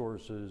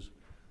 resources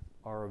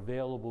are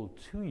available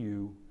to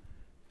you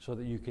so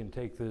that you can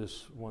take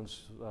this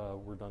once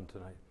we're done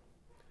tonight.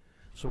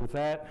 So with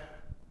that,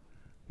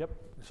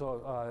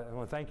 so I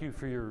want to thank you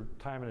for your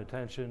time and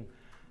attention,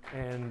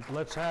 and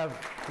let's have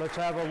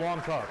a long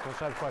talk. Let's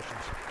have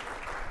questions.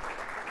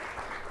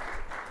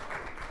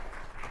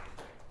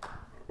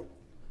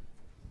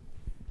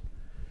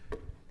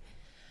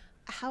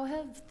 How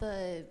have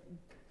the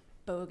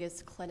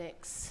bogus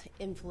clinics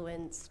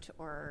influenced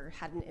or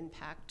had an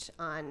impact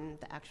on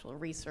the actual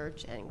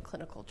research and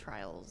clinical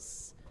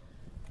trials?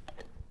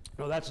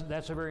 No,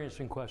 that's a very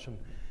interesting question.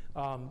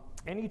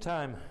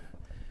 Anytime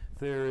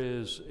there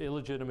is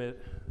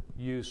illegitimate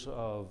use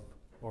of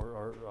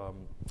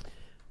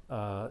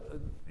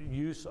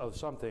use of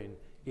something,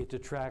 it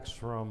detracts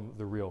from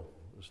the real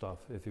stuff,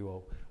 if you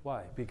will.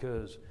 Why?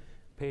 Because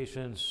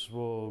patients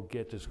will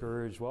get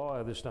discouraged.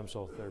 Well, this stem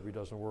cell therapy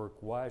doesn't work.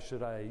 Why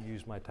should I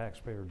use my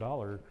taxpayer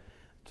dollar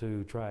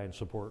to try and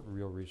support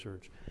real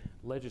research?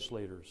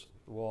 Legislators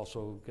will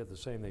also get the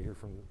same. They hear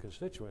from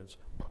constituents.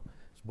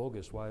 It's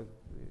bogus. Why?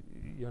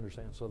 You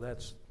understand? So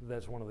that's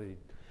one of the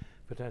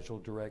potential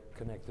direct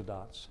connect the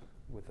dots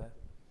with that.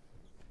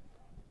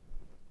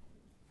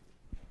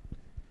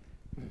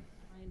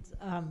 Mine's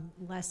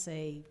less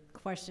a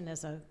question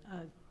as a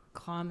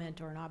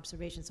comment or an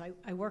observation. So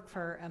I work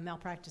for a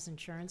malpractice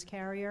insurance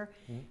carrier,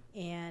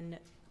 and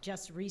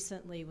just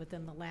recently,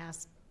 within the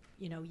last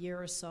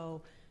year or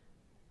so,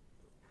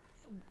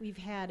 we've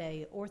had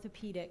a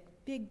orthopedic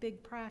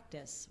big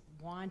practice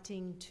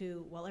wanting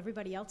to, well,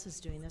 everybody else is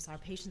doing this, our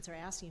patients are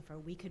asking for,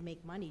 we could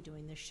make money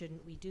doing this,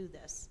 shouldn't we do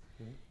this?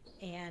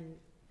 And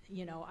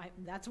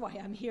that's why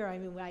I'm here. I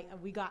mean,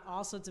 we got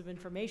all sorts of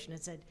information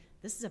and said,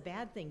 this is a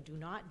bad thing, do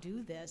not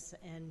do this,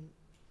 and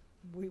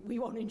we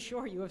won't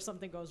insure you if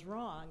something goes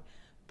wrong.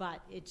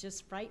 But it's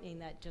just frightening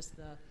that just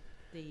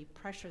the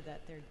pressure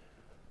that they're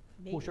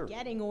maybe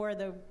getting, or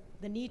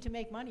the need to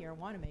make money or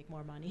want to make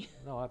more money.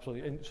 No,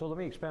 absolutely. And so let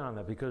me expand on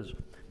that, because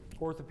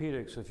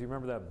orthopedics, if you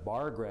remember that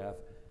bar graph,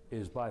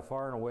 is by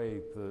far and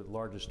away the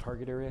largest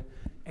target area,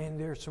 and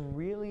there's some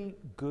really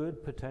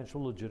good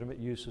potential legitimate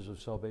uses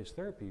of cell-based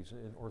therapies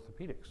in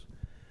orthopedics,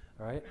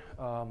 all right?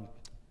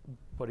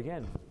 But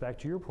again, back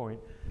to your point,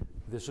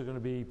 this is going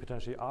to be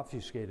potentially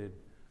obfuscated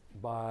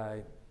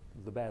by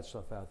the bad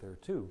stuff out there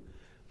too.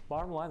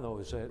 Bottom line though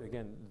is that,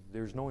 again,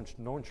 there's no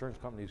insurance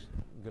company's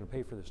going to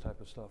pay for this type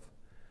of stuff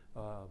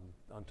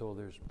until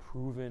there's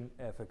proven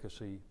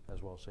efficacy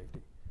as well as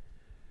safety.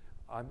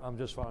 I'm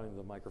just following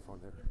the microphone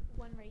there.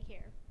 One right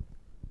here.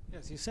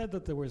 Yes, you said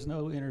that there was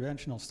no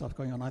interventional stuff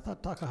going on. I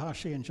thought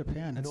Takahashi in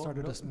Japan had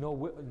started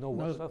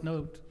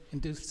no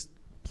induced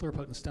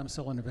pluripotent stem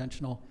cell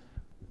interventional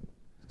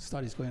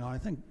studies going on. I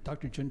think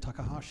Dr. Jun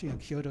Takahashi at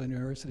Kyoto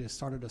University has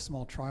started a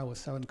small trial with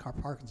 7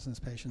 Parkinson's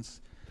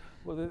patients.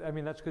 Well, I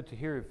mean, that's good to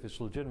hear if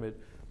it's legitimate.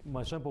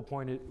 My simple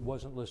point, it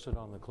wasn't listed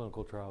on the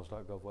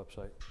clinicaltrials.gov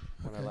website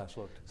when I last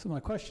looked. So my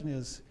question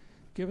is,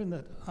 given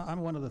that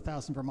I'm one of the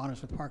 1,000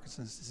 Vermonters with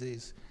Parkinson's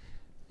disease,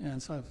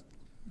 and so I'm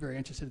very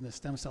interested in this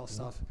stem cell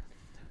stuff,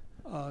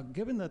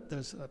 given that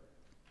there's a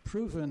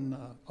proven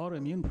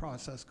autoimmune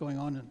process going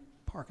on in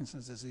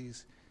Parkinson's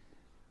disease,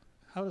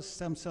 how does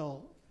stem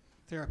cell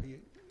therapy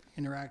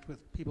interact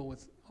with people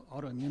with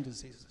autoimmune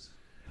diseases?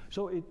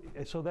 So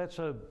that's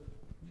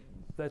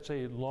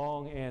a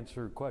long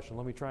answer question.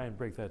 Let me try and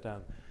break that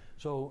down.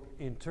 So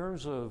in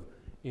terms of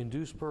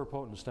induced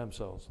pluripotent stem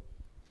cells,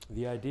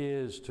 the idea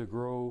is to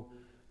grow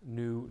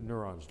new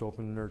neurons,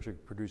 dopaminergic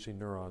producing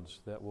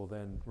neurons that will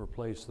then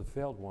replace the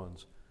failed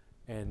ones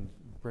and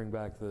bring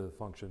back the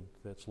function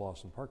that's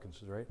lost in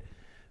Parkinson's, right?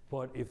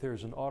 But if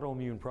there's an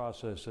autoimmune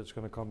process that's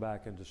going to come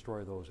back and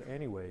destroy those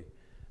anyway,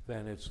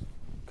 then it's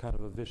kind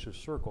of a vicious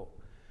circle.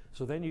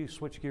 So then you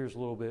switch gears a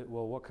little bit.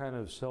 Well, what kind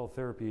of cell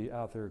therapy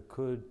out there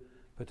could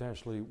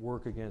potentially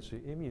work against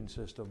the immune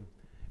system?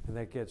 And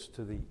that gets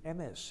to the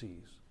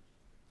MSCs,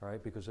 all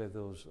right, because they have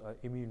those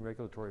immune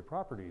regulatory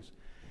properties.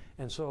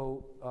 And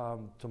so,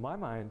 to my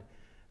mind,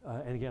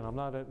 and again, I'm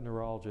not a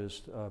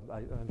neurologist,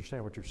 I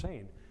understand what you're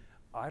saying.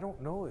 I don't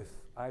know if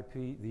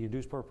the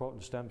induced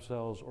pluripotent stem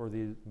cells or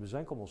the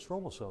mesenchymal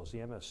stromal cells, the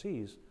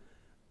MSCs,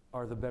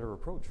 are the better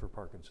approach for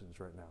Parkinson's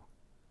right now.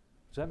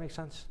 Does that make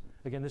sense?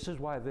 Again, this is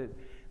why the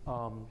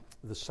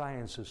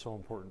science is so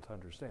important to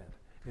understand.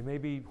 It may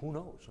be, who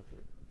knows?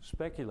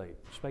 Speculate.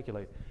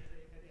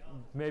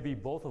 Maybe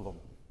both of them.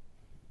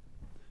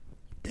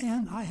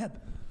 Dan,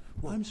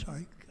 I'm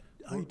sorry,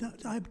 I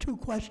have 2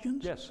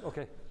 questions. Yes,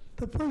 okay.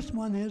 The first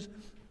one is,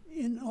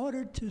 in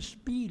order to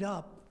speed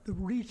up the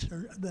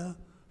research, the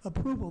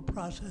approval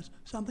process,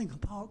 something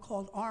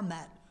called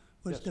RMAT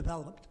was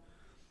developed.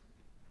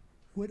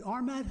 Would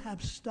RMAT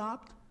have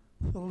stopped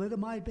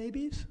thalidomide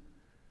babies?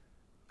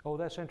 Oh,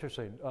 that's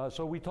interesting.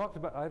 So we talked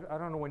about, I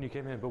don't know when you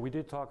came in, but we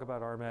did talk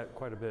about RMAT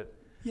quite a bit.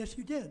 Yes,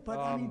 you did. But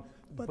I mean,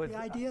 but the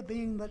idea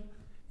being that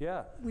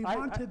we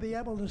want to be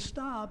able to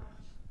stop.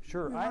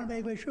 Sure. We want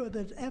to make sure that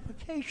it's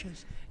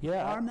efficacious.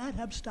 Yeah. Would RMAT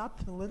have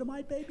stopped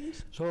thalidomide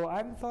babies? So I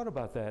haven't thought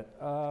about that.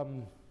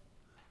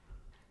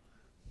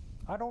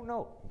 I don't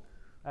know,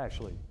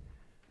 actually.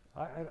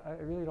 I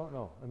really don't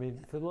know. I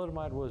mean,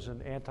 thalidomide was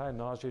an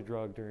anti-nausea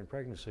drug during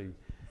pregnancy.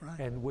 Right.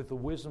 And with the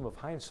wisdom of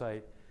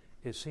hindsight,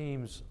 it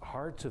seems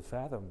hard to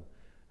fathom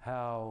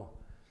how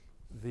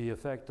the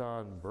effect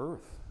on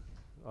birth,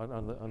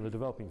 on the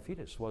developing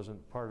fetus,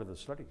 wasn't part of the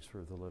studies for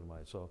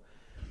thalidomide. So,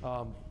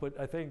 but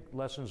I think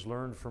lessons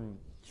learned from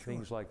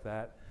things like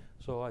that.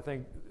 So I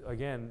think,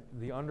 again,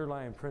 the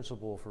underlying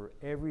principle for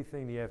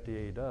everything the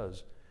FDA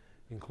does,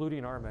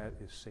 including RMAT,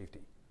 is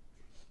safety.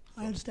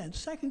 I understand.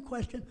 Second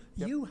question,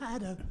 you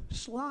had a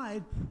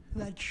slide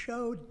that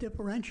showed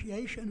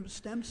differentiation of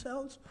stem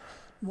cells,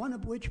 one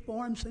of which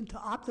forms into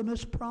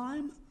Optimus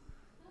Prime.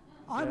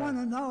 I want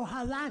to know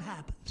how that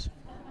happens.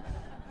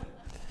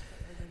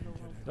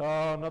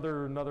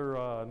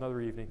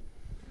 Another evening.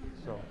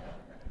 So.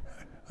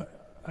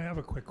 I have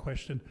a quick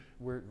question.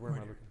 Where am I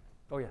looking?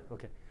 Oh yeah,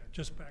 okay.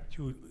 Just back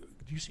to,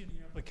 do you see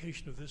any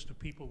application of this to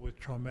people with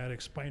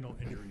traumatic spinal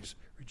injuries,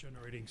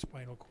 regenerating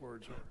spinal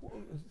cords?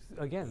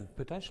 Again,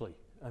 potentially.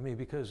 I mean,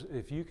 because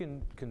if you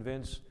can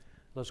convince,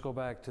 let's go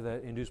back to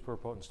that induced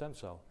pluripotent stem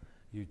cell,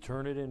 you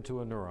turn it into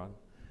a neuron,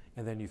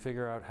 and then you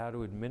figure out how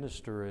to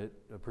administer it,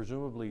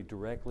 presumably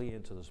directly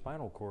into the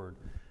spinal cord,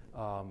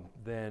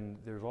 then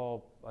there's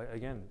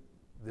again,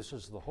 this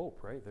is the hope,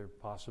 right? There are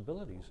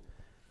possibilities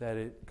that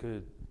it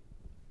could,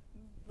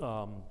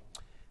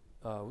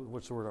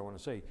 what's the word I want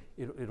to say?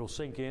 It'll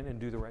sink in and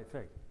do the right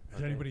thing.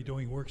 Is anybody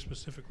doing work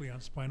specifically on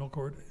spinal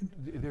cord?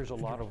 There's a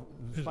lot of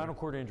spinal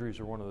cord injuries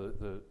are one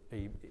of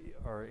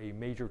are a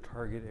major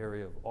target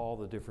area of all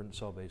the different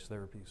cell-based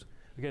therapies.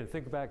 Again,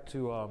 think back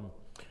to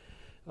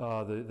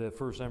the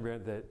first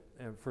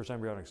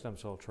embryonic stem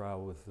cell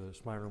trial with the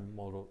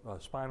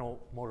spinal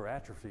motor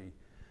atrophy.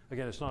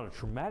 Again, it's not a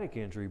traumatic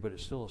injury, but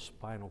it's still a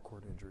spinal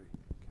cord injury.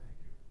 Okay.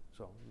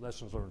 So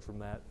lessons learned from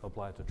that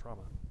apply to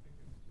trauma.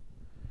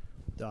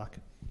 Doc.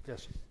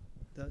 Yes.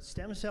 The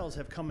stem cells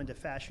have come into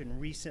fashion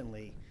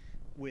recently,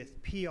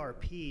 with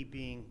PRP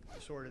being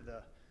sort of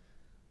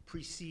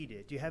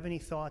preceded. Do you have any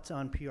thoughts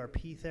on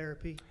PRP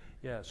therapy?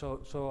 Yeah,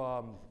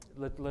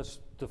 let's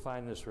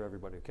define this for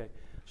everybody, okay?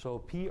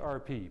 So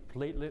PRP,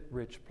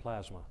 platelet-rich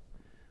plasma,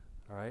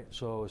 all right?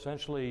 So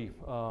essentially,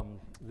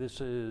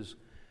 this is,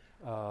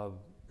 how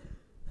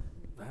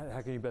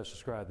can you best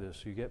describe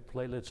this? You get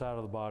platelets out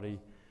of the body,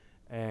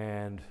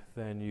 and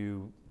then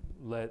you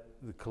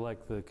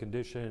collect the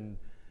conditioned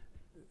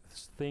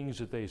things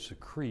that they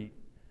secrete,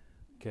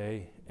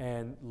 okay?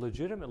 And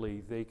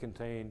legitimately, they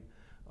contain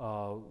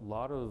a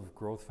lot of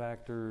growth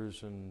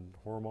factors and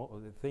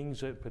hormone things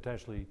that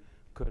potentially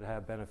could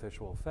have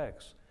beneficial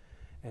effects.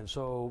 And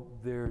so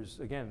there's,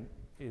 again,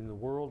 in the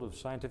world of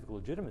scientific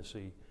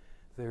legitimacy,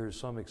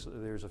 there's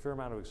a fair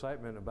amount of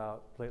excitement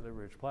about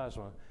platelet-rich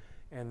plasma,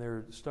 and there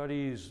are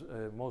studies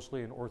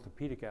mostly in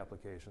orthopedic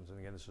applications, and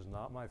again, this is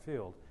not my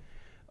field,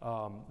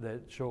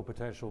 that show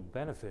potential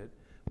benefit,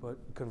 but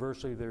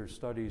conversely, there's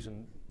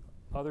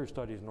other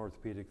studies in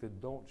orthopedic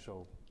that don't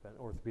show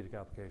orthopedic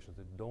applications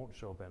that don't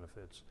show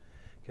benefits.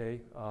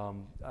 Okay,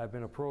 I've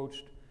been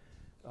approached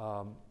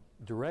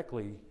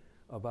directly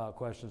about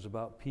questions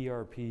about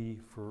PRP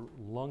for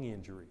lung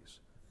injuries,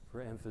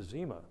 for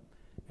emphysema,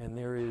 and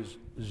there is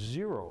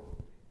zero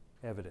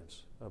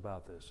evidence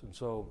about this. And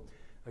so,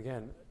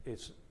 again,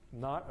 it's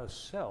not a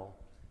cell;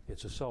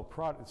 it's a cell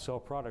products,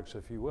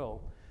 if you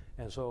will.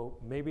 And so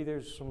maybe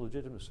there's some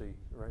legitimacy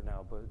right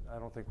now, but I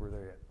don't think we're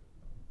there yet.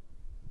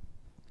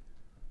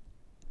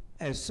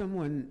 As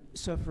someone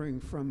suffering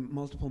from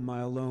multiple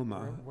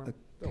myeloma, a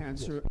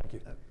cancer,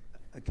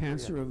 a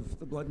cancer of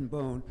the blood and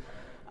bone,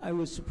 I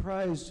was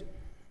surprised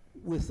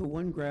with the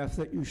one graph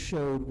that you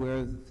showed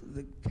where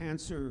the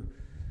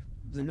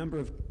number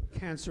of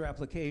cancer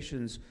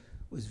applications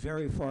was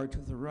very far to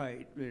the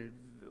right,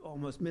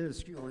 almost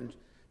minuscule in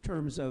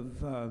terms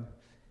of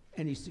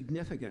any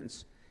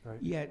significance.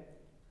 Right. Yet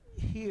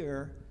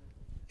here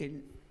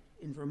in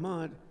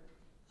Vermont,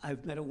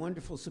 I've met a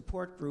wonderful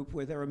support group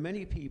where there are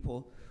many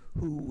people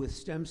who, with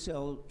stem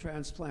cell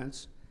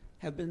transplants,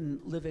 have been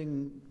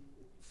living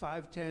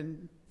 5,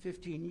 10,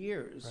 15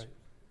 years Right.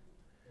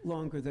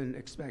 longer than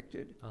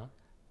expected. Uh-huh.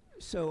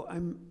 So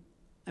I'm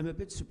a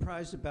bit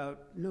surprised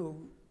about no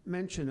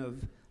mention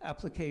of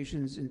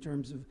applications in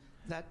terms of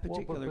that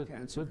particular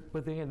cancer.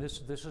 But again, this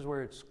is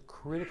where it's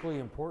critically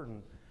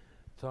important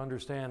to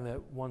understand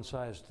that one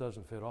size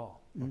doesn't fit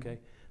all, okay?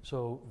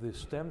 So the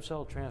stem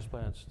cell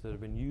transplants that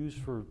have been used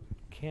for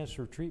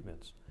cancer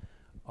treatments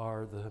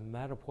are the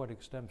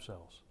hematopoietic stem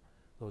cells,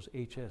 those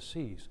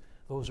HSCs.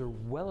 Those are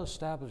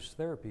well-established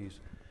therapies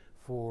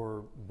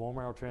for bone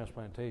marrow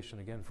transplantation,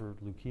 again, for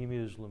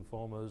leukemias,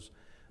 lymphomas,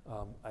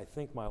 I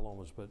think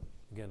myelomas, but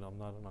again, I'm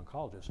not an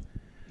oncologist.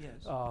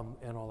 Yes.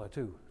 And all that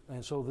too.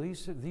 And so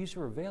these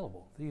are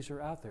available. These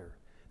are out there.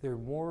 There are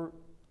more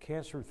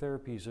cancer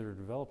therapies that are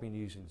developing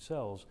using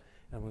cells,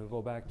 and I'm going to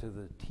go back to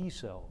the T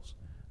cells.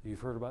 You've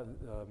heard about,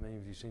 many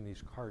of you have seen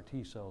these CAR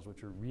T cells,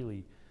 which are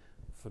really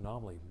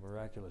phenomenally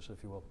miraculous,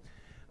 if you will.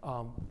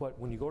 But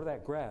when you go to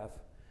that graph,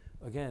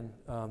 again,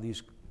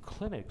 these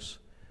clinics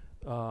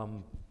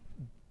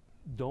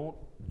don't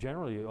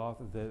generally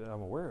offer, that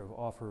I'm aware of,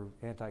 offer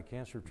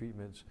anti-cancer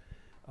treatments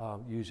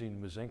using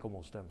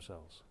mesenchymal stem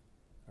cells.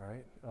 All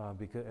right,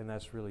 and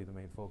that's really the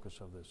main focus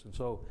of this. And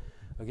so,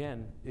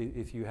 again,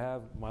 if you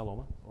have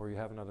myeloma or you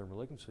have another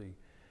malignancy,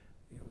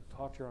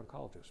 talk to your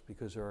oncologist,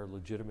 because there are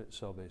legitimate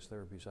cell-based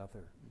therapies out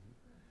there.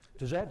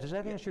 Does that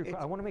answer your question?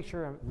 I want to make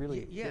sure I'm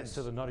really getting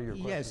to the nut of your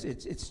question. Yes,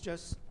 it's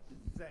just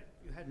that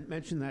you hadn't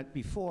mentioned that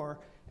before,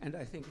 and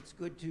I think it's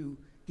good to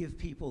give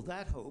people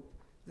that hope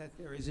that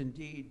there is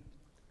indeed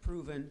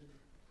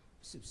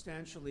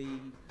substantially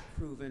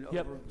proven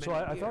over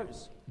many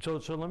years.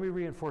 So let me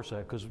reinforce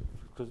that, because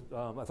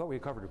I thought we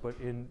had covered it, but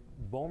in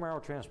bone marrow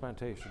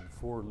transplantation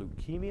for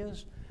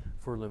leukemias,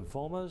 for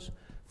lymphomas,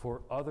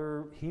 for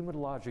other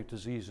hematologic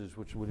diseases,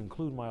 which would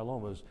include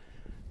myelomas,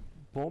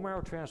 bone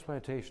marrow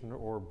transplantation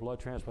or blood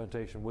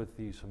transplantation with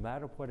these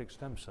hematopoietic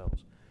stem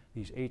cells,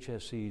 these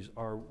HSCs,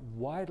 are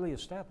widely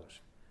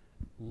established,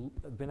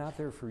 been out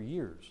there for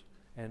years,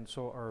 and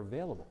so are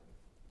available.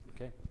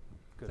 Okay?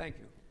 Good. Thank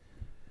you.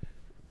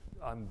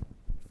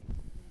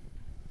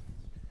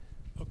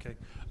 Okay.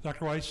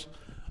 Dr. Weiss,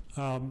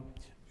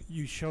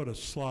 you showed a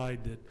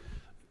slide that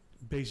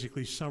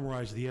basically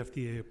summarized the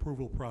FDA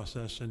approval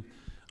process, and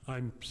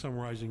I'm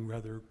summarizing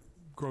rather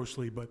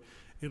grossly, but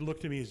it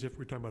looked to me as if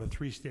we're talking about a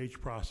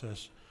three-stage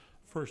process.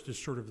 First is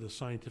sort of the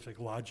scientific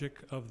logic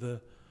of the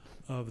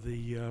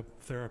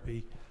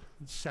therapy.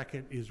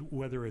 Second is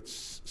whether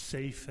it's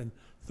safe, and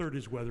third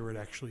is whether it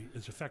actually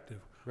is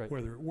effective, right,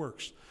 whether it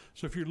works.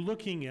 So if you're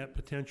looking at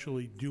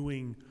potentially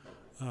doing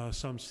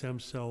some stem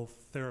cell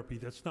therapy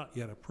that's not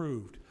yet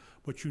approved,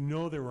 but you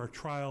know there are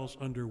trials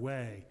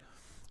underway,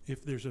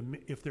 if there's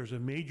a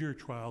major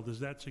trial, does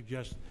that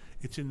suggest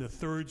it's in the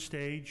third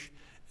stage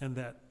and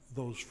that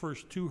those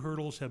first two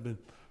hurdles have been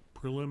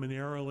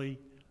preliminarily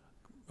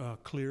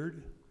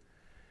cleared?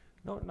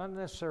 No, not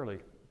necessarily,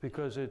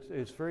 because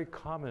it's very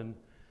common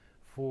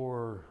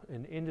for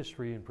an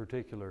industry in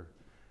particular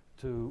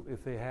to,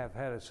 if they have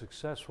had a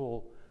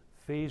successful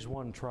phase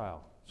 1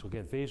 trial, So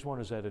again, phase 1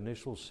 is that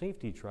initial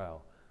safety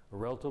trial, a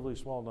relatively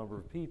small number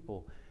of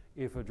people.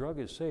 If a drug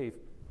is safe,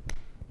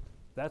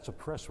 that's a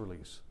press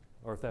release.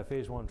 Or if that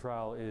phase 1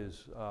 trial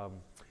is,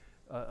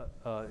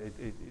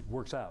 it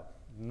works out,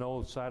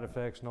 no side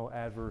effects, no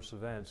adverse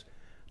events,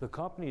 the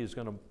company is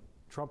going to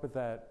trumpet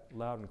that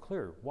loud and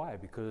clear. Why?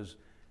 Because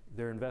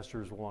their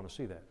investors will want to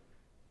see that.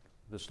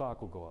 The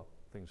stock will go up,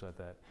 things like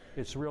that.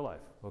 It's real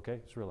life, okay?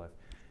 It's real life.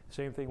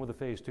 Same thing with the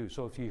phase 2.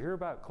 So if you hear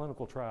about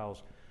clinical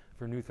trials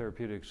for new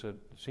therapeutics that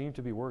seem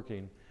to be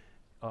working,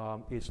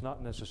 it's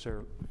not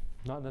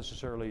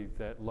necessarily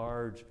that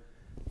large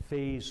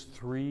phase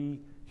 3,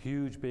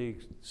 huge,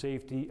 big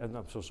safety,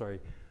 I'm so sorry,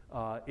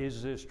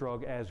 is this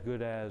drug as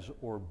good as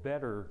or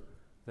better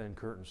than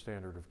current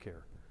standard of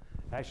care?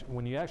 Actually,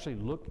 when you actually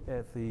look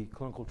at the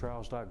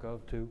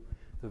clinicaltrials.gov too,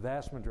 the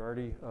vast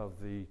majority of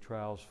the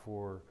trials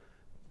for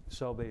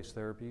cell-based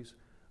therapies,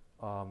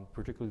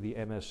 particularly the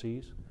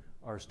MSCs,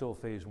 are still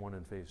phase 1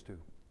 and phase 2.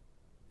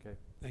 Okay?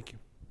 Thank you.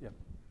 Yep.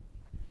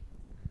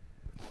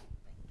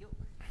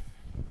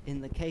 In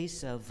the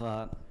case of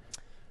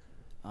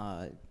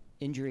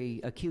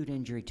acute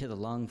injury to the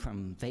lung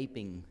from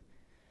vaping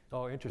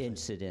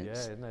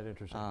incidents, yeah, isn't that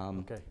interesting?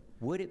 Okay.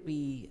 Would it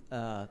be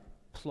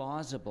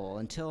plausible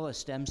until a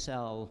stem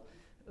cell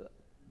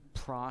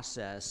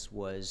process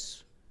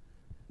was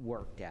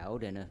worked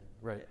out and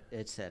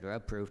et cetera,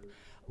 approved,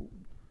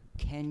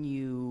 can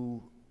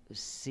you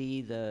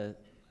see the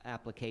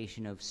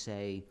application of,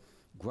 say,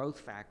 growth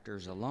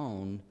factors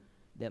alone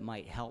that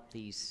might help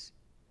these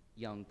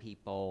young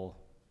people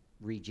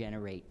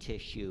regenerate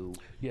tissue,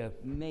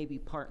 maybe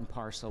part and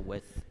parcel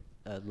with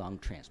a lung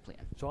transplant?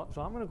 So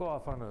I'm going to go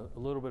off on a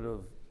little bit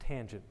of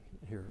tangent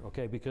here,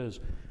 okay, because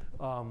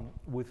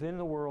within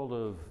the world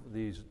of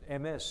these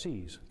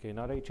MSCs, okay,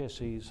 not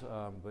HSCs,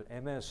 but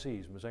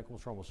MSCs,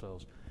 mesenchymal stromal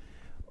cells,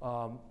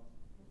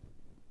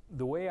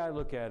 the way I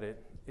look at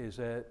it is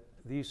that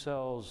these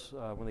cells,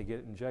 when they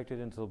get injected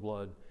into the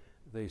blood,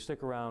 they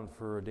stick around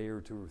for a day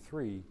or 2 or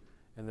 3,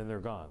 and then they're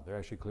gone. They're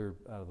actually cleared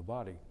out of the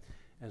body.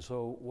 And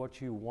so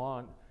what you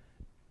want,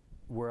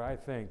 where I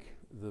think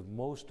the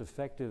most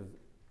effective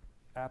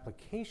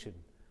application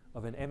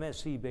of an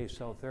MSC-based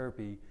cell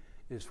therapy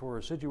is for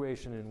a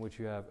situation in which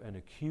you have an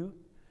acute,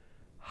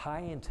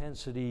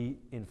 high-intensity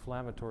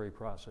inflammatory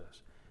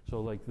process.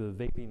 So like the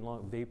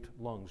vaped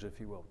lungs, if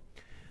you will.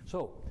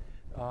 So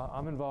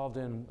I'm involved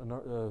in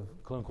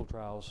clinical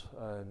trials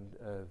and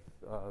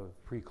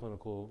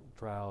preclinical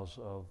trials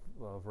of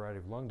a variety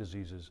of lung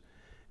diseases.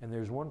 And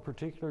there's one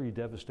particularly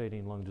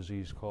devastating lung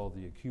disease called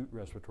the acute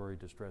respiratory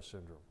distress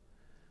syndrome.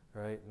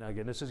 Right? Now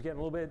again, this is getting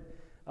a little bit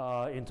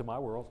into my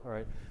world, all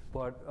right?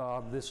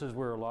 But this is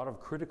where a lot of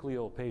critically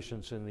ill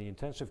patients in the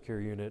intensive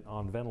care unit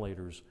on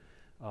ventilators,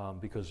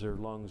 because their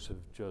lungs have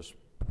just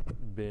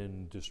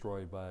been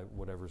destroyed by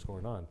whatever's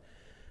going on.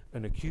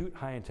 An acute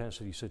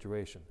high-intensity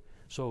situation.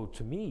 So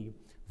to me,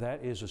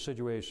 that is a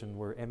situation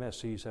where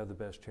MSCs have the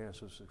best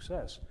chance of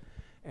success.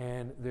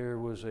 And there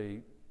was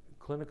a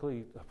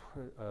clinical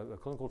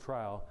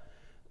trial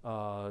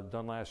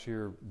done last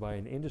year by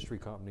an industry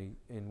company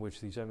in which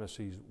these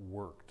MSCs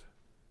worked.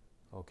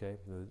 Okay,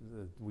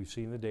 we've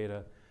seen the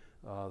data.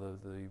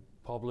 The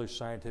published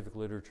scientific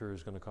literature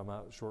is going to come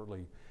out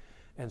shortly.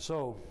 And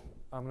so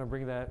I'm going to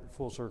bring that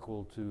full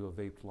circle to a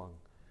vaped lung.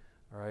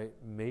 All right,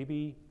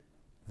 maybe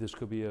this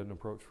could be an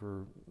approach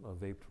for a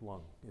vaped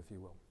lung, if you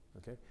will.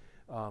 Okay,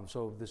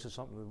 so this is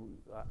something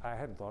that I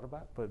hadn't thought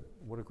about, but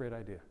what a great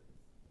idea.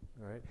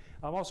 All right,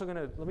 I'm also going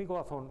to, let me go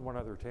off on one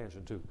other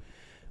tangent too.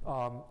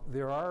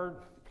 There are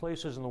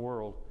places in the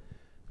world,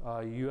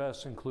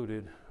 US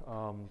included,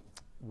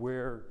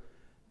 where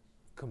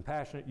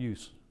compassionate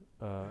use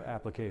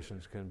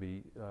applications can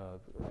be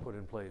put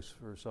in place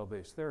for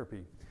cell-based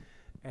therapy.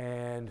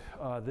 And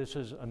this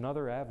is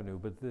another avenue,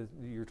 but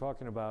you're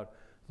talking about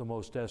the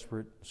most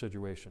desperate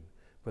situation.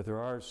 But there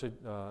are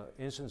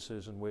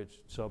instances in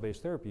which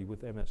cell-based therapy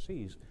with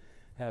MSCs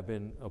have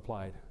been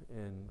applied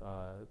in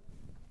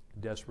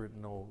desperate,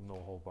 no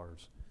hold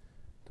bars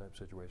type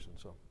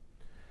situations. So.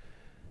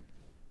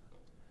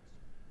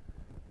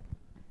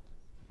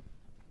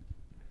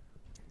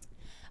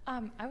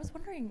 I was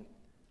wondering,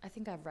 I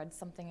think I've read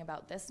something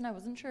about this, and I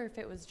wasn't sure if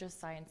it was just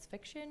science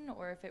fiction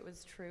or if it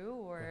was true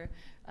or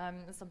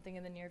something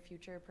in the near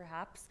future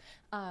perhaps,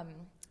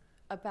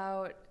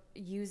 about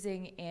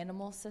using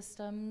animal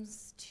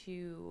systems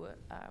to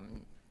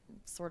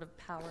sort of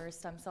power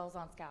stem cells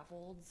on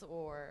scaffolds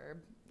or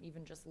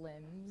even just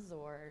limbs,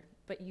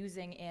 but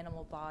using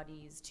animal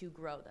bodies to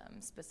grow them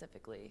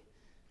specifically.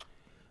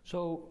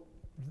 So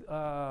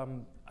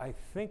I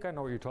think I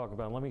know what you're talking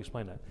about. Let me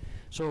explain that.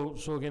 So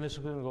again, this is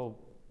going to go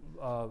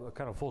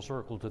kind of full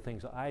circle to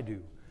things I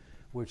do,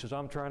 which is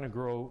I'm trying to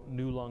grow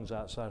new lungs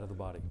outside of the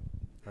body,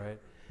 right?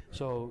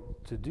 So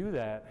to do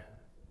that,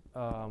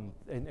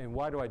 and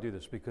why do I do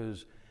this?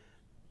 Because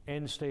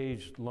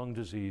end-stage lung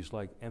disease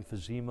like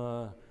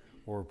emphysema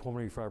or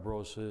pulmonary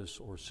fibrosis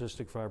or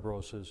cystic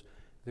fibrosis,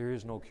 there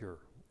is no cure.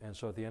 And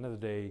so at the end of the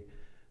day,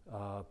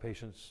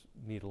 patients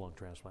need a lung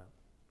transplant.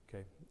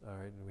 okay? All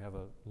right, and we have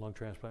a lung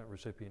transplant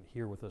recipient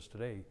here with us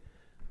today,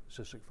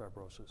 cystic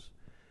fibrosis.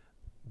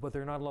 But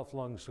there are not enough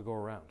lungs to go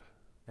around.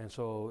 And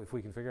so if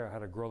we can figure out how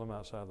to grow them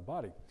outside of the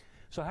body.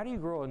 So how do you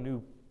grow a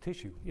new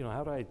tissue? You know,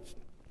 how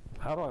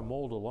do I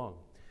mold a lung?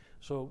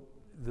 So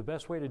the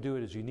best way to do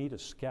it is you need a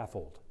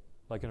scaffold,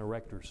 like an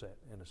erector set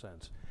in a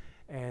sense.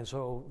 And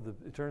so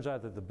it turns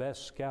out that the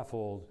best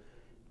scaffold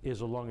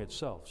is a lung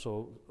itself.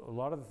 So a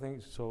lot of the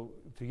things, so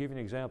to give you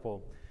an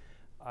example,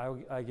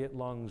 I get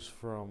lungs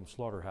from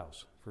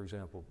slaughterhouse, for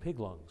example, pig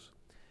lungs.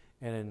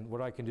 And then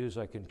what I can do is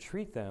I can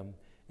treat them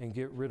and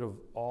get rid of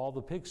all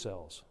the pig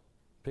cells,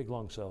 pig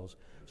lung cells.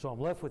 So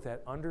I'm left with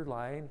that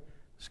underlying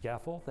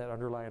scaffold, that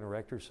underlying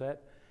erector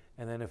set.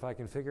 And then if I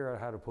can figure out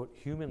how to put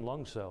human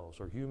lung cells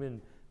or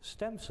human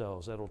stem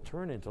cells that'll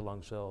turn into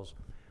lung cells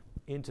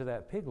into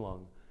that pig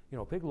lung, you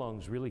know, pig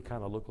lungs really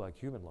kind of look like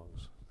human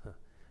lungs,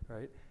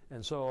 right?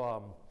 And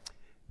so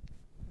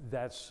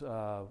that's,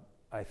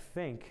 I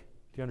think,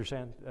 do you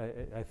understand?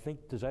 I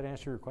think, does that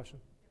answer your question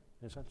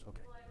in a sense?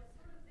 Okay. Well, I was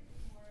sort of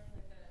thinking more of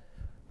like a,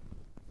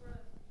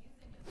 sort of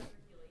using a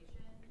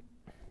circulation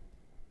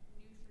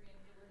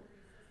nutrient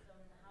delivery system,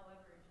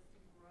 however, just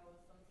to grow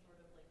some sort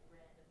of like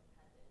random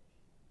appendage.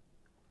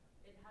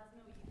 It has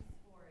no use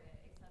for it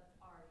except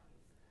our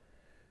use for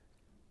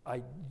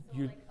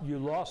it.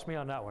 You lost me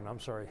on that one, I'm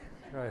sorry.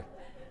 Right.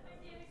 I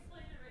can't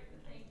explain it right,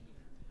 but thank you.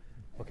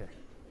 Okay.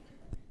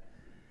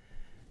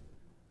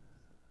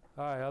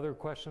 All right, other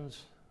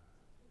questions?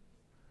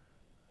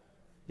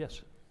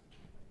 Yes.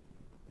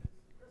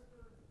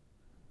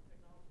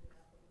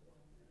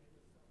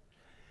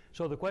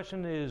 So the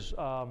question is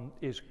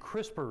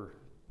CRISPR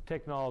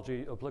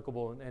technology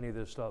applicable in any of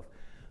this stuff?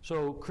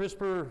 So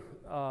CRISPR,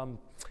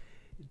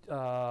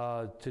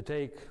 to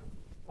take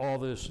all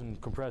this and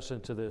compress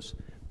into this,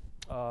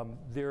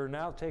 there are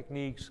now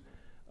techniques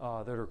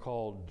that are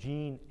called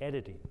gene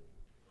editing,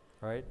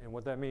 right? And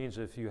what that means,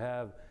 if you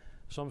have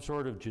some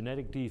sort of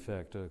genetic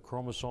defect, a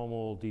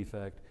chromosomal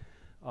defect,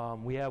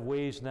 we have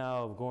ways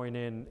now of going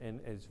in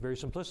and it's very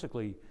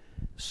simplistically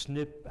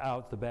snip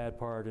out the bad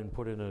part and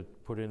put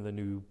in the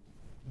new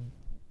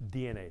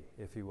DNA,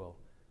 if you will.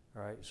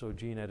 All right, so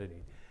gene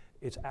editing.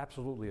 It's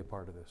absolutely a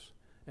part of this.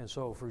 And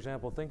so, for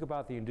example, think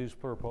about the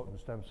induced pluripotent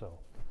stem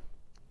cell.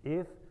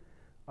 If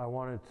I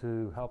wanted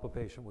to help a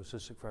patient with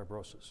cystic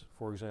fibrosis,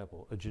 for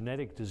example, a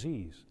genetic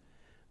disease,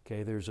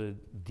 okay, there's a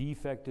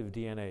defective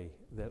DNA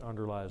that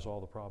underlies all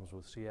the problems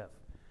with CF.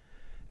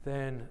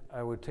 Then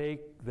I would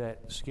take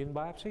that skin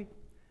biopsy,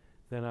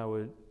 then I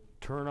would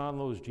turn on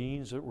those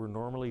genes that were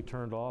normally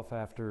turned off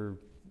after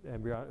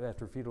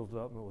fetal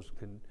development was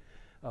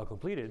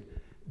completed,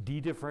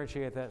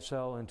 de-differentiate that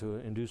cell into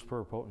an induced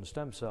pluripotent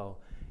stem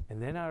cell,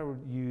 and then I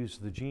would use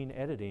the gene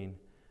editing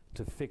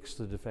to fix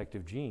the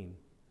defective gene,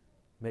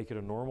 make it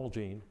a normal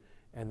gene,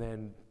 and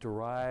then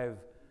derive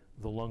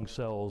the lung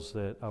cells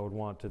that I would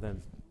want to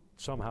then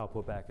somehow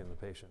put back in the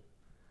patient.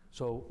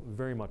 So,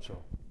 very much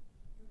so.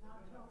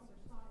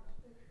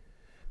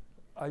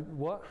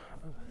 What?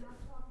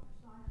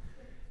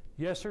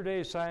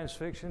 Yesterday's science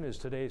fiction is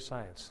today's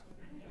science,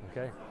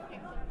 okay?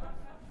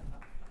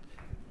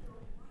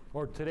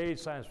 Or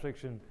today's science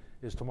fiction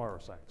is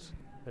tomorrow's science.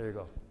 There you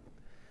go.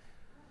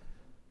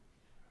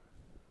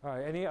 All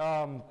right, any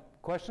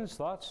questions,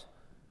 thoughts?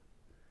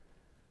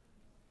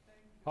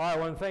 All right, I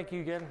want to thank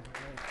you again.